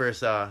exciting. Hoke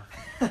versus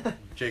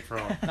Jake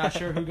Fromm. Not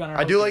sure who Gunnar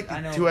I do Hoke like is.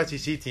 I know. two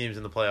SEC teams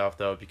in the playoff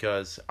though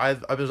because I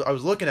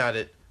was looking at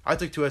it. I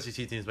took two SEC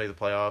teams to make the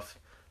playoff.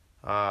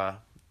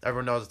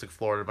 Everyone knows I took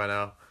Florida by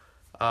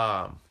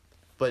now.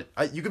 But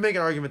you can make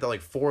an argument that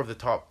like 4 of the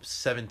top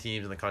 7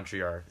 teams in the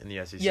country are in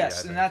the SEC.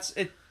 Yes, and that's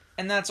it.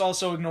 And that's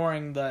also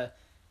ignoring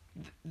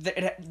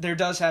there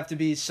does have to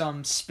be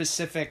some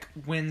specific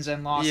wins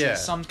and losses, Yeah.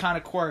 some kind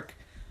of quirk.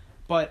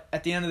 But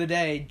at the end of the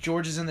day,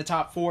 Georgia's in the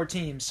top 4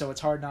 teams, so it's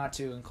hard not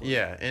to include.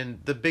 Yeah, and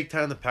the Big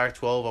Ten and the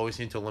Pac-12 always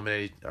seem to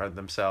eliminate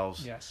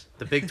themselves. Yes.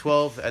 The Big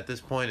 12 at this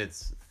point,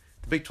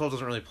 the Big 12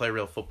 doesn't really play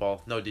real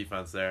football. No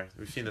defense there.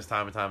 We've seen this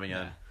time and time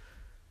again.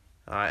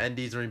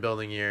 ND's a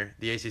rebuilding year.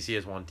 The ACC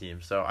has 1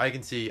 team, so I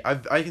can see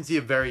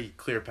a very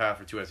clear path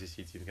for 2 SEC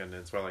teams getting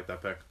in. So I like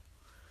that pick.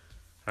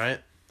 All right,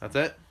 that's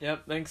it.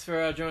 Yep. Thanks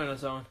for joining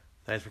us, Owen.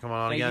 Thanks for coming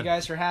on Thank again. you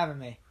guys for having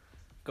me.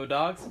 Go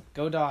Dogs.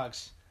 Go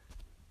Dogs.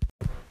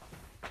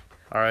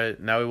 All right,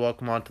 now we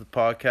welcome on to the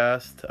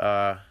podcast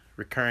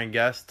recurring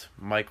guest,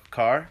 Michael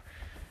Carr.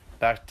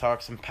 Back to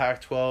talk some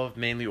Pac-12,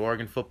 mainly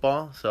Oregon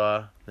football.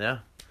 So, yeah,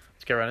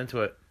 let's get right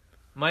into it.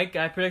 Mike,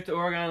 I predicted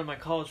Oregon in my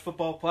college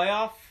football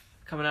playoff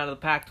coming out of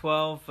the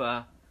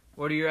Pac-12.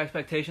 What are your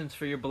expectations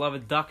for your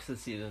beloved Ducks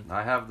this season?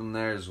 I have them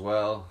there as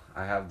well.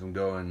 I have them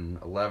going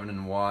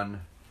 11-1.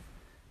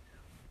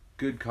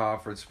 Good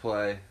conference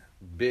play.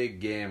 Big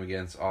game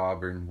against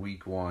Auburn,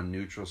 week 1,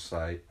 neutral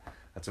site.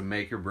 That's a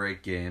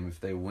make-or-break game. If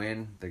they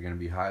win, they're going to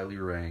be highly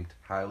ranked,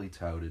 highly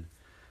touted.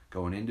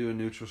 Going into a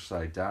neutral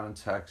site down in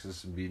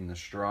Texas and beating a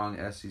strong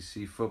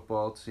SEC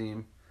football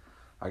team.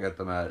 I got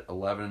them at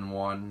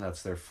 11-1.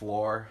 That's their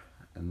floor.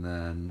 And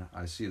then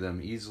I see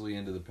them easily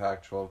into the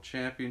Pac-12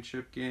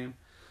 championship game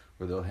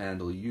where they'll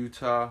handle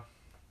Utah.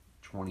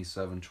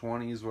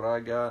 27-20 is what I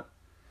got.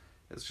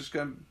 It's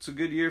a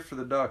good year for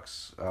the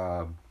Ducks.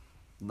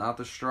 Not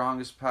the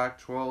strongest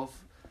Pac-12,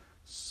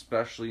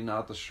 especially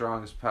not the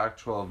strongest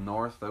Pac-12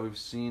 North that we've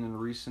seen in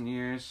recent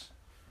years.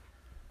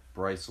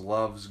 Bryce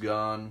Love's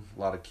gone. A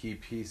lot of key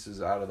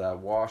pieces out of that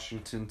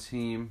Washington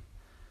team.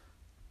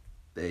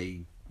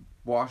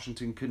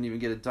 Washington couldn't even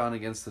get it done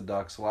against the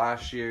Ducks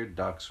last year.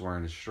 Ducks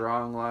weren't as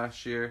strong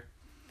last year.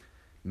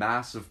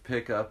 Massive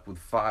pickup with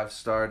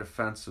 5-star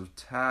defensive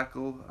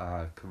tackle.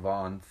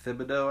 Kayvon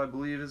Thibodeau, I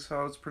believe is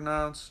how it's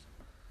pronounced.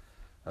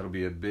 That'll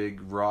be a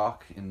big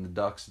rock in the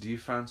Ducks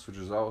defense, which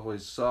is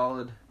always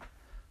solid.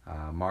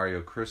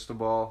 Mario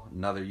Cristobal,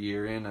 another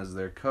year in as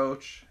their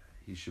coach.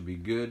 He should be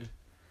good.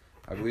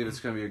 I believe it's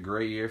going to be a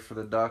great year for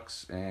the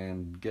Ducks,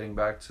 and getting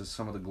back to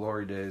some of the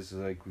glory days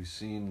like we've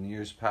seen in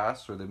years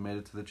past where they've made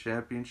it to the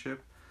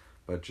championship,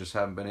 but just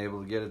haven't been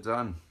able to get it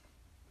done.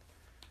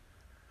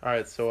 All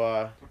right,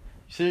 so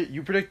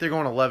you predict they're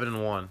going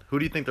 11-1. Who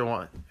do you think they're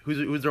one?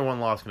 Who's their one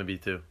loss going to be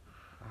to?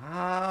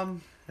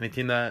 Any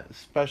team that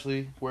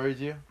especially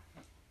worries you?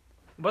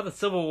 What about the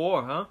Civil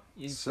War, huh?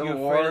 You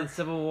afraid of the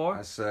Civil War?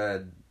 I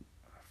said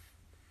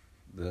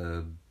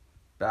the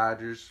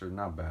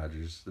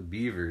the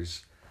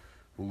Beavers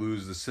will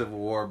lose the Civil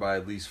War by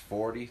at least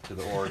 40 to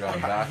the Oregon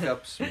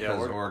backups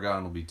because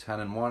Oregon will be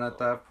 10-1 at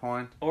that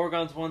point.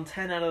 Oregon's won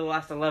 10 out of the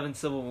last 11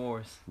 Civil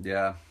Wars.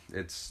 Yeah,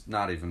 it's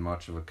not even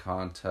much of a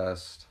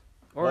contest.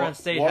 Oregon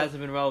State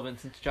hasn't been relevant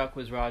since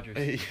Jacquizz Rodgers.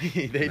 They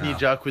need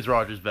Jacquizz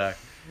Rodgers back.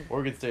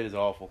 Oregon State is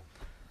awful.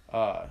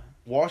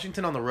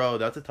 Washington on the road,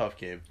 that's a tough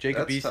game.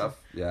 Jacob That's Eason.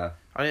 tough, yeah.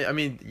 I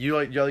mean, you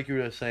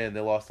were saying, they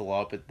lost a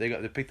lot, but they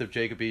picked up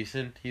Jacob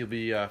Eason. He'll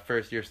be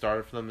first year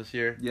starter for them this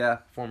year. Yeah.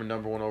 Former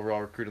number 1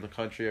 overall recruit in the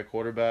country at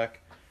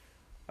quarterback.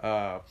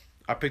 I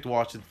picked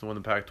Washington to win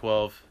the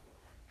Pac-12.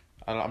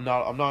 I'm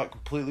not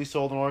completely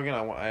sold on Oregon.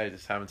 I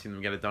just haven't seen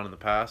them get it done in the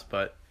past,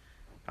 but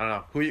I don't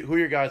know. Who are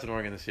your guys in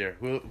Oregon this year?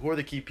 Who are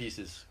the key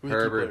pieces?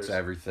 Herbert's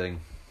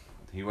everything.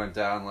 He went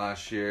down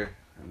last year,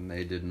 and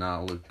they did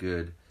not look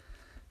good.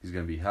 He's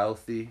going to be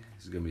healthy.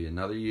 He's going to be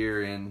another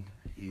year in.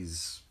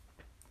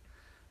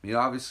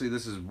 Obviously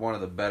this is one of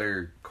the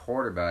better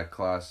quarterback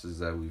classes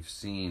that we've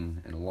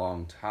seen in a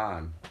long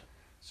time.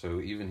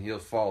 So even he'll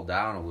fall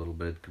down a little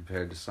bit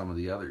compared to some of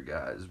the other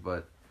guys.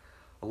 But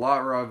a lot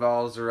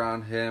revolves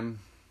around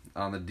him.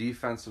 On the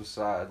defensive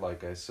side,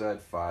 like I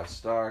said,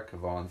 5-star,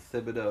 Kayvon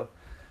Thibodeau.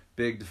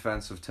 Big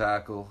defensive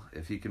tackle.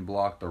 If he can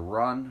block the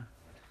run,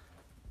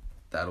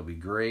 that'll be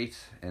great.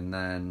 And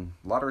then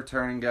a lot of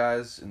returning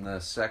guys in the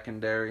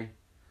secondary.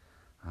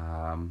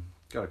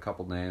 Got a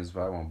couple names,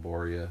 but I won't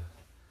bore you.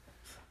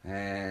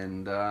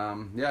 And,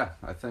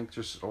 I think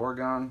just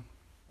Oregon,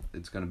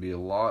 it's going to be a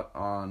lot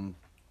on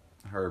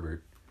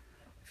Herbert.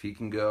 If he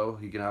can go,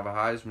 he can have a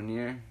Heisman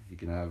year.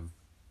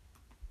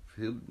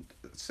 He'll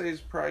say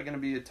he's probably going to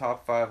be a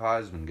top 5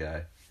 Heisman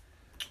guy.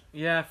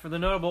 Yeah, for the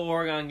notable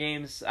Oregon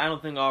games, I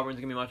don't think Auburn's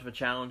going to be much of a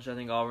challenge. I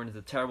think Auburn is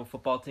a terrible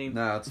football team.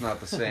 No, it's not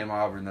the same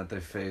Auburn that they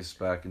faced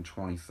back in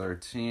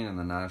 2013 in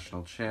the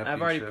national championship.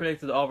 I've already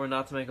predicted Auburn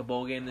not to make a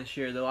bowl game this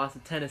year. They lost to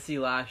Tennessee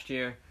last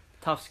year.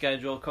 Tough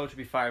schedule. Coach will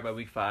be fired by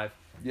week 5.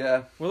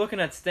 Yeah. We're looking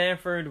at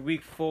Stanford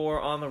week 4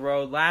 on the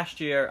road.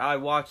 Last year, I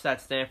watched that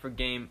Stanford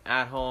game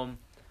at home.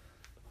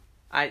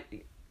 I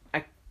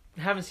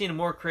haven't seen a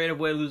more creative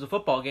way to lose a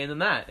football game than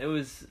that. It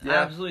was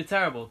absolutely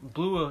terrible.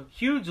 Blew a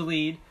huge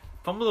lead.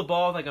 Fumbled the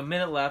ball with like a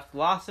minute left,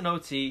 lost an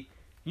OT.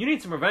 You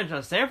need some revenge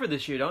on Stanford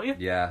this year, don't you?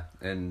 Yeah,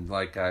 and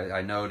like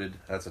I noted,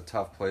 that's a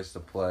tough place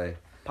to play.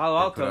 Palo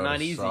Alto, not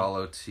easy.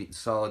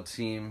 Solid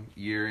team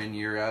year in,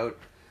 year out,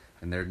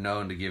 and they're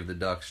known to give the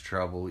Ducks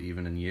trouble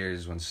even in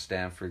years when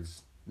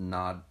Stanford's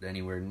not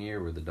anywhere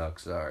near where the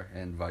Ducks are,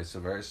 and vice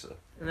versa.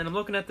 And then I'm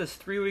looking at this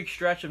 3-week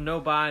stretch of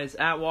no buys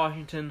at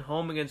Washington,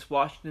 home against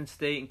Washington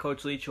State and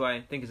Coach Leach, who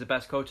I think is the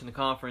best coach in the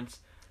conference,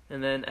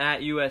 and then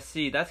at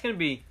USC. That's gonna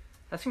be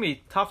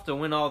tough to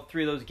win all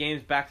 3 of those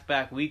games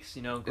back-to-back weeks,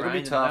 It'll be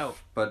grinding tough, it out.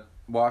 but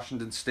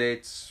Washington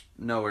State's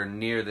nowhere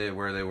near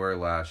where they were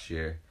last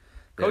year.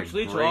 Coach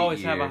Leach will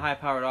always have a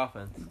high-powered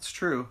offense. It's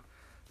true.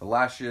 But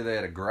last year they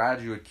had a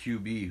graduate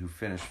QB who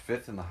finished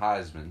 5th in the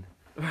Heisman.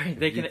 Right,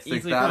 they can easily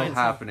think that'll find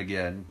happen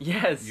again.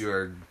 Yes. You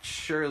are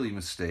surely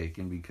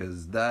mistaken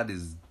because that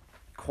is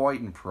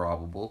quite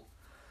improbable.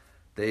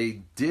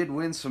 They did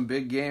win some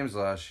big games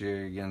last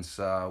year against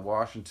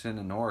Washington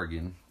and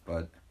Oregon,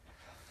 but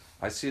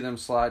I see them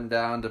sliding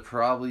down to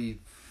probably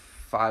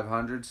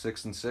 500,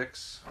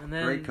 6-6. And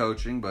then- Great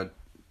coaching, but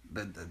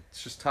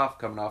it's just tough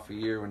coming off a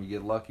year when you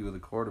get lucky with a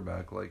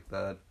quarterback like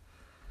that.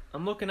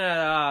 I'm looking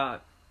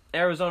at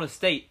Arizona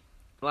State.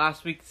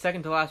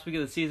 Second to last week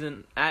of the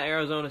season at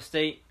Arizona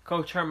State.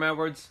 Coach Herm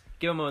Edwards,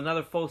 give them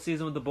another full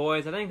season with the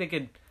boys. I think they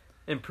could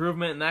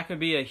improvement, and that could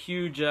be a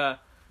huge, that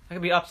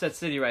could be upset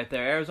city right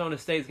there. Arizona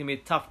State is going to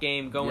be a tough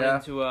game going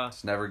into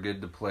It's never good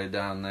to play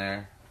down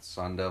there.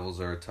 Sun Devils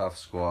are a tough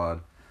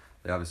squad.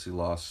 They obviously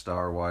lost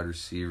star wide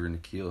receiver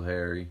N'Keal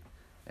Harry,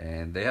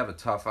 and they have a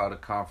tough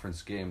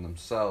out-of-conference game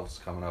themselves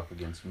coming up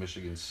against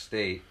Michigan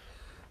State,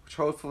 which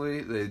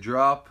hopefully they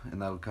drop,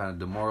 and that would kind of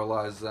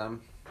demoralize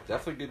them.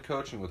 Definitely good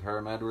coaching with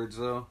Herm Edwards,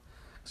 though.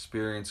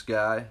 Experienced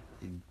guy.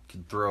 He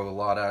can throw a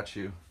lot at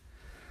you,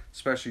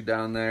 especially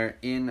down there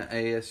in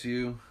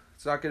ASU.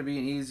 It's not going to be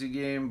an easy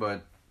game,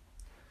 but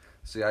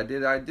see, I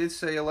did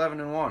say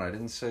 11-1. I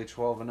didn't say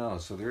 12-0.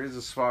 So there is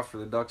a spot for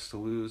the Ducks to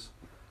lose.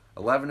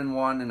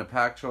 11-1 in a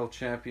Pac-12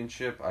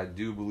 championship, I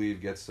do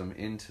believe gets them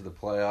into the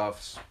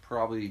playoffs.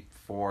 Probably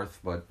fourth,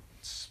 but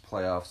it's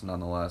playoffs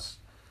nonetheless.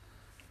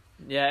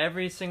 Yeah,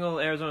 every single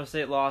Arizona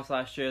State loss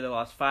last year, they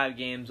lost 5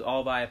 games,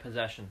 all by a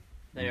possession.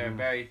 They are a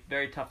very,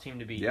 very tough team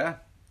to beat. Yeah,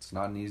 it's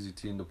not an easy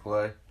team to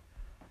play.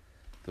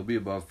 They'll be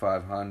above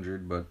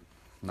 500, but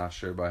not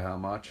sure by how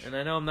much. And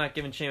I know I'm not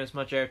giving Seamus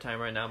much airtime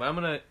right now,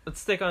 but let's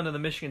stick on to the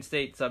Michigan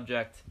State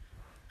subject.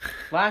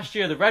 Last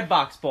year, the Red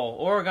Box Bowl,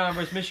 Oregon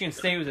versus Michigan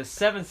State, was a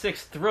 7-6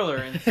 thriller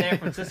in San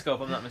Francisco,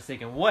 if I'm not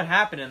mistaken. What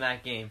happened in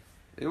that game?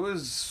 It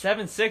was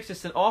 7-6,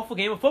 just an awful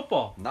game of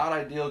football. not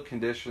ideal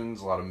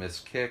conditions, a lot of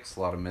missed kicks, a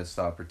lot of missed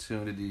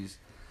opportunities.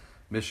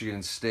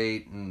 Michigan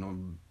State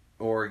and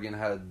Oregon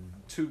had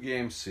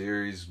 2-game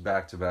series,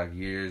 back-to-back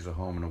years, a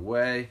home and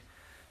away.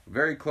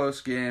 Very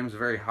close games,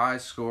 very high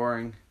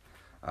scoring.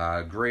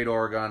 Great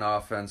Oregon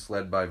offense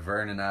led by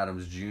Vernon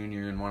Adams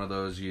Jr. in one of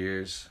those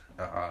years.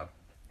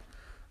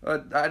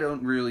 But I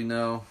don't really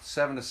know.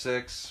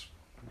 7-6,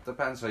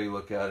 depends how you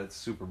look at it.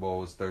 Super Bowl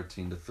was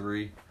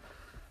 13-3.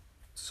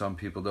 Some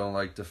people don't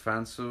like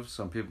defensive.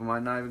 Some people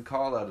might not even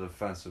call that a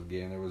defensive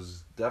game. There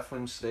was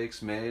definitely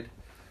mistakes made.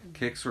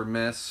 Kicks were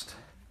missed.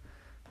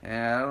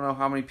 And I don't know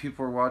how many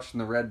people were watching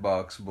the Red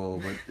Box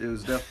Bowl, but it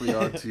was definitely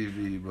on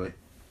TV. But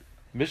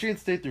Michigan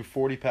State threw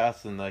 40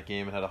 passes in that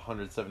game and had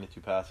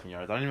 172 passing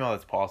yards. I don't even know how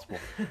that's possible.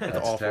 that's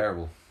awful.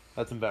 terrible.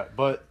 That's embarrassing.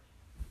 But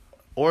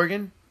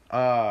Oregon,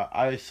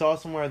 I saw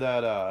somewhere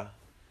that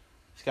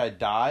this guy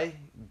Dye,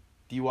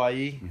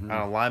 D-Y-E,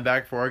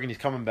 linebacker for Oregon, he's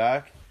coming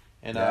back.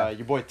 And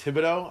your boy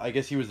Thibodeau, I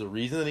guess he was the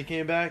reason that he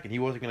came back, and he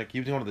was going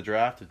to the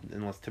draft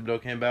unless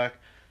Thibodeau came back.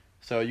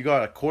 So you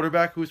got a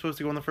quarterback who was supposed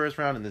to go in the first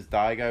round, and this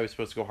Dye guy who was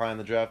supposed to go high in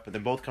the draft, but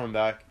they're both coming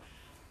back.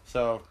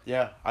 So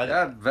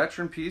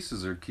Veteran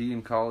pieces are key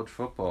in college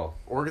football.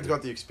 Oregon's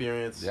got the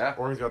experience. Yeah.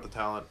 Oregon's got the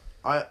talent.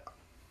 I'm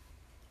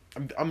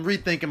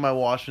rethinking my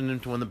Washington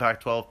to win the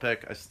Pac-12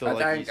 pick. I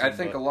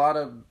think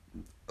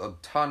a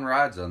ton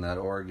rides on that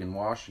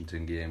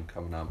Oregon-Washington game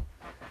coming up.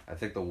 I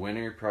think the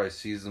winner probably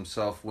sees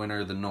himself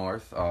winner of the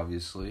North,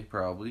 obviously,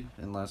 probably,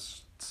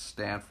 unless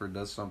Stanford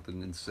does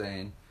something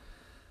insane.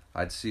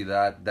 I'd see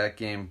that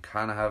game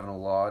kind of having a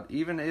lot.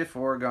 Even if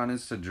Oregon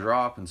is to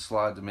drop and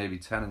slide to maybe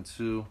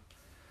 10-2,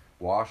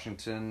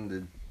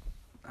 Washington,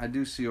 I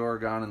do see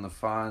Oregon in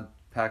the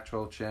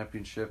Pac-12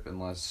 championship,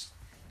 unless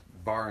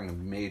barring a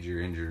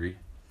major injury.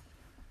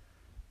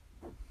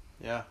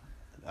 Yeah,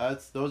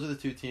 those are the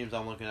two teams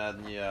I'm looking at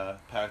in the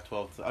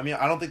Pac-12. I mean,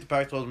 I don't think the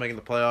Pac-12 is making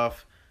the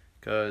playoff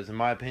because, in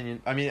my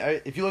opinion,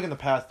 if you look in the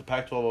past, the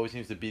Pac-12 always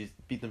seems to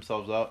beat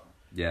themselves up.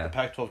 Yeah. The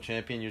Pac-12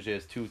 champion usually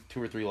has two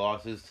or three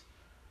losses.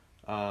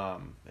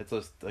 It's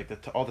just like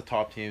all the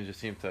top teams just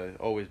seem to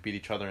always beat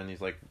each other in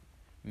these like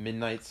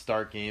midnight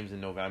start games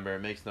in November. It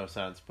makes no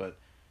sense, but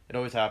it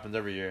always happens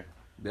every year.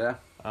 Yeah.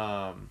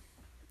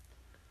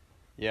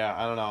 Yeah,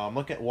 I don't know. I'm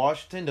looking at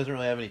Washington doesn't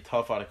really have any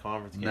tough out of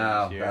conference games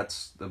this year.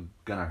 That's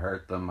gonna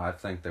hurt them. I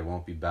think they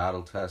won't be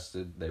battle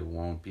tested. They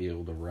won't be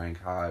able to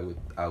rank high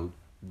without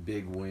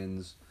big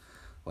wins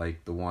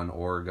like the one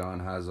Oregon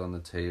has on the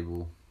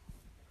table.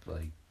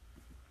 Like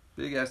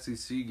big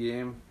SEC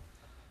game.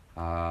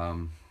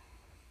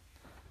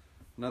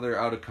 Another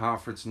out of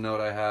conference note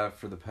I have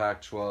for the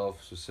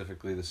Pac-12,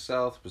 specifically the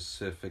South,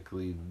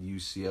 specifically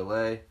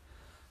UCLA.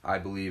 I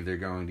believe they're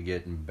going to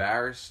get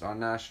embarrassed on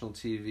national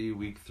TV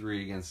week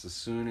 3 against the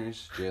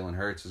Sooners. Jalen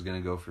Hurts is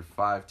going to go for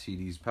 5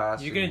 TDs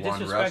passing. You're going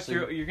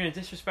to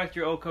disrespect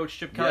your old coach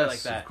Chip Kelly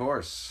like that. Yes, of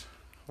course.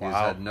 Wow. He's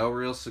had no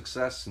real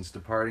success since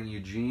departing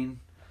Eugene.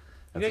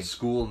 That's a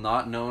school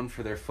not known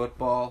for their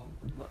football.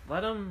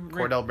 Let him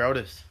Cordell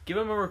Brodus. Give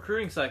him a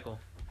recruiting cycle.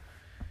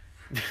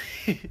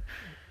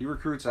 He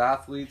recruits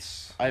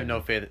athletes. I have no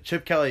faith.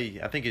 Chip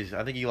Kelly, I think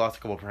he lost a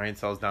couple of brain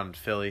cells down in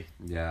Philly.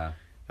 Yeah.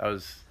 That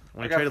was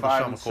when I he got traded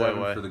 5 LaShawn and McCoy 7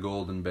 away. for the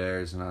Golden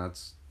Bears, and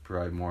that's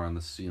probably more on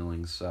the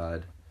ceiling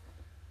side.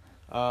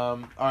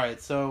 All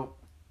right, so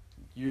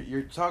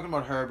you're talking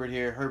about Herbert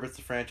here. Herbert's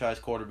the franchise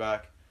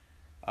quarterback.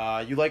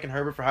 You liking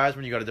Herbert for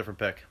Heisman? You got a different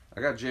pick.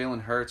 I got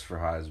Jalen Hurts for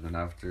Heisman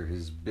after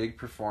his big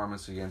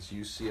performance against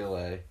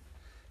UCLA.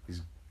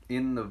 He's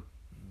in the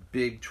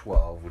Big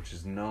 12, which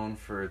is known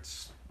for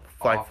its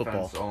Flag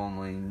offense football.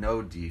 only,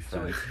 no So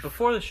defense.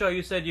 before the show,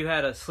 you said you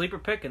had a sleeper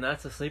pick, and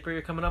that's the sleeper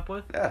you're coming up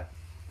with? Yeah,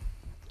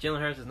 Jalen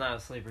Hurts is not a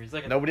sleeper. He's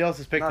like a Nobody else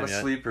has picked not him a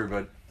yet. sleeper,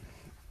 but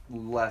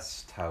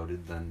less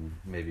touted than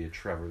maybe a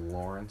Trevor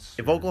Lawrence.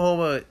 If or-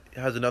 Oklahoma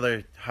has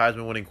another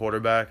Heisman winning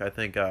quarterback, I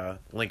think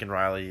Lincoln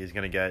Riley is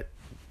going to get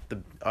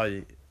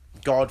the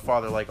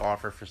Godfather-like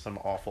offer for some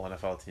awful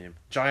NFL team.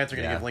 Giants are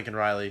going to Yeah. give Lincoln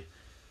Riley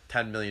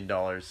 $10 million.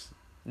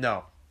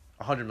 No,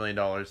 $100 million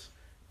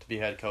to be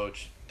head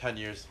coach. 10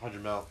 years,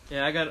 $100 million.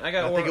 Yeah, I got I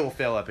think it will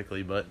fail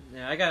epically, but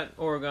Yeah, I got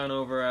Oregon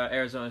over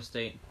Arizona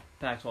State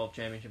Pac-12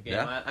 championship game.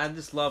 Yeah. I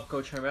just love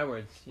Coach Herm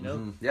Edwards. You know,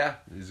 Mhm. Yeah,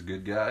 he's a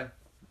good guy.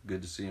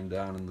 Good to see him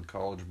down in the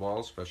college ball,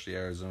 especially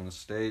Arizona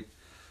State.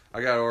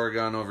 I got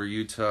Oregon over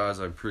Utah, as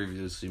I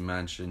previously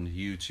mentioned.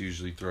 Utes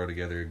usually throw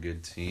together a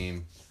good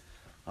team.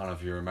 I don't know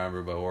if you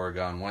remember, but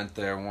Oregon went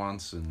there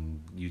once,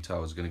 and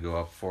Utah was going to go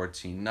up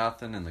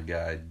 14-0, and the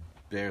guy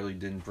barely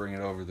didn't bring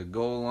it over the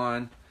goal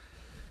line.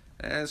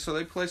 And so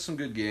they play some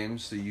good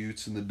games, the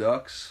Utes and the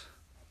Ducks.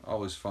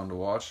 Always fun to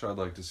watch. I'd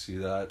like to see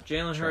that.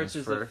 Jalen Hurts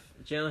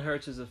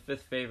transfer. is a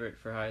fifth favorite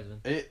for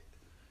Heisman.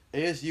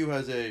 ASU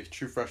has a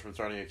true freshman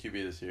starting at QB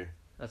this year.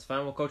 That's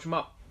fine. We'll coach him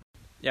up.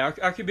 Yeah,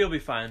 our QB will be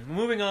fine.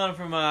 Moving on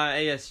from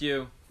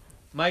ASU,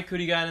 Mike, who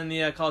do you got in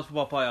the college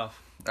football playoff?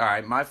 All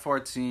right, my 4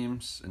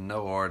 teams in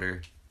no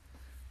order.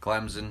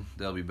 Clemson,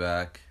 they'll be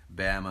back.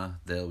 Bama,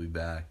 they'll be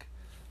back.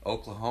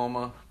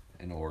 Oklahoma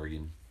and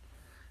Oregon.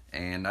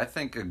 And I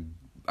think a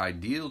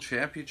ideal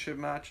championship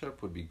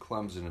matchup would be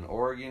Clemson and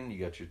Oregon. You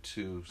got your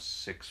 2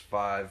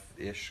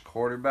 6'5"-ish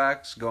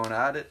quarterbacks going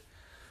at it.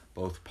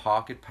 Both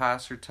pocket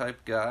passer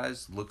type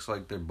guys. Looks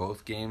like their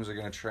both games are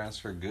going to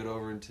transfer good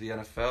over into the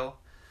NFL.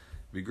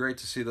 It'd be great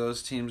to see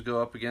those teams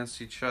go up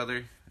against each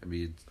other.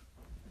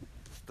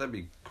 That'd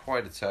be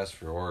quite a test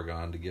for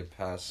Oregon to get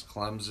past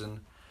Clemson.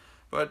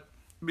 But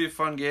it'd be a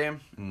fun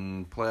game,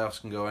 and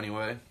playoffs can go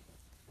anyway.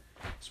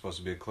 It's supposed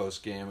to be a close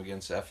game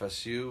against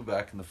FSU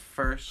back in the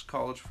first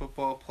college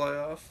football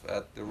playoff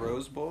at the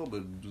Rose Bowl, but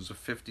it was a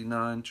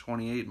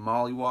 59-28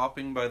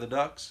 mollywhopping by the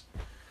Ducks.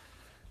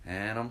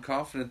 And I'm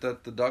confident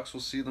that the Ducks will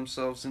see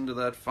themselves into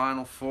that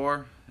Final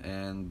Four,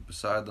 and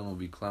beside them will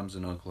be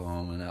Clemson,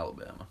 Oklahoma, and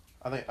Alabama.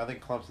 I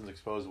think Clemson's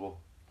exposable.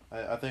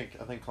 I think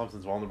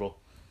Clemson's vulnerable.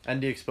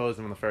 ND exposed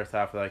them in the first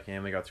half of that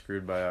game. They got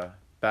screwed by a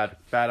bad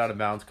out of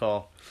bounds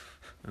call,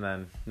 and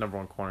then number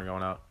 1 corner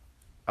going out.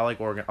 I like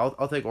Oregon.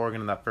 I'll take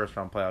Oregon in that first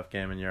round playoff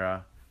game in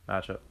your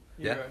matchup.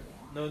 Yeah.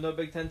 No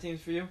Big Ten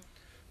teams for you?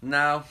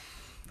 No,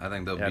 I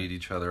think they'll Yeah. beat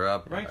each other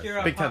up. Rank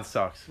your Big Ten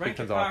sucks. Big rank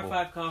your Ten's Power awful.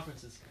 5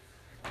 conferences.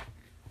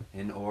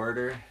 In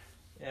order,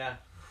 Yeah.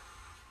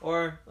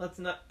 Or let's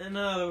not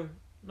another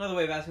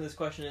way of asking this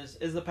question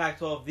is the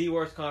Pac-12 the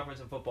worst conference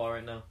in football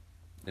right now?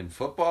 in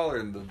football or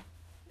in the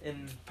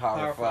In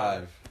Power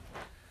 5?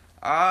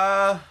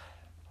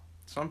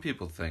 Some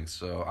people think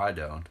so. I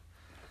don't.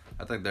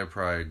 I think they're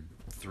probably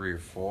 3 or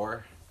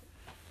 4.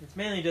 It's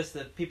mainly just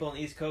the people on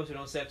the East Coast who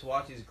don't stay up to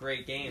watch these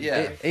great games.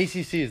 Yeah. right?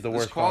 ACC is the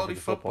There's worst quality conference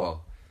of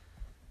football.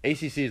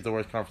 ACC is the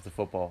worst conference of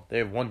football. They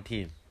have 1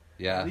 team.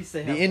 Yeah. At least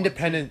they have The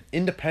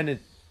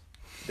independent,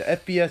 the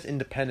FBS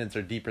independents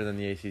are deeper than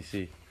the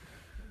ACC.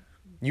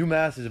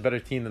 UMass is a better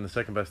team than the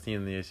second best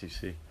team in the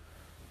ACC.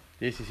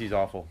 The ACC is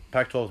awful.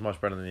 Pac-12 is much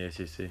better than the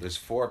ACC. There's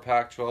 4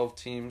 Pac-12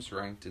 teams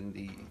ranked in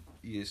the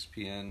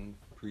ESPN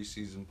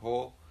preseason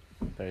poll.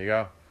 There you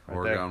go. Right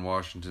Oregon,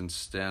 Washington,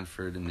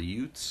 Stanford, and the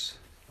Utes.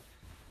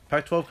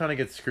 there. Pac-12 kind of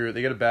gets screwed.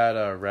 They get a bad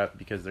rep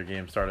because their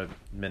games start at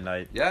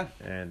midnight. Yeah,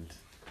 And,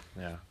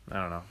 yeah,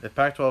 I don't know. If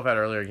Pac-12 had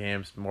earlier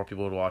games, more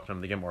people would watch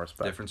them. They get more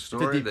respect. different It's a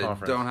story. deep They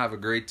conference. don't have a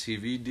great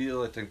TV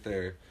deal. I think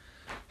they're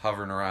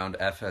hovering around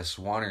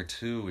FS1 or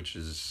 2, which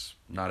is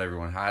not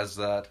everyone has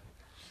that.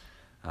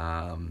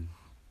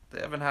 They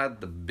haven't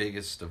had the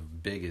biggest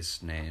of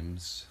biggest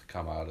names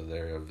come out of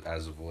there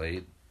as of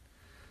late.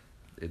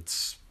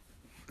 It's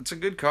a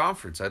good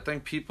conference. I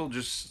think people the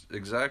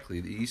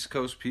East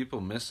Coast people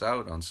miss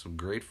out on some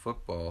great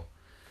football.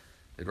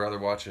 They'd rather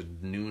watch a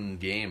noon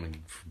game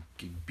and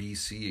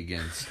BC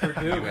against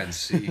Purdue.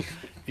 UNC.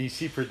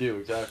 BC Purdue,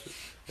 exactly.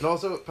 And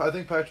also, I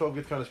think Pac-12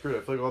 gets kind of screwed.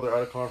 I feel like all their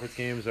out-of-conference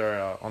games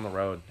are on the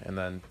road, and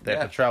then they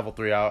have to travel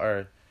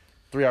 3-hour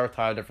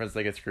time difference.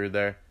 They get screwed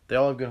there. They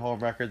all have good home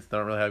records. They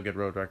don't really have good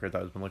road records.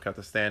 I've been looking at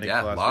the standings.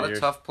 Yeah, the last a lot few of years.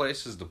 tough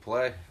places to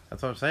play.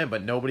 That's what I'm saying.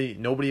 But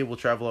nobody will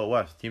travel out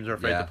west. Teams are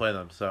afraid Yeah. to play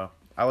them. So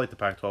I like the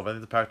Pac-12. I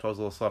think the Pac-12 is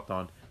a little slept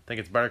on. I think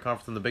it's better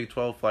conference than the Big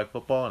 12 flag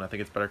football, and I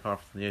think it's better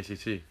conference than the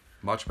ACC.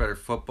 Much better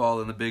football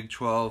than the Big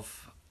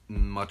 12.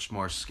 Much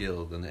more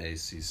skill than the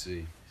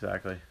ACC.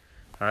 Exactly.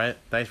 All right.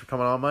 Thanks for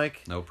coming on,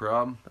 Mike. No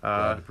problem.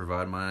 Glad to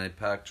provide my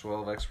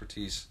Pac-12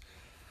 expertise.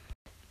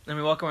 Let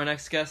me welcome our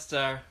next guest,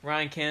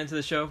 Ryan Cannon, to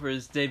the show for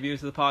his debut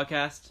to the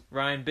podcast.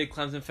 Ryan, big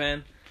Clemson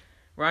fan.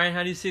 Ryan,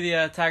 how do you see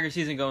the Tiger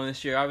season going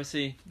this year?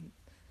 Obviously,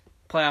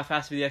 playoff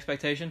has to be the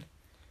expectation.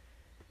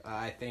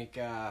 I think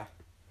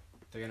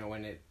they're gonna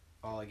win it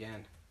all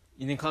again.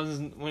 You think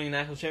Clemson's winning a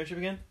national championship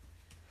again?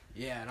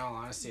 Yeah, in all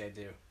honesty, I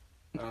do.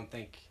 I don't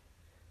think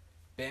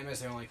Bama's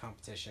their only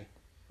competition.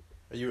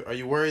 Are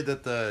you worried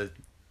that the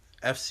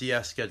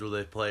FCS schedule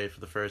they play for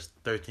the first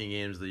 13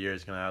 games of the year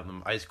is going to have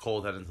them ice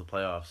cold heading into the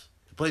playoffs?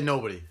 They play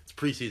nobody. It's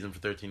preseason for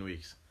 13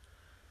 weeks.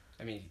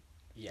 I mean,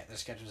 yeah, their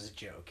schedule's a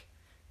joke.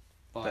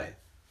 But,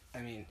 But-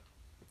 I mean,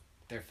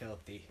 they're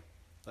filthy.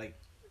 Like,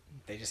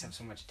 they just have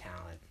so much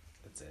talent.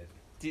 That's it.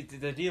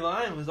 The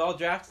D-line was all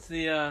drafted to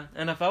the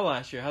NFL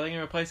last year. How are they going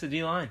to replace the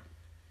D-line?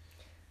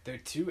 Their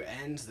two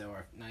ends, though,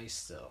 are nice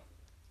still.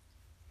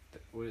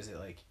 What is it,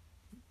 like,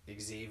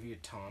 Xavier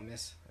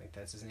Thomas? I think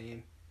that's his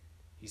name.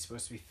 He's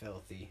supposed to be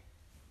filthy.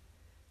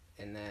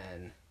 And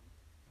then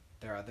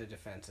their other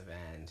defensive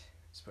end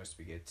is supposed to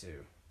be good,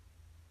 too.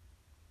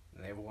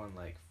 And they have one,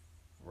 like,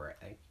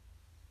 I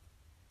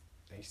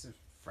think he's a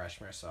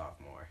freshman or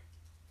sophomore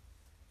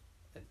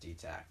at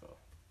D-tackle.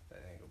 I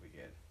think will be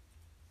good.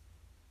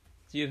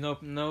 Do you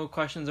have no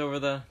questions over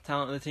the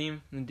talent of the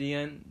team, the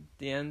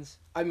ends?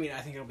 I mean, I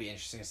think it'll be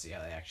interesting to see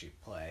how they actually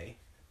play,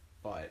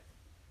 but,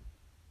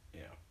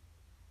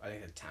 I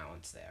think the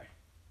talent's there.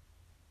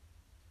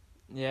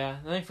 Yeah,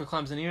 I think for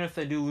Clemson, even if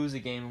they do lose a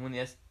game and win the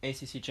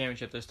ACC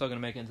championship, they're still going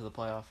to make it into the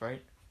playoff,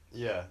 right?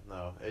 Yeah,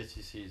 no,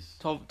 ACC's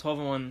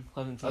 12-1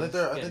 Clemson team. I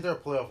think they're a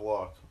playoff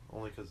lock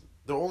only because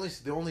the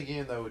only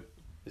game that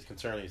is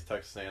concerning is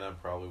Texas A&M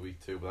probably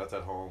week 2, but that's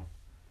at home.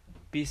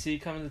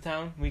 BC coming to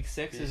town week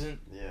 6, isn't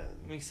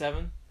week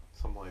 7?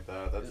 Something like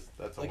that.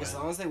 That's a like win. as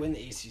long as they win the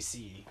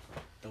ACC,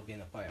 they'll be in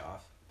the playoff.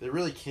 They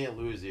really can't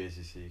lose the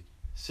ACC.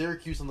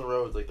 Syracuse on the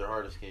road is like their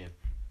hardest game,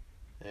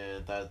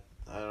 and that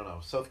I don't know.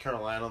 South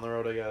Carolina on the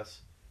road, I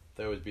guess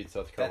they always beat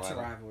South Carolina. That's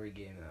a rivalry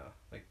game though.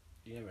 Like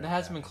you never. It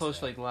hasn't been close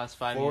for like the last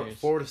 5 years.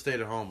 Florida State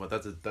at home, but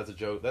that's a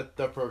joke.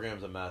 That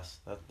program's a mess.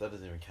 That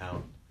doesn't even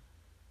count.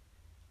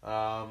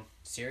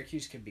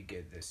 Syracuse could be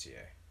good this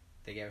year.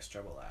 They gave us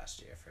trouble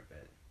last year for a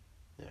bit.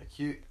 Yeah,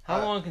 cute. How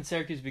long can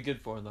Syracuse be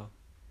good for though?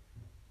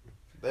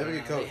 They have a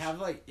good coach.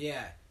 They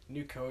have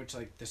new coach.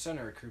 Like they're starting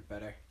to recruit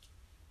better.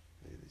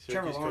 Syracuse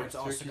Trevor Lawrence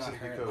coach, also Syracuse got is a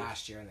good hurt coach.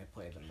 last year and they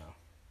played him though.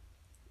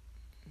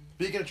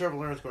 Speaking of Trevor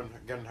Lawrence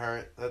getting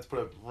hurt, let's put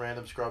a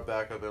random scrub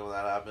back up in when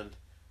that happened.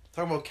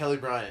 Talking about Kelly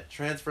Bryant,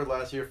 transferred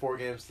last year, 4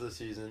 games to the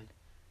season,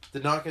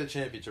 did not get a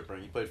championship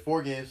ring. He played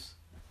 4 games,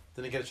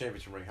 didn't get a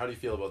championship ring. How do you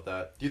feel about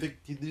that? Do you think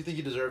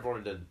he deserved one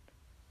or didn't?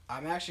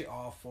 I'm actually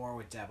all for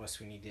what Dabo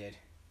Swinney did.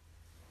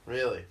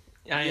 Really?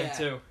 I am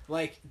too.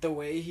 Like the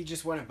way he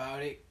just went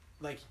about it.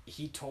 Like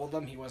he told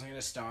them he wasn't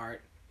gonna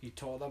start. He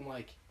told them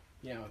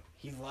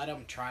he let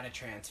them try to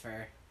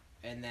transfer,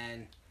 and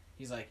then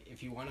he's like,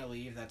 if you want to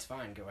leave, that's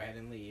fine. Go ahead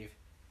and leave.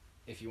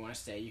 If you want to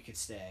stay, you could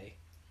stay.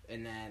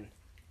 And then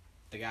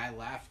the guy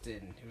left,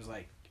 and he was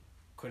like,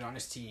 quit on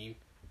his team.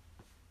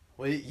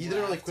 Well, he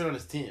didn't really quit on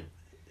his team.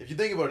 If you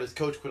think about it, his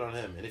coach quit on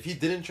him, and if he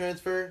didn't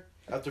transfer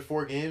after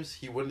 4 games,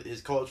 he wouldn't.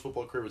 His college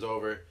football career was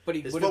over. But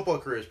his football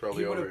career is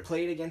probably he would over. have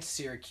played against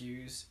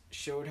Syracuse.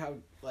 Showed how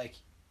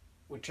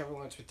when Trevor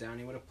Lawrence went down,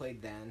 he would have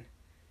played then.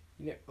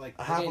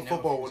 Half of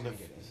football wouldn't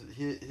have.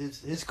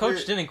 His coach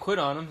career, didn't quit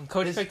on him.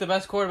 Coach picked the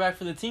best quarterback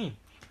for the team.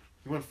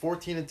 He went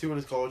 14-2 in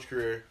his college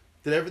career.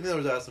 Did everything that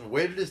was asked of him.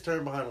 Waited his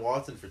turn behind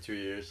Watson for 2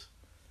 years.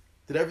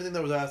 Did everything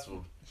that was asked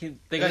of him.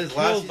 They In got his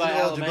last killed season by of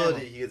Alabama.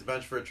 eligibility, he gets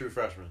benched for a true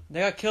freshman. They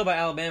got killed by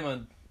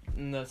Alabama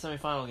in the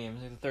semifinal game. It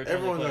was like the third time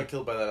Everyone they got played.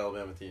 killed by that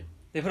Alabama team.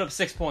 They put up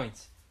 6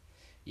 points.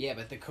 Yeah,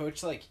 but the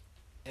coach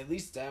at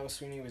least Dabo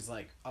Swinney was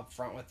up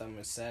front with them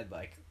and said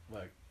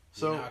look,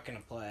 So, you're not gonna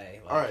play.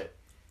 All right.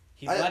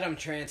 He let him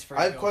transfer.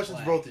 I and have go questions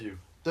play. for both of you.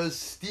 Does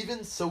Steven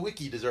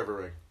Sawicki deserve a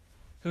ring?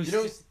 Who's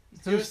You know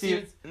Steve?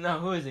 Steven? No,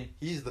 who is he?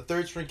 He's the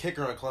 3rd string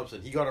kicker on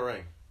Clemson. He got a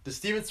ring. Does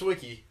Steven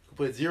Sawicki, who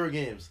played 0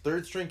 games,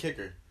 3rd string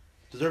kicker,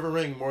 deserve a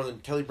ring more than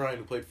Kelly Bryant,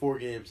 who played 4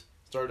 games,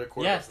 started at Yeah,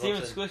 quarterback?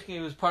 Steven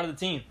Squisky was part of the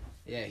team.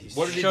 Yeah, he's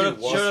What did he Showed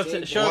do? up- showed up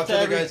to- showed Watch up to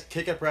other every- guys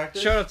kick at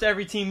practice? Showed up to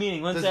every team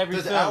meeting, went to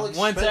every film,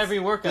 went to every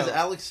workout. Does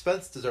Alex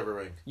Spence deserve a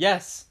ring?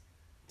 Yes.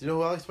 Do you know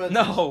who Alex Spence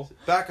No. is?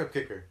 Backup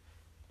kicker.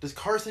 Does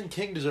Carson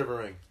King deserve a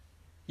ring?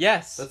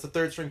 Yes. That's the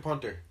 3rd string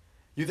punter.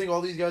 You think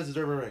all these guys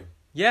deserve a ring?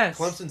 Yes.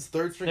 Clemson's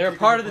 3rd string They were kicker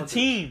part and of the punter.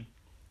 team.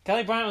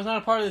 Kelly Bryant was not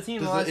a part of the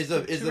team. Is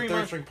the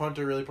 3rd string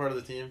punter really part of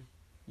the team?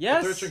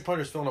 Yes. The 3rd string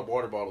punter's filling up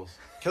water bottles.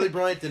 Kelly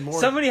Bryant did more.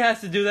 Somebody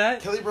has to do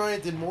that. Kelly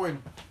Bryant did more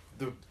in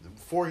the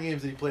 4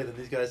 games that he played than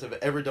these guys have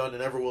ever done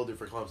and ever will do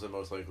for Clemson,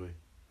 most likely.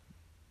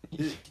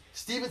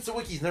 Steven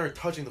Sawicki's never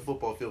touching the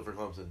football field for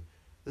Clemson.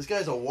 This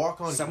guy's a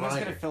walk-on Someone's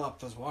grinder. gonna fill up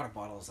those water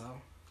bottles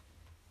though.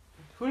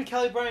 Who did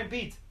Kelly Bryant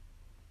beat?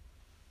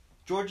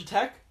 Georgia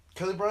Tech?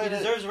 Kelly He Bryant.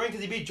 deserves a ring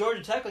because he beat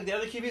Georgia Tech like the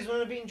other QBs wouldn't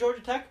have beaten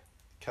Georgia Tech.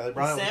 Kelly And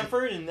Bryant.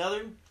 Stanford and the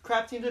other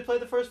crap teams that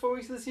played the first 4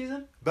 weeks of the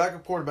season.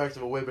 Backup quarterbacks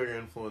have a way bigger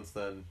influence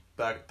than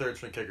 3rd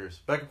string kickers.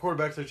 Backup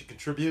quarterbacks actually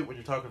contribute when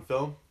you're talking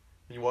film.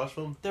 When you watch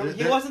film.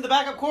 He wasn't the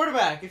backup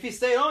quarterback. If he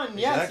stayed on,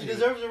 yes, Exactly. he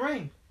deserves a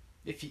ring.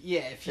 If he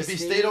If he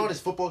stayed on,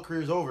 his football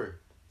career's over.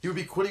 He would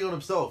be quitting on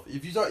himself.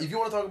 If you want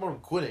to talk about him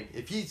quitting,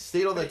 if he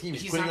stayed on that team,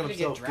 he's quitting not on gonna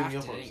himself, get giving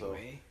drafted up on himself.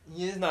 anyway.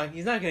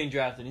 He's not getting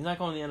drafted. He's not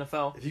going to the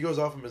NFL. If he goes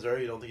off in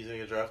Missouri, you don't think he's gonna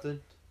get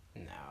drafted?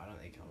 No, I don't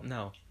think he'll.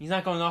 No, he's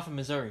not going off in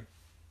Missouri.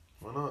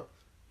 Why not?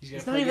 He's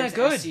not play even that against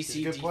good. SEC He's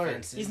a good player.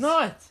 defenses. He's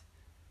not.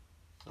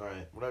 All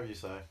right, whatever you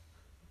say.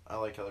 I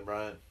like Kelly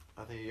Bryant.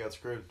 I think he got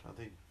screwed. I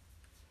think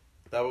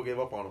that will give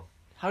up on him.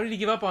 How did he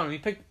give up on him? He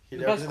picked He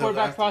the did best everything that was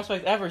quarterback asked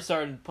prospect ever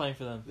started playing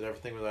for them. Did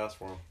everything was asked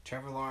for him.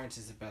 Trevor Lawrence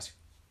is the best.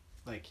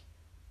 Like,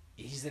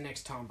 he's the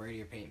next Tom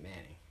Brady or Peyton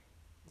Manning.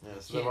 Yeah, they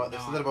said Can't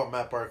that about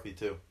Matt Barkley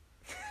too.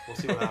 We'll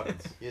see what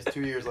happens. He has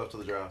 2 years left to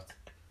the draft.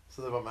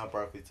 Said that about Matt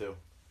Barkley too.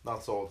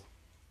 Not sold.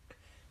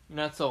 You're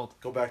not sold.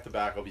 Go back to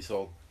back. I'll be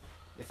sold.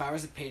 If I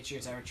was the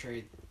Patriots, I would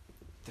trade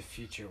the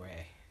future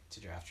way to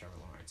draft Trevor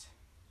Lawrence.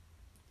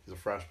 He's a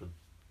freshman.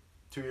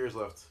 2 years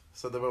left.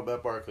 Said that about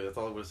Matt Barkley. That's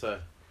all I'm gonna say.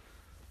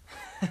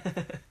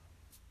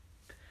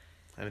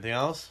 Anything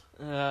else?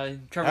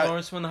 Trevor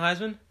Lawrence won the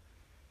Heisman?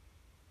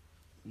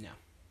 No.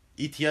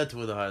 ETN to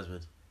win the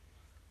Heisman.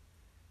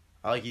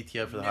 I like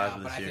ETN for the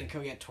Heisman but this I year. think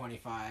he'll get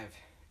 25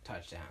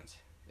 touchdowns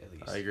at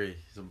least. I agree.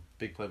 He's a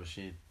big play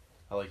machine.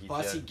 I like ETN.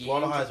 Plus, he A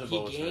lot of Heisman gained,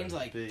 voters he gained there.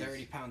 like Big.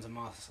 30 pounds of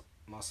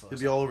muscle. He'll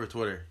be all over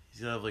Twitter.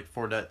 He's gonna have like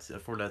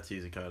Fournette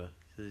season kind of.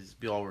 He's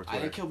be all over Twitter.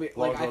 I think he'll be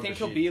Log like. I on think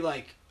he'll machine. be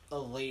like a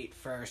late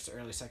first,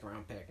 early second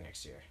round pick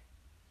next year.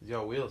 He's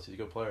got wheels. He's a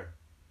good player.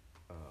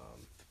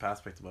 The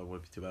pass pick to my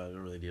would be too bad. I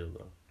don't really need him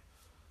though.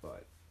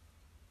 But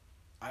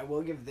I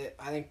will give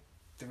I think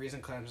the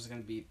reason Clemson's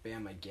going to beat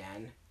Bama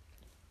again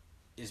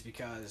is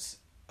because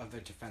of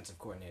their defensive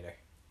coordinator.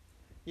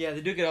 Yeah,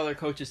 they do get all their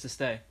coaches to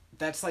stay.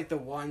 That's like the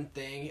one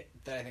thing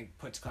that I think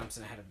puts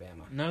Clemson ahead of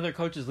Bama. None of their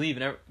coaches leave,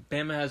 and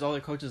Bama has all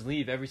their coaches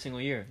leave every single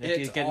year. They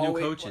have to get new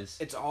coaches.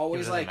 It's It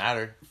always doesn't like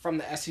matter. from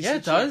the SEC Yeah,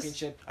 it does.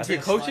 championship. I to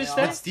think the coaches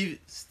playoff. stay?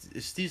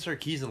 If Steve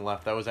Sarkisian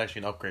left, that was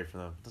actually an upgrade for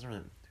them. Doesn't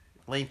really.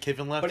 Lane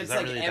Kiffin left. But Is it's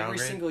that like really a every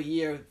downgrade? single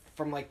year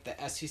from like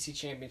the SEC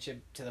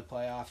championship to the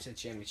playoff to the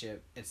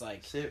championship. It's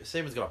like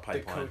Saban's got a the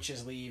pipeline.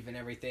 coaches leave and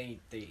everything.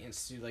 They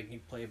institute like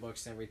new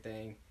playbooks and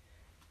everything.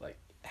 Like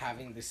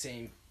having the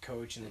same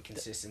coach and the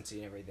consistency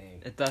and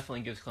everything. It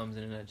definitely gives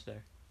Clemson an edge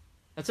there.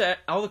 That's it.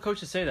 All the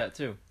coaches say that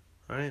too.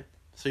 All right.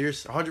 So you're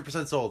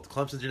 100% sold.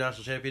 Clemson's your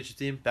national championship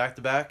team, back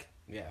to back.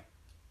 Yeah.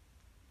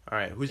 All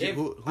right. Who's I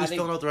who's think-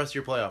 filling out the rest of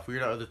your playoff? Who are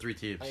your other three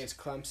teams? I think it's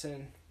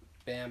Clemson,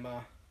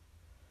 Bama.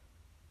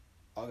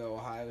 I'll go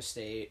Ohio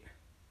State.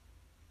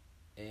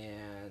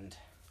 And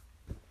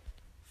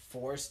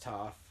 4's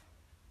tough.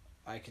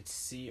 I could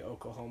see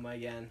Oklahoma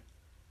again.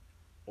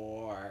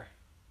 Or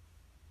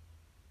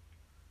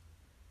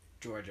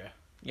Georgia.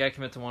 You gotta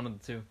commit to one of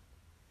the two.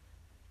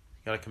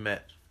 Gotta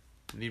commit.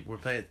 We're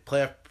playing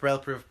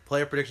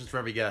player predictions for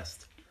every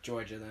guest.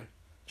 Georgia then.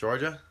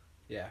 Georgia,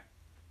 Yeah.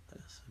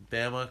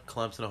 Bama,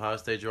 Clemson, Ohio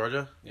State,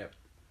 Georgia.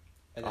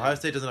 And Ohio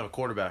State doesn't have a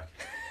quarterback.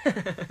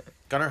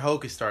 Gunnar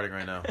Hoke is starting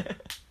right now.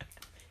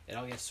 It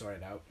all gets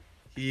sorted out.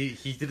 He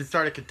didn't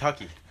start at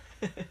Kentucky.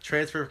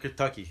 Transfer from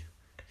Kentucky.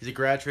 He's a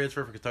grad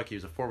transfer from Kentucky. He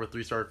was a former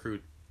 3-star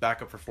recruit.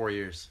 Backup for 4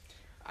 years.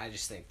 I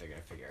just think they're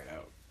gonna figure it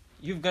out.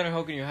 You've Gunnar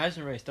Hoke in your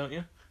Heisman race, don't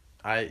you?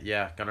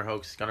 Gunnar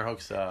Hoke's.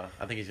 I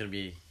think he's gonna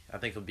be. I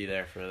think he'll be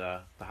there for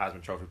the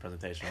Heisman Trophy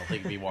presentation. I don't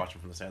think he'll be watching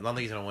from the stands. I don't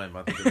think he's gonna win,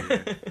 but I think he'll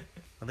be there.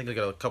 I think he'll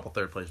get a couple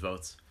third place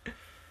votes.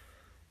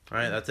 All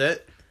right, that's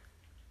it.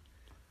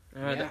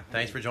 All right. Yeah.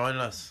 Thanks for joining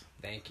us.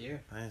 Thank you.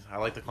 I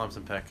like the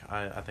Clemson pick.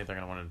 I think they're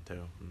gonna win it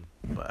too.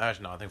 But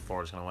actually, no, I think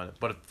Florida's gonna win it.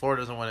 But if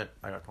Florida doesn't win it,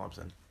 I got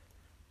Clemson.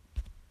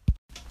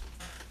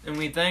 And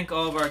we thank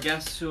all of our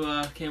guests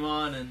who came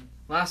on. And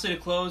lastly, to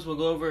close, we'll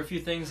go over a few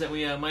things that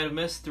we might have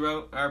missed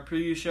throughout our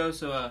preview show.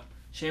 So,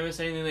 Seamus,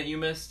 anything that you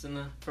missed in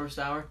the first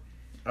hour?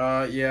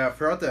 Yeah, I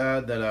forgot to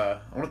add that I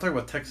want to talk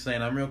about Texas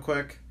A&M real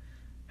quick.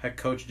 Head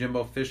coach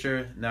Jimbo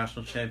Fisher,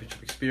 national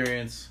championship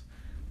experience.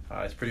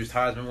 He's produced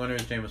Heisman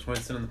winners, Jameis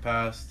Winston in the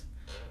past.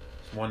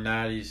 He's won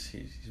natties.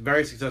 He's a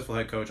very successful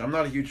head coach. I'm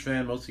not a huge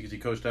fan, mostly because he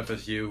coached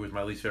FSU, who was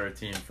my least favorite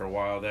team for a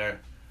while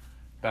there,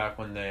 back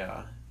when they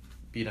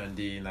beat ND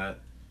in that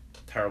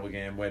terrible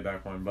game way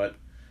back when. But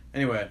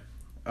anyway,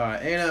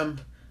 A&M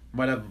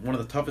might have one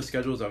of the toughest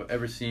schedules I've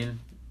ever seen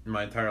in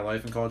my entire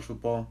life in college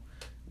football.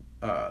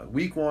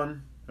 Week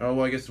 1,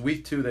 I guess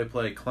week 2 they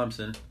play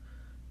Clemson,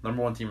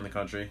 number 1 team in the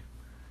country.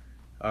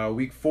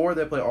 Week 4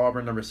 they play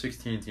Auburn, number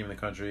 16 team in the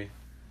country.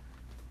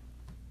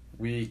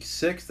 Week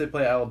 6 they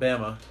play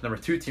Alabama, number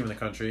 2 team in the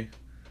country.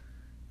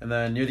 And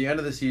then near the end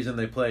of the season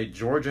they play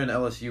Georgia and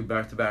LSU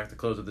back to back to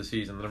close of the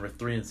season, the number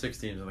 3 and 6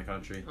 teams in the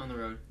country. On the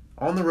road.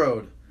 On the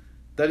road.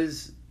 That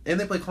is, and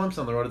they play Clemson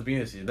on the road at the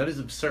beginning of the season. That is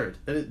absurd.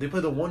 They play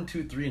the 1,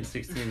 2, 3, and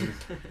 6 teams.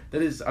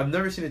 That is, I've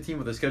never seen a team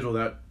with a schedule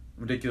that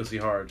ridiculously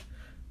hard.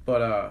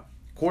 But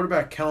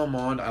quarterback Kellen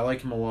Mond, I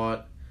like him a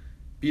lot.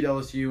 Beat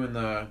LSU in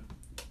the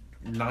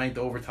 9th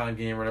overtime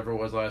game, or whatever it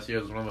was last year.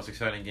 It was one of the most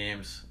exciting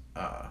games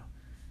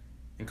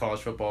in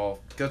college football.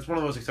 That's one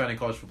of the most exciting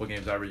college football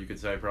games ever, you could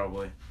say,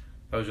 probably.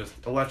 That was just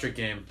electric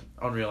game,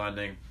 unreal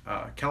ending.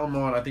 Kellen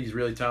Mond, I think he's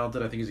really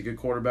talented. I think he's a good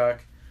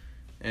quarterback.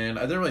 And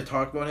I didn't really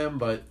talk about him,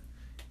 but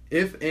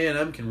if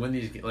A&M can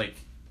win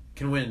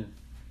can win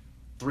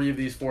 3 of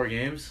these 4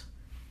 games,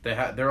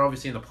 they're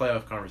obviously in the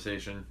playoff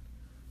conversation.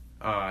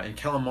 And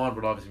Kellen Mond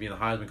would obviously be in the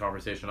Heisman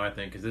conversation, I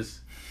think, because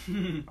this,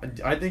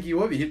 I think he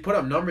would be. He'd put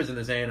up numbers in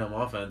this A&M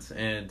offense,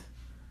 and,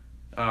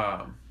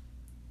 I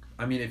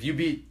mean, if you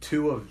beat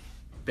 2 of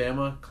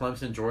Bama,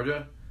 Clemson,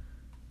 Georgia,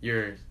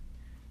 you're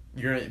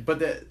in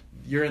the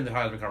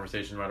Heisman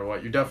conversation no matter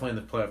what. You're definitely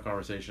in the playoff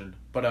conversation.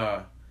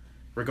 But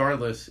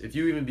regardless, if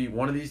you even beat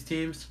one of these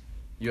teams,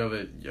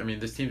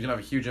 this team's gonna have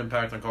a huge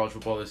impact on college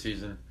football this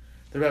season.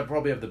 They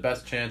probably have the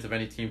best chance of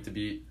any team to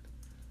beat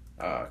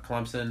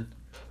Clemson.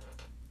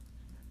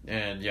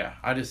 And yeah,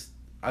 I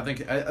think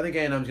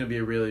A&M's gonna be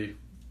a really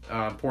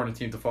important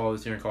team to follow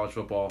this year in college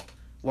football.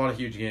 A lot of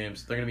huge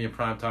games. They're gonna be in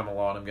prime time a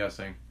lot, I'm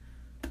guessing.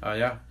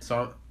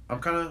 So I'm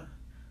kind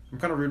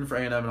of rooting for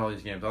A&M in all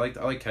these games. I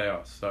like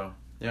chaos. So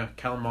yeah,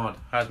 Kellen Mond,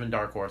 Heisman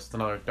dark horse. It's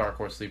another dark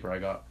horse sleeper I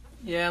got.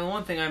 Yeah, the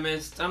one thing I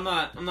missed, I'm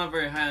not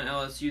very high on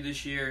LSU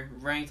this year.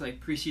 Ranked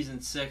like preseason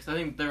 6th. I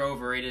think they're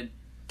overrated.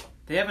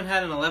 They haven't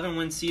had an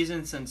 11-win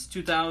season since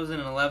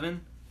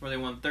 2011. Where they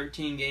won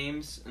 13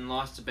 games and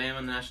lost to Bama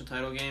in the national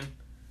title game.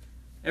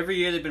 Every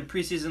year they've been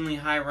preseasonally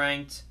high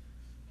ranked.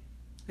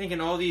 I think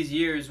in all these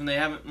years when they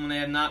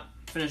have not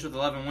finished with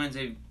 11 wins,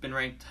 they've been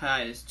ranked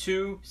high as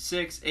 2,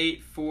 6,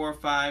 8, 4,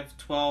 5,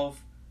 12,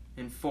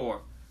 and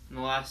 4. In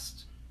the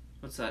last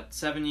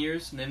 7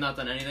 years, and they've not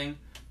done anything.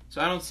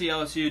 So I don't see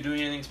LSU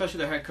doing anything, especially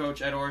their head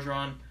coach Ed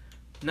Orgeron.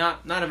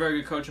 Not a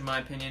very good coach in my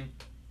opinion.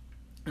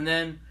 And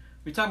then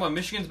we talk about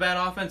Michigan's bad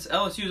offense.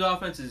 LSU's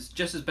offense is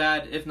just as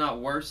bad, if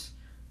not worse.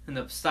 In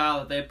the style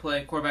that they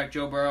play, quarterback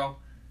Joe Burrow,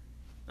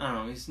 I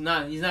don't know, he's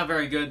not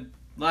very good.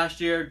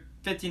 Last year,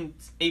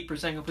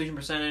 8% completion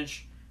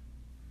percentage,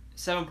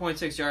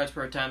 7.6 yards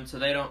per attempt, so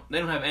they don't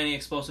have any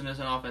explosiveness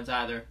on offense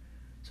either.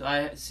 So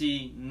I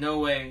see no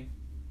way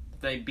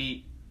that they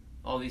beat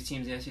all these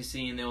teams in the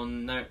SEC, and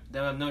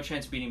they'll have no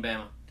chance of beating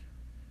Bama.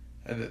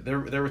 And they're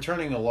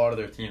returning a lot of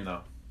their team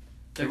though.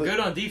 They're good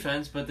on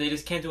defense, but they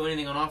just can't do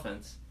anything on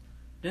offense.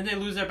 Didn't they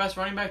lose their best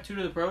running back to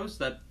the pros?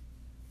 That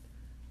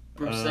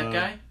Brissett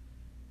guy?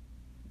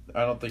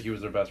 I don't think he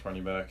was their best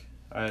running back.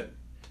 I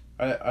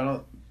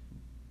don't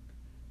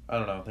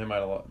know. They might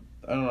have lost.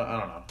 I don't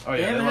know. Oh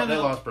yeah, they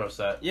lost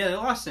Brissett. Yeah, they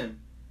lost him.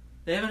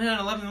 They haven't had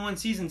an 11-win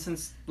season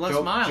since Les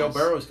Miles. Joe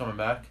Burrow's coming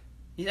back.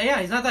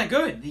 Yeah, he's not that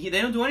good. They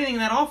don't do anything in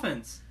that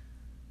offense.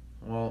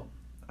 Well,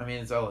 I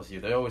mean, it's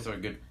LSU. They always have a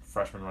good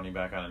freshman running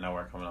back out of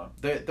nowhere coming up.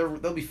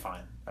 They'll be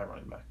fine at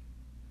running back.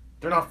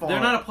 They're not falling.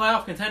 They're not a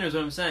playoff contender. Is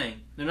what I'm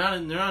saying. They're not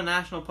a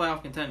national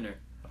playoff contender.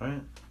 All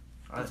right.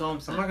 That's all I'm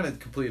saying. I'm not going to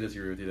completely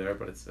disagree with you there,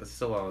 but it's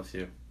still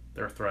LSU.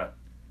 They're a threat.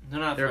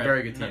 They're a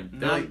very good team.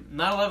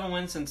 Not 11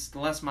 wins since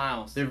Les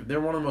Miles.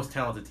 They're one of the most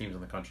talented teams in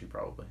the country,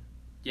 probably.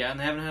 Yeah, and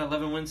they haven't had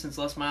 11 wins since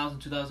Les Miles in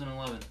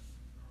 2011.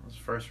 That's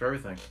first for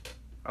everything.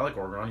 I like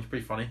Orgeron. He's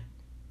pretty funny.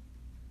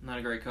 Not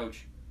a great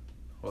coach.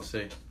 We'll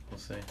see.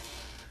 All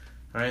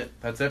right,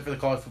 that's it for the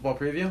college football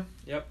preview.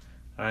 Yep.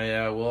 All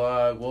right,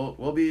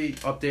 we'll be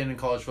updating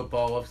college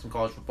football. We'll have some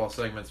college football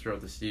segments throughout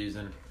the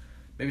season.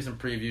 Maybe some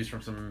previews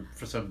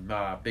for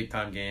some big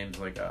time games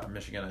like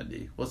Michigan and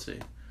D. We'll see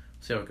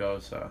how it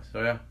goes. So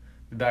yeah,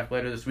 be back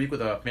later this week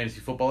with a fantasy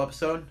football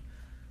episode.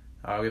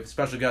 We have a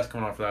special guest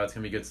coming on for that. It's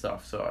gonna be good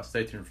stuff. So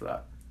stay tuned for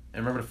that.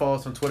 And remember to follow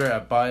us on Twitter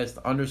at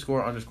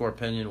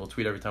biased__opinion. We'll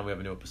tweet every time we have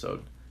a new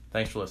episode.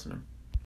 Thanks for listening.